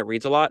your friend that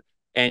reads a lot,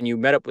 and you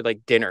met up with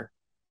like dinner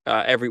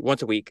every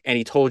once a week, and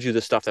he told you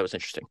the stuff that was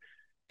interesting,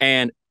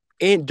 and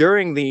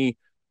during the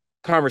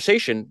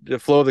conversation, the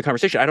flow of the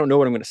conversation, I don't know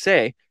what I'm going to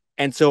say.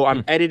 And so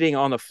I'm editing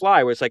on the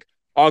fly, where it's like,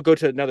 I'll go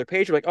to another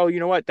page. I'm like, oh, you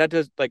know what? That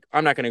does, like,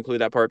 I'm not going to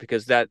include that part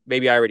because that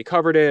maybe I already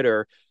covered it,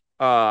 or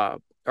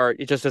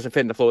it just doesn't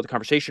fit in the flow of the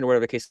conversation, or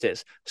whatever the case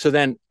is. So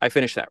then I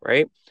finish that,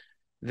 right?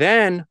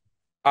 Then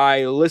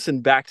I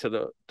listen back to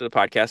the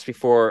podcast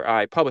before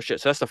I publish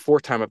it. So that's the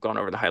fourth time I've gone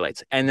over the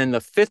highlights. And then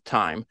the fifth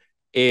time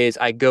is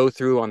I go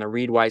through on the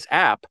Readwise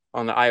app,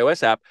 on the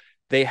iOS app.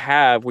 They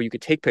have where you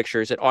could take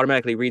pictures. It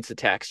automatically reads the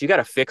text. You got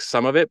to fix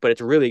some of it, but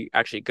it's really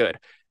actually good.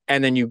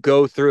 And then you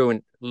go through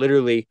and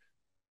literally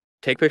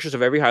take pictures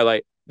of every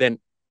highlight, then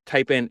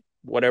type in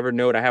whatever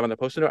note I have on the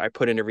post-it note, I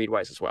put into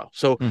Readwise as well.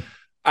 So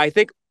I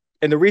think,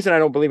 and the reason I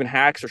don't believe in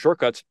hacks or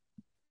shortcuts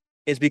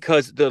is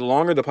because the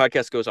longer the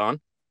podcast goes on,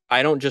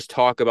 I don't just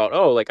talk about,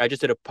 oh, like I just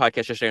did a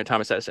podcast yesterday on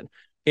Thomas Edison.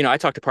 I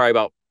talked to probably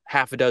about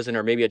half a dozen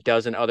or maybe a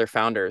dozen other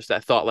founders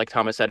that thought like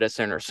Thomas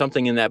Edison, or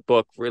something in that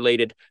book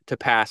related to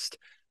past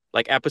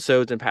like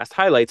episodes and past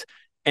highlights.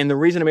 And the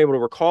reason I'm able to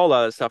recall a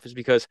lot of that stuff is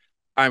because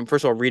I'm,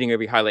 first of all, reading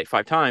every highlight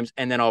 5 times,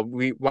 and then I'll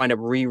wind up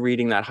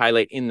rereading that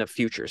highlight in the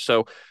future.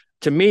 So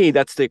to me,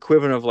 that's the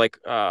equivalent of like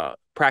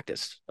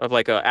practice of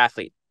like an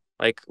athlete,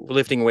 like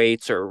lifting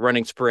weights or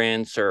running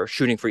sprints or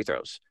shooting free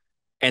throws.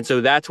 And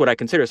so that's what I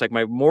consider. It's like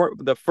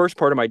the first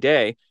part of my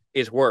day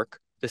is work.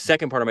 The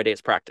second part of my day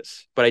is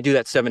practice, but I do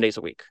that 7 days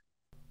a week.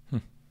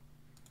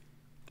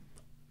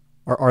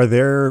 Are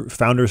there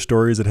founder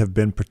stories that have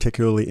been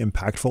particularly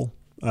impactful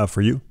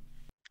for you?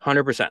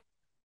 100%.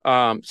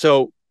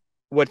 So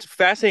what's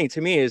fascinating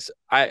to me is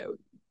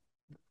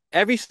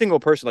every single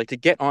person, like, to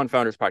get on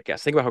Founders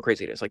Podcast, think about how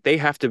crazy it is. Like, they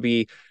have to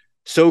be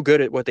so good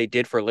at what they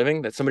did for a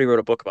living that somebody wrote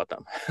a book about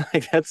them.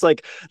 Like, that's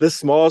like the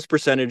smallest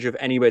percentage of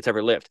anybody that's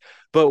ever lived.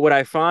 But what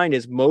I find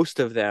is most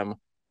of them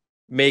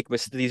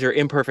these are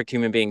imperfect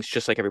human beings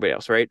just like everybody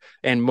else, right?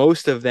 And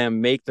most of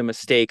them make the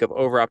mistake of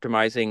over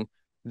optimizing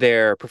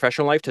their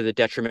professional life to the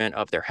detriment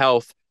of their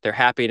health, their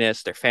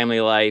happiness, their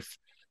family life,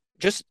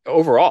 just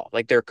overall.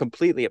 Like, they're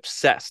completely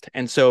obsessed.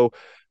 And so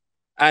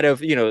out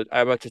of,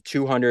 I'm up to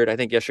 200, I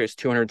think yesterday it's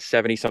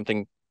 270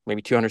 something,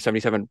 maybe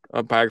 277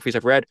 biographies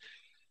I've read.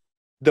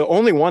 The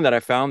only one that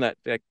I found that,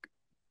 like,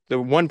 the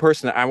one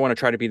person that I want to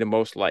try to be the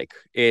most like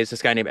is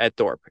this guy named Ed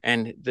Thorpe.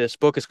 And this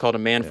book is called A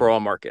Man for All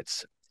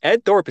Markets.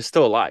 Ed Thorpe is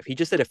still alive. He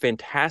just did a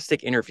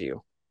fantastic interview.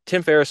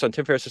 Tim Ferriss, on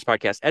Tim Ferriss's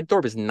podcast. Ed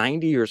Thorpe is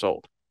 90 years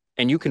old,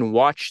 and you can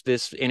watch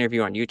this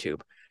interview on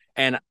YouTube.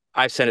 And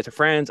I've sent it to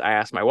friends. I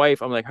asked my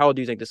wife, I'm like, how old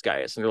do you think this guy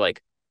is? And they're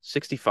like,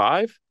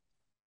 65?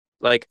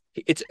 Like,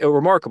 it's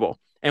remarkable.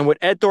 And what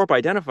Ed Thorpe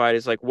identified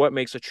is like what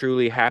makes a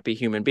truly happy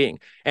human being.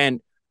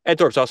 And Ed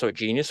Thorpe's also a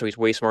genius, so he's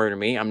way smarter than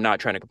me. I'm not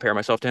trying to compare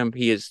myself to him.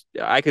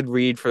 I could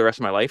read for the rest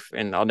of my life,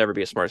 and I'll never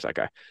be as smart as that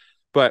guy.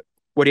 But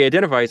what he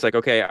identifies is like,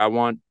 okay, I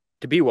want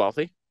to be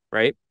wealthy,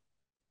 right?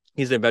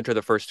 He's the inventor of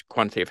the first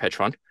quantitative hedge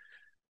fund.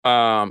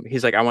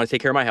 He's like, I want to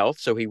take care of my health.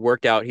 So he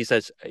worked out. He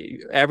says,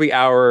 every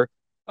hour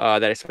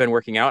that I spend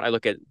working out, I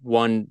look at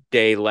 1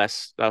 day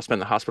less that I'll spend in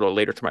the hospital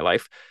later to my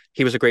life.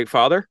 He was a great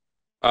father.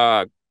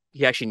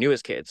 He actually knew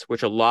his kids,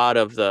 which a lot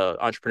of the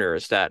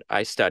entrepreneurs that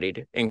I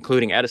studied,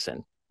 including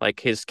Edison, like,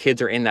 his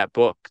kids are in that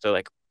book. They're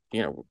like,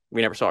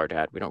 we never saw our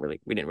dad. We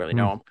didn't really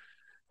know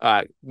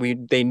him.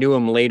 They knew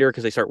him later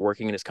because they start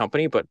working in his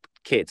company, but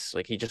kids,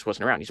 like, he just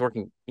wasn't around. He's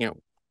working,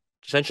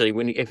 essentially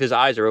if his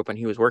eyes are open,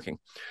 he was working.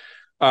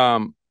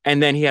 And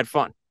then he had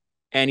fun,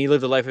 and he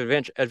lived a life of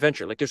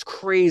adventure. Like, there's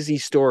crazy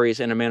stories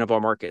in A Man of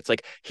All Markets.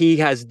 Like, he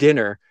has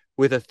dinner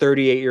with a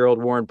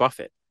 38-year-old Warren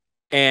Buffett,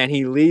 and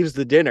he leaves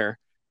the dinner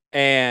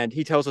and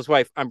he tells his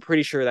wife, I'm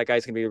pretty sure that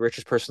guy's gonna be the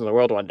richest person in the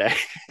world one day.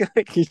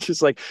 Like, he's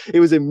just like,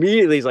 it was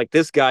immediately, he's like,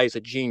 this guy is a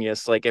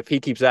genius. Like, if he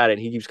keeps at it,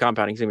 he keeps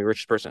compounding, he's gonna be the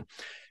richest person.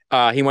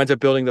 He winds up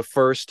building the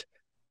first,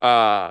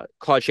 Claude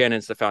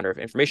Shannon's the founder of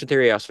information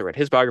theory. I also read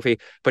his biography,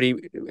 but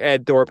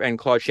Ed Thorpe and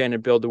Claude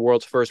Shannon build the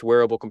world's first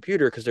wearable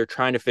computer because they're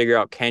trying to figure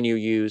out, can you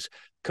use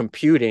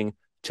computing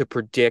to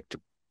predict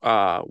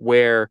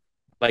where,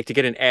 like, to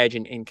get an edge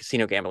in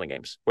casino gambling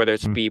games, whether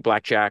it's be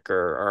blackjack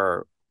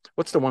or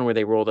what's the one where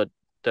they roll it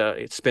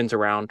spins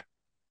around,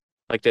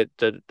 like the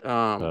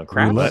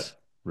craps?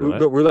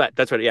 Roulette.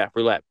 That's what. Yeah,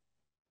 roulette.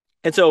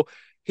 And so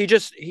he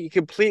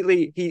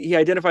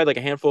identified like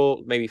a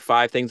handful, maybe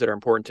 5 things that are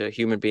important to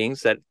human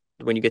beings that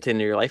when you get to the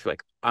end of your life, you're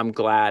like, I'm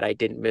glad I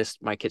didn't miss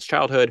my kid's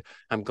childhood.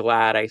 I'm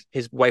glad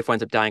his wife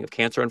winds up dying of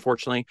cancer,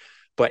 unfortunately.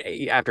 But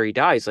after he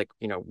dies, like,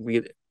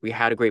 we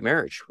had a great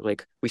marriage.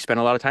 Like, we spent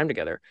a lot of time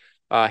together.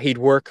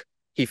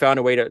 He found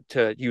a way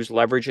to use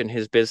leverage in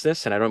his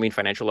business. And I don't mean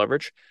financial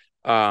leverage.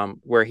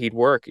 where he'd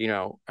work,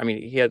 I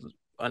mean, he had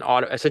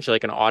essentially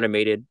like an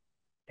automated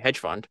hedge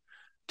fund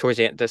towards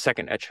the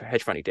second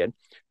hedge fund he did.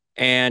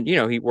 And,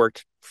 he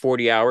worked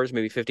 40 hours,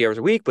 maybe 50 hours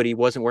a week, but he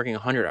wasn't working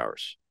 100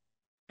 hours.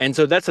 And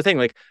so that's the thing.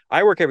 Like,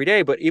 I work every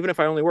day, but even if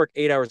I only work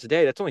 8 hours a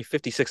day, that's only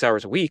 56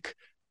 hours a week.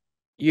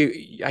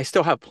 I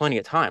still have plenty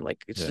of time.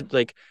 Like, it's Yeah,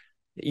 like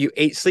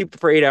sleep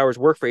for 8 hours,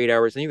 work for 8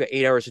 hours, and you got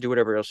 8 hours to do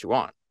whatever else you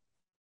want.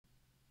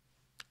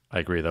 I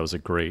agree. That was a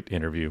great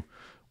interview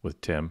with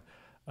Tim.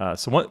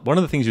 So one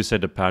of the things you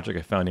said to Patrick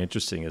I found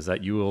interesting is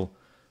that you will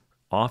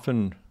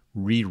often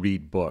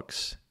reread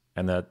books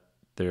and that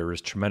there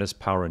is tremendous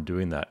power in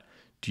doing that.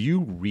 Do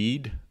you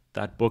read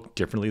that book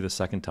differently the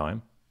second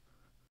time?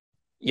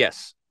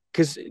 Yes,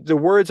 because the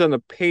words on the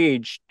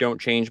page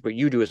don't change, but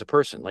you do as a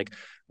person. Like,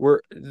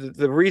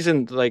 the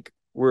reason, like,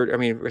 I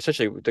mean,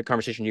 essentially the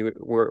conversation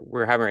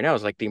we're having right now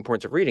is like the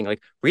importance of reading.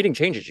 Like, reading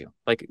changes you.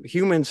 Like,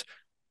 humans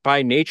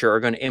by nature are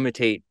going to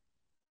imitate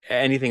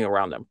anything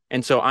around them.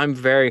 And so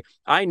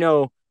I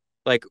know,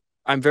 like,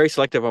 I'm very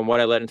selective on what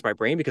I let into my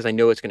brain because I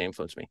know it's going to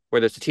influence me,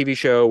 whether it's a TV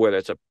show, whether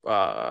it's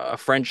a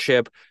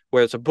friendship,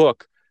 whether it's a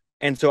book.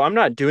 And so I'm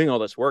not doing all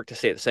this work to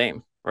stay the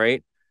same,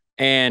 right?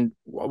 And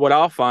what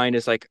I'll find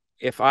is, like,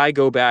 if I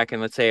go back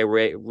and let's say I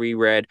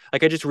reread,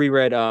 like, I just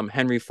reread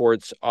Henry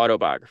Ford's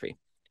autobiography,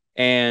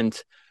 and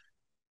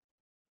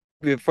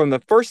from the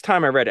first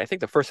time I read it, I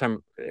think the first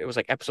time it was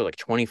like episode like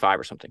 25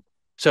 or something.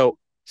 So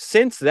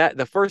since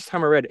the first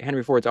time I read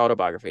Henry Ford's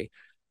autobiography,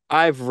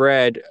 I've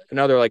read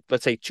another, like,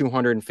 let's say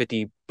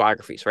 250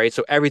 biographies, right?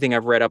 So everything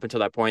I've read up until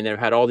that point, and I've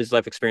had all these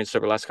life experiences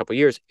over the last couple of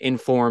years,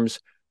 informs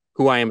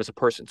who I am as a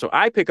person. So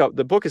I pick up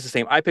the book is the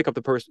same. I pick up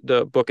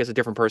the book as a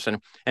different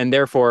person, and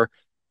therefore,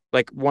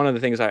 like, one of the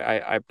things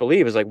I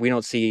believe is, like, we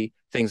don't see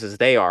things as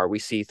they are, we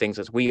see things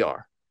as we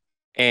are.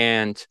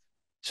 And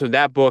so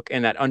that book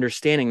and that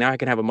understanding, now I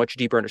can have a much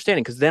deeper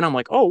understanding, because then I'm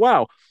like, oh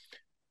wow.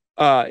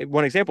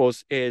 One example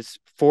is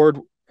Ford,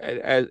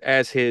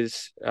 as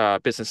his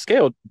business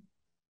scaled,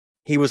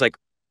 he was like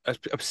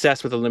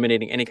obsessed with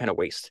eliminating any kind of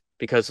waste,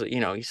 because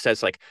he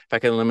says, like, if I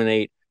can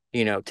eliminate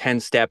 10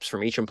 steps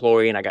from each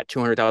employee and I got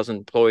 200,000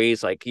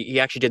 employees, like, he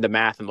actually did the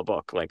math in the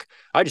book, like,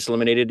 I just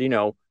eliminated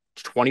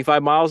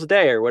 25 miles a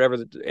day or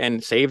whatever,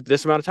 and saved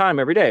this amount of time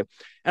every day. And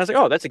I was like,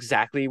 oh, that's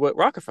exactly what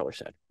Rockefeller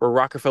said, where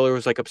Rockefeller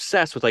was like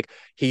obsessed with, like,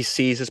 he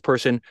sees this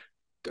person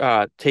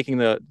taking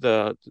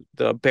the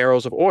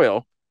barrels of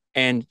oil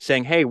and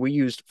saying, hey, we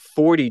used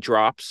 40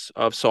 drops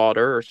of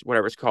solder or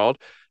whatever it's called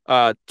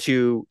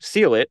to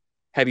seal it.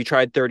 Have you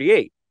tried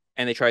 38?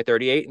 And they tried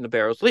 38 and the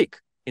barrels leak.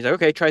 He's like,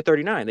 okay, try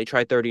 39. They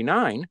tried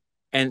 39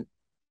 and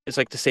it's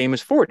like the same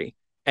as 40.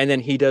 And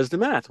then he does the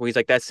math where he's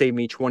like, that saved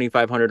me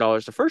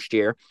 $2,500 the first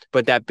year,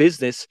 but that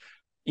business,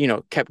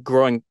 kept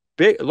growing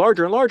big,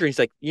 larger and larger. He's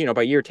like,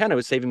 by year 10, it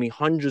was saving me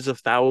hundreds of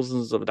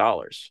thousands of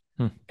dollars.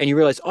 And you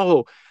realize,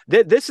 oh,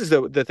 this is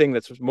the thing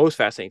that's most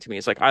fascinating to me.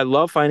 It's like, I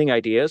love finding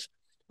ideas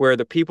where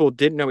the people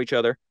didn't know each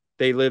other.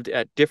 They lived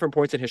at different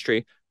points in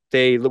history.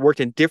 They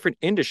worked in different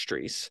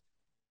industries,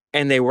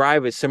 and they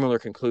arrive at similar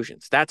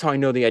conclusions. That's how I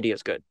know the idea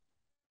is good.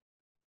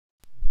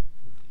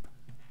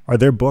 Are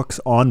there books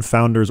on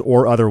founders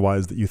or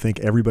otherwise that you think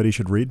everybody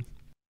should read?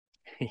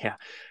 Yeah.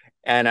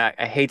 And I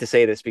hate to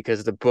say this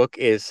because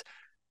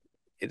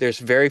there's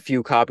very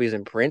few copies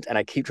in print, and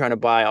I keep trying to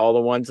buy all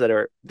the ones that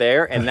are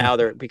there. And now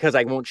because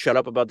I won't shut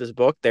up about this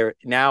book, they're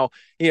now,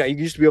 you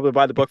used to be able to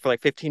buy the book for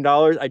like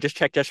 $15. I just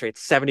checked yesterday,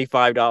 it's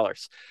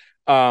 $75.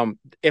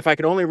 If I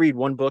could only read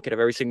one book at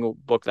every single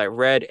book that I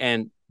read,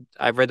 and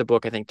I've read the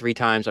book, I think 3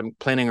 times, I'm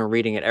planning on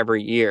reading it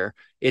every year,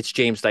 it's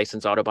James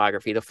Dyson's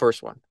autobiography, the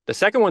first one. The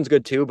second one's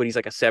good too, but he's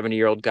like a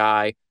 70-year-old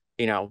guy,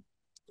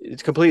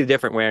 it's completely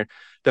different. Where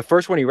the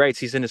first one he writes,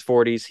 he's in his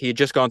 40s. He had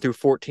just gone through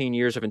 14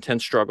 years of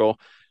intense struggle.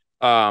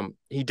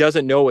 He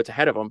doesn't know what's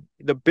ahead of him.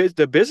 The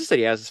business that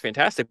he has is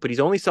fantastic, but he's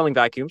only selling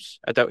vacuums.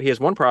 He has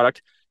one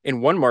product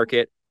in one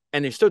market,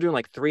 and they're still doing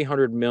like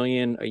 300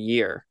 million a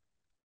year.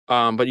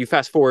 But you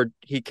fast forward,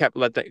 he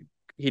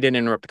didn't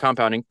interrupt the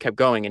compounding, kept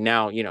going, and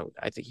now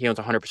I think he owns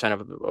 100%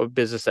 of a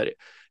business that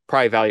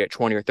probably valued at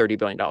 20 or 30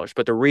 billion dollars.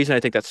 But the reason I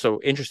think that's so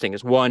interesting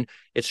is, one,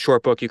 it's a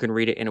short book, you can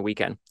read it in a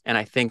weekend, and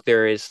I think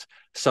there is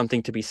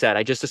something to be said.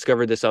 I just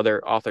discovered this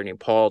other author named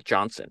Paul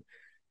Johnson.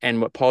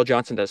 And what Paul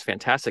Johnson does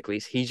fantastically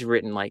is he's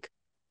written like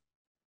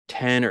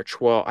 10 or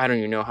 12, I don't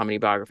even know how many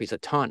biographies, a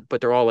ton,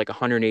 but they're all like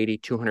 180,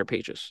 200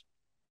 pages.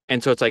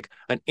 And so it's like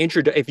an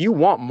intro. If you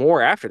want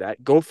more after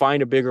that, go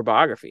find a bigger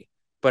biography.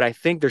 But I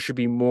think there should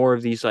be more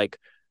of these, like,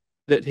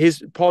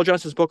 Paul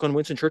Johnson's book on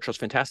Winston Churchill is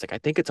fantastic. I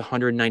think it's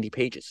 190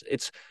 pages.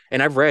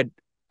 And I've read,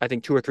 I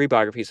think, 2 or 3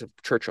 biographies of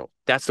Churchill.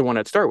 That's the one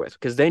I'd start with,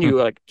 because then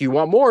do you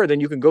want more? Then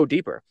you can go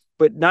deeper.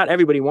 But not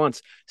everybody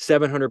wants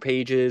 700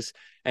 pages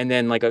and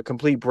then like a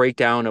complete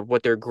breakdown of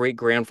what their great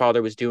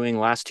grandfather was doing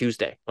last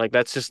Tuesday. Like,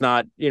 that's just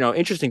not,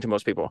 interesting to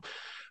most people.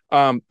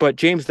 But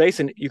James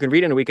Dyson, you can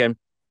read in a weekend.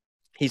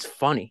 He's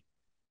funny,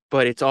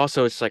 but it's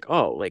like,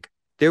 oh, like,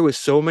 there was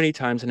so many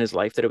times in his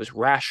life that it was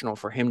rational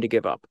for him to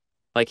give up.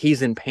 Like,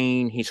 he's in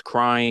pain, he's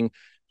crying,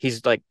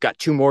 he's like got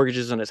 2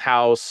 mortgages on his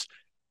house.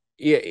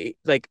 Yeah,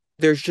 like,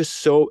 there's just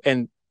so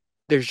and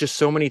there's just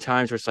so many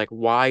times where it's like,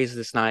 why is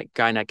this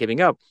guy not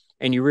giving up?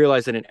 And you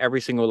realize that in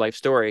every single life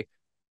story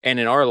and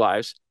in our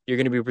lives, you're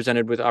going to be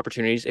presented with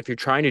opportunities. If you're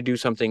trying to do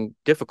something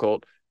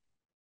difficult,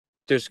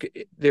 there's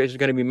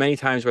going to be many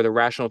times where the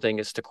rational thing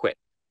is to quit,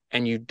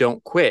 and you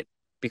don't quit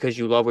because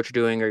you love what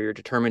you're doing or you're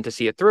determined to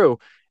see it through.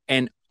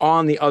 And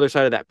on the other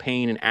side of that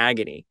pain and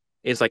agony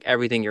is like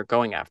everything you're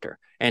going after.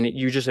 And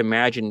you just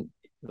imagine,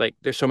 like,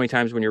 there's so many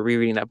times when you're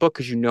rereading that book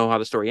because you know how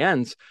the story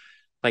ends,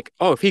 like,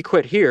 oh, if he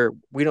quit here,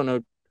 we don't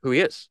know who he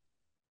is.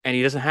 And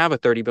he doesn't have a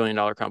 $30 billion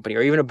company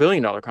or even a $1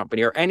 billion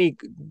company or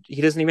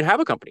he doesn't even have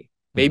a company.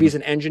 Maybe he's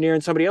an engineer in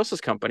somebody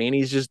else's company, and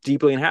he's just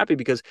deeply unhappy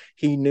because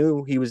he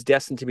knew he was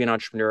destined to be an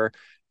entrepreneur.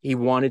 He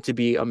wanted to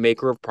be a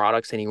maker of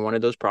products, and he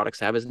wanted those products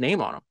to have his name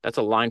on them. That's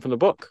a line from the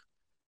book.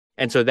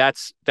 And so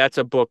that's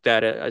a book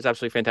that is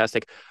absolutely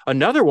fantastic.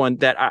 Another one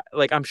that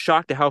I'm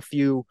shocked at how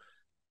few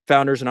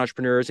founders and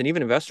entrepreneurs and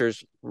even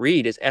investors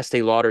read is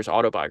Estee Lauder's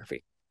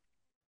autobiography.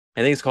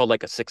 I think it's called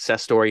like A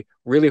Success Story.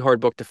 Really hard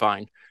book to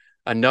find.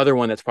 Another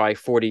one that's probably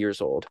 40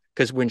 years old,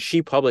 because when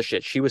she published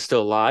it, she was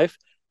still alive,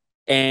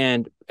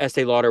 and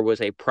Estee Lauder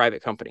was a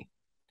private company.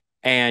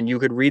 And you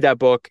could read that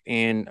book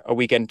in a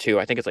weekend too.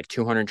 I think it's like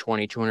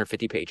 220,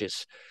 250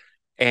 pages,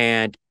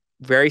 and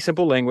very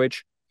simple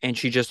language. And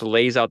she just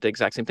lays out the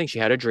exact same thing. She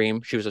had a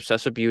dream. She was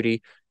obsessed with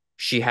beauty.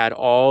 She had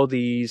all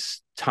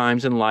these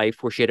times in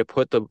life where she had to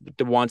put the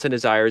wants and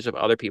desires of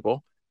other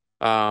people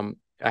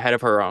ahead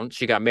of her own.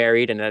 She got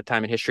married, and at a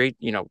time in history,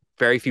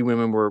 very few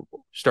women were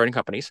starting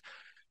companies.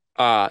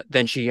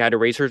 Then she had to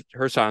raise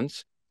her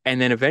sons. And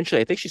then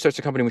eventually, I think she starts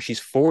a company when she's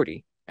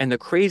 40. And the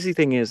crazy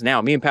thing is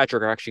now, me and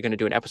Patrick are actually going to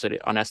do an episode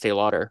on Estee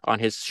Lauder on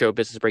his show,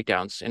 Business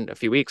Breakdowns, in a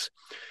few weeks.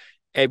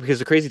 And because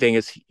the crazy thing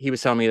is, he was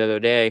telling me the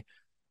other day,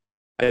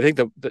 I think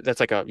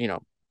that's like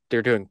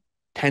they're doing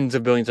tens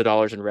of billions of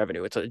dollars in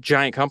revenue. It's a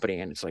giant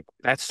company. And it's like,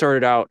 that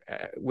started out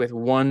with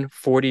one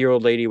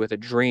 40-year-old lady with a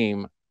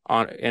dream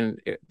and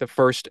the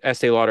first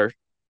Estee Lauder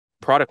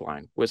product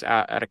line was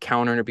at a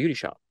counter in a beauty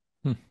shop.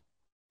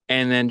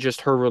 And then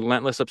just her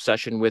relentless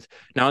obsession with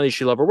not only does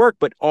she love her work,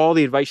 but all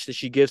the advice that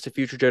she gives to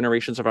future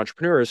generations of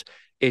entrepreneurs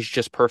is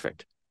just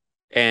perfect.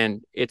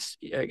 And it's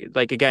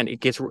like, again, it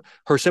gets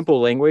her simple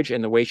language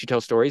and the way she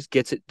tells stories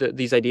gets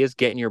these ideas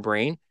get in your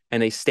brain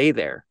and they stay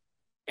there.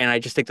 And I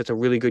just think that's a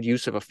really good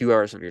use of a few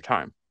hours of your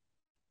time.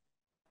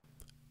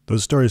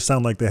 Those stories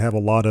sound like they have a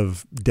lot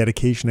of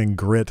dedication and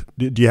grit.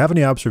 Do you have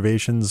any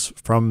observations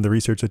from the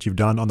research that you've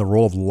done on the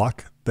role of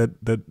luck that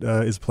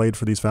is played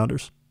for these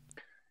founders?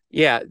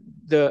 Yeah,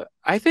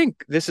 I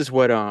think this is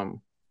what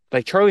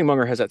like Charlie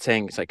Munger has that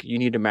saying. It's like you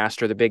need to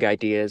master the big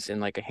ideas in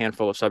like a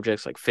handful of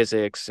subjects like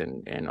physics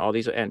and all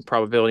these and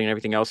probability and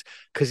everything else,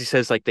 because he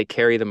says like they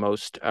carry the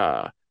most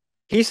carry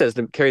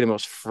the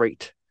most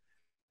freight.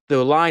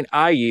 The line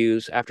I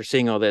use after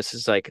seeing all this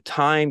is like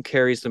time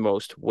carries the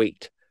most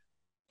weight,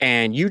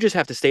 and you just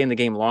have to stay in the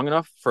game long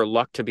enough for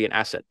luck to be an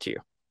asset to you,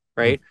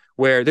 right?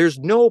 Where there's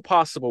no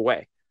possible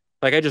way.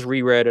 Like, I just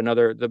reread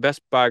the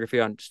best biography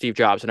on Steve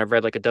Jobs, and I've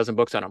read like a dozen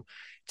books on him.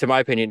 To my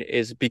opinion,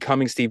 is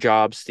Becoming Steve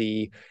Jobs,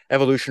 the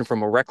evolution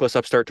from a reckless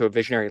upstart to a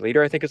visionary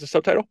leader, I think is the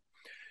subtitle.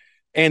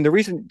 And the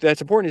reason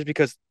that's important is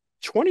because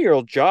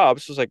 20-year-old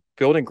Jobs was like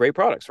building great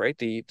products, right?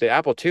 The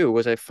Apple II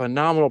was a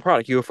phenomenal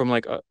product. You go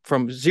from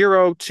from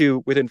zero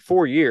to within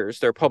 4 years,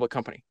 they're a public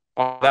company,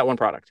 all that one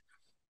product.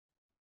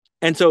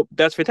 And so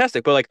that's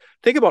fantastic. But like,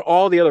 think about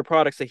all the other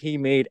products that he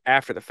made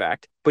after the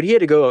fact. But he had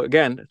to go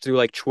again through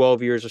like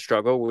 12 years of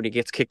struggle when he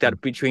gets kicked out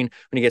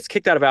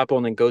of Apple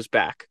and then goes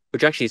back,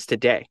 which actually is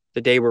today,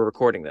 the day we're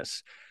recording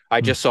this. I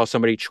just saw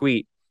somebody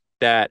tweet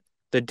that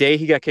the day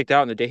he got kicked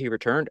out and the day he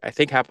returned, I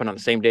think happened on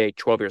the same day,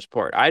 12 years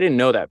apart. I didn't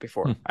know that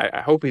before.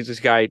 I hope this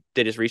guy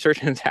did his research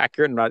and it's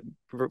accurate and not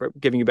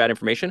giving you bad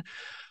information.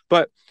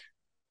 But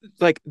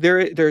like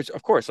there's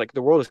of course, like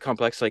the world is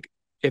complex. Like,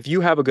 if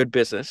you have a good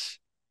business,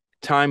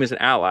 time is an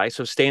ally,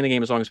 so stay in the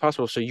game as long as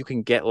possible so you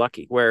can get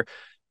lucky. Where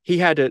he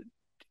had to,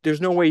 there's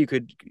no way you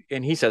could,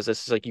 and he says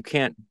this is like, you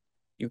can't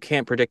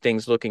predict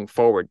things looking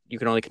forward. You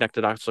can only connect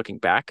the dots looking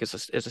back, is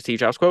a Steve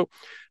Jobs quote.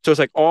 So it's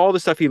like all the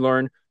stuff he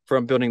learned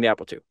from building the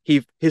Apple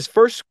II. His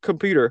first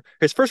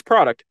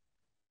product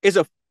is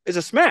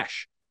a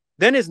smash.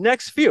 Then his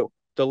next few,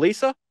 the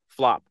Lisa,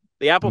 flop.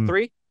 The Apple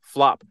III,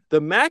 flop.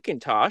 The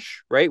Macintosh,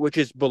 right, which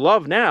is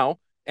beloved now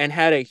and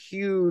had a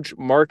huge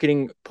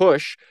marketing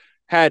push,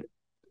 had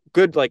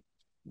good like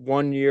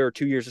 1 year or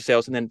 2 years of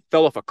sales and then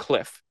fell off a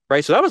cliff,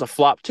 right? So that was a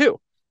flop too.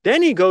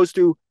 Then he goes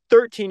through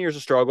 13 years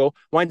of struggle,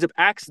 winds up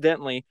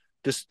accidentally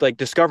just like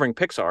discovering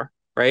Pixar,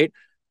 right?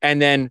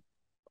 And then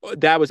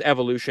that was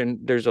evolution.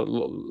 There's a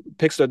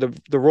Pixar,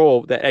 the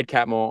role that Ed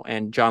Catmull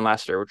and John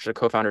Lasseter, which are the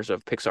co-founders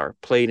of Pixar,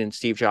 played in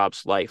Steve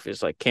Jobs' life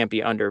is like can't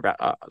be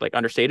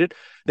understated.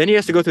 Then he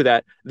has to go through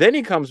that. Then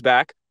he comes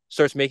back,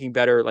 starts making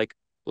better like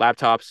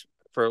laptops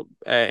for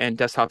and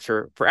desktops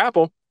for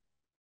Apple.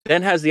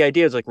 Then has the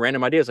ideas, like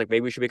random ideas, like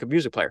maybe we should make a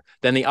music player.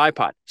 Then the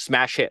iPod,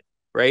 smash hit,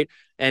 right?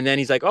 And then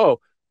he's like, oh,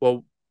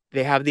 well,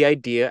 they have the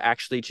idea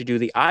actually to do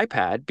the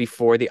iPad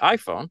before the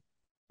iPhone,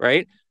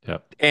 right?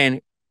 Yep.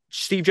 And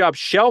Steve Jobs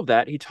shelved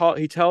that. He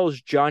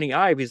tells Johnny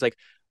Ive, he's like,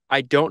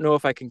 I don't know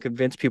if I can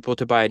convince people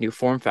to buy a new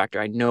form factor.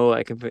 I know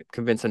I can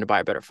convince them to buy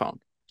a better phone.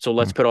 So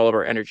let's put all of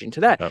our energy into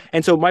that. Yep.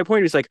 And so my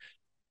point is like,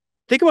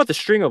 think about the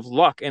string of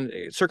luck and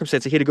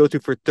circumstance that he had to go through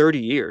for 30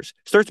 years.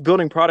 Starts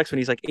building products when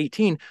he's like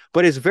 18,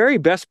 but his very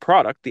best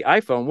product, the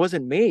iPhone,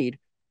 wasn't made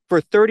for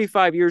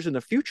 35 years in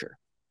the future.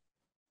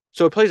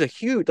 So it plays a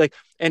huge, like,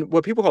 and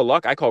what people call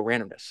luck, I call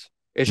randomness.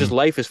 It's just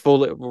life is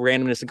full of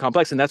randomness and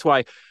complex. And that's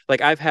why, like,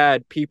 I've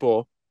had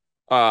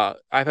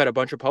a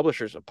bunch of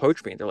publishers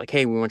approach me and they're like,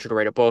 hey, we want you to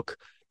write a book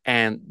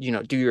and,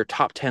 do your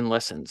top 10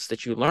 lessons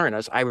that you learn.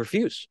 I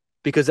refuse,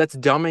 because that's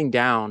dumbing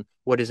down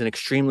what is an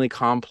extremely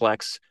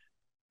complex,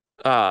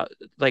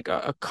 like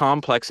a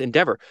complex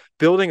endeavor.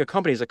 Building a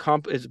company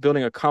is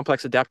building a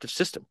complex adaptive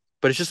system,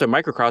 but it's just a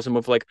microcosm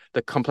of like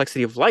the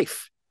complexity of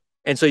life.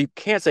 And so you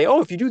can't say,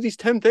 oh, if you do these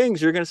 10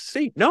 things, you're going to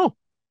succeed. No,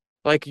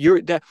 like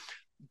that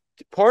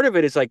part of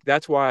it is like,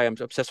 that's why I'm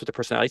obsessed with the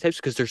personality types,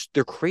 because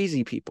they're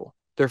crazy people.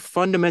 They're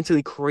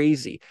fundamentally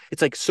crazy.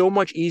 It's like so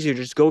much easier to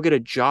just go get a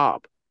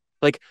job.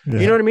 Like,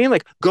 you know what I mean?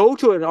 Like, go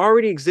to an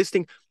already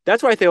existing.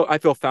 That's why I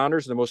feel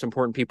founders are the most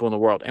important people in the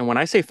world. And when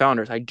I say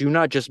founders, I do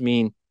not just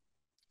mean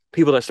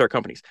people that start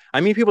companies. I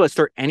mean people that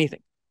start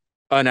anything.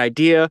 An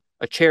idea,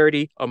 a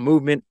charity, a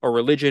movement, a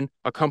religion,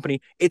 a company.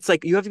 It's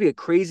like you have to be a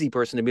crazy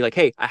person to be like,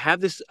 hey, I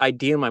have this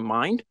idea in my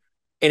mind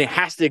and it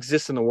has to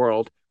exist in the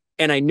world.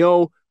 And I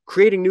know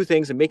creating new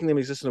things and making them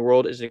exist in the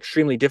world is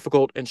extremely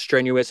difficult and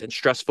strenuous and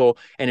stressful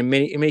and in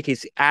many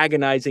cases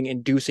agonizing,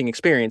 inducing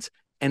experience.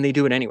 And they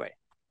do it anyway.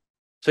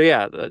 So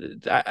yeah,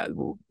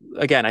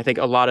 again, I think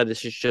a lot of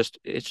this is just,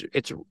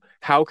 it's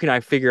how can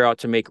I figure out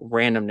to make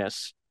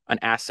randomness an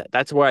asset?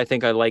 That's why I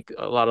think I like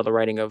a lot of the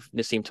writing of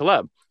Nassim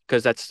Taleb,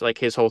 because that's like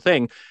his whole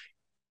thing.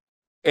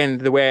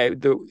 And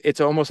it's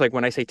almost like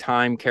when I say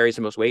time carries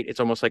the most weight, it's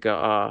almost like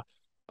a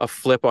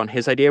flip on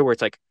his idea, where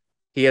it's like,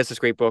 he has this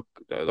great book,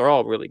 they're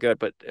all really good,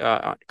 but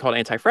called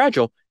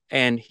Anti-Fragile.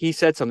 And he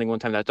said something one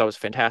time that I thought was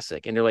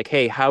fantastic. And they're like,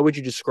 hey, how would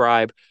you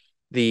describe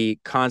the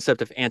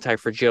concept of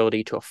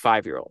anti-fragility to a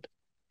 5-year-old?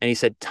 And he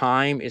said,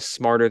 time is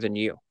smarter than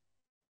you.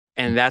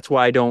 And that's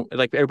why I don't,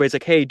 like, everybody's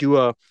like, hey, do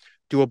a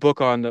book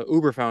on the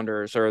Uber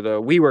founders or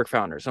the WeWork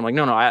founders. I'm like,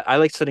 no, I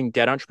like studying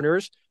dead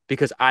entrepreneurs,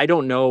 because I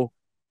don't know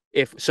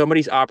if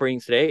somebody's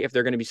operating today, if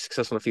they're going to be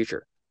successful in the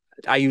future.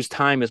 I use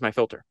time as my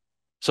filter.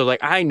 So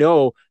like, I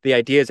know the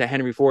ideas that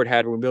Henry Ford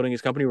had when building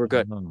his company were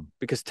good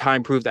because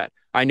time proved that.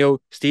 I know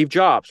Steve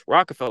Jobs,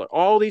 Rockefeller,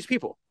 all these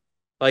people,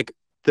 like,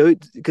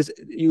 because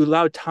you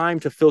allow time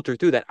to filter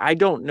through that. I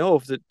don't know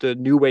if the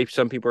new way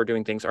some people are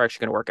doing things are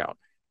actually going to work out.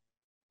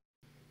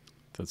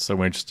 That's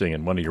so interesting.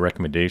 And one of your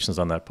recommendations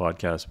on that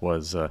podcast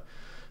was the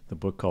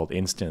book called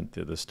Instant,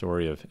 the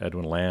story of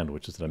Edwin Land,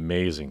 which is an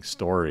amazing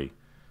story.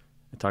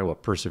 And talk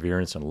about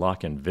perseverance and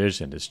luck and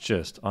vision. It's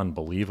just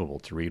unbelievable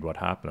to read what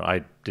happened.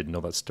 I didn't know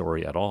that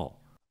story at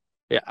all.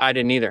 Yeah, I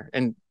didn't either.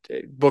 And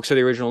books are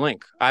the original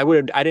link. I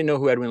didn't know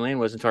who Edwin Land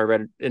was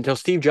until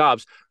Steve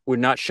Jobs would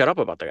not shut up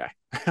about the guy.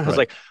 I was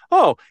like,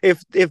 oh,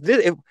 if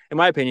in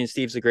my opinion,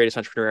 Steve's the greatest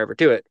entrepreneur to ever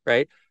do it,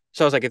 right?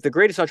 So I was like, if the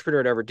greatest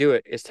entrepreneur to ever do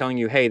it is telling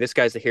you, hey, this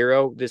guy's the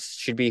hero, this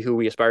should be who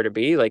we aspire to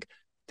be, like,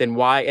 then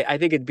why? I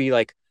think it'd be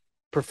like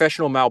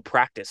professional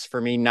malpractice for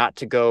me not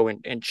to go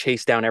and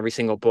chase down every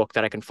single book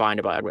that I can find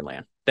about Edwin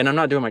Land. Then I'm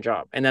not doing my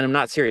job, and then I'm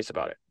not serious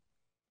about it.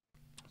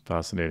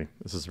 Fascinating.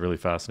 This is really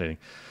fascinating.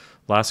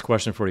 Last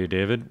question for you,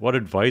 David. What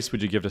advice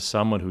would you give to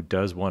someone who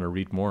does want to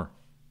read more?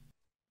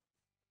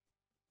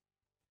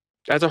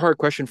 That's a hard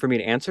question for me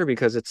to answer,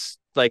 because it's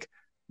like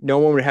no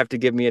one would have to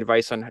give me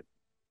advice on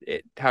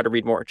how to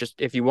read more.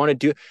 Just if you want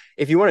to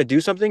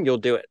do something, you'll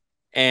do it.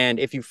 And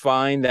if you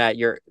find that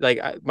you're like,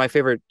 my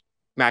favorite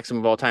maxim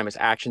of all time is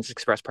actions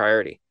express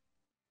priority.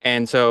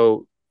 And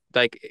so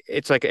like,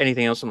 it's like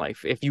anything else in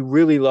life. If you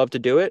really love to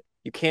do it,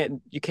 you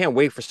can't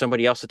wait for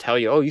somebody else to tell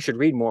you, oh, you should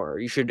read more, or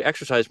you should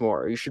exercise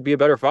more, or you should be a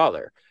better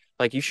father.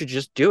 Like, you should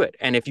just do it.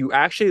 And if you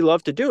actually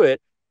love to do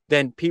it,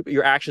 then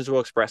your actions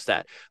will express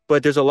that.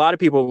 But there's a lot of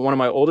people, one of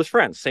my oldest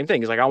friends, same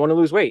thing. He's like, I want to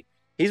lose weight.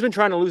 He's been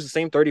trying to lose the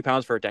same 30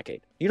 pounds for a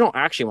decade. You don't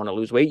actually want to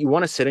lose weight. You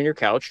want to sit on your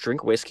couch,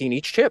 drink whiskey, and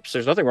eat chips.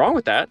 There's nothing wrong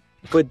with that.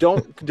 But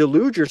don't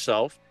delude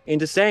yourself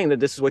into saying that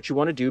this is what you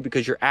want to do,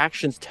 because your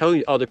actions tell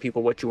you other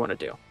people what you want to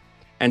do.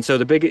 And so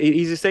the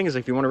easiest thing is,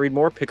 if you want to read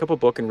more, pick up a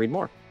book and read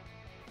more.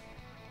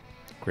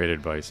 Great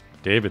advice.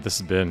 David, this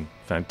has been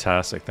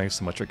fantastic. Thanks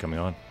so much for coming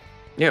on.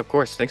 Yeah, of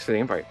course. Thanks for the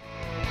invite.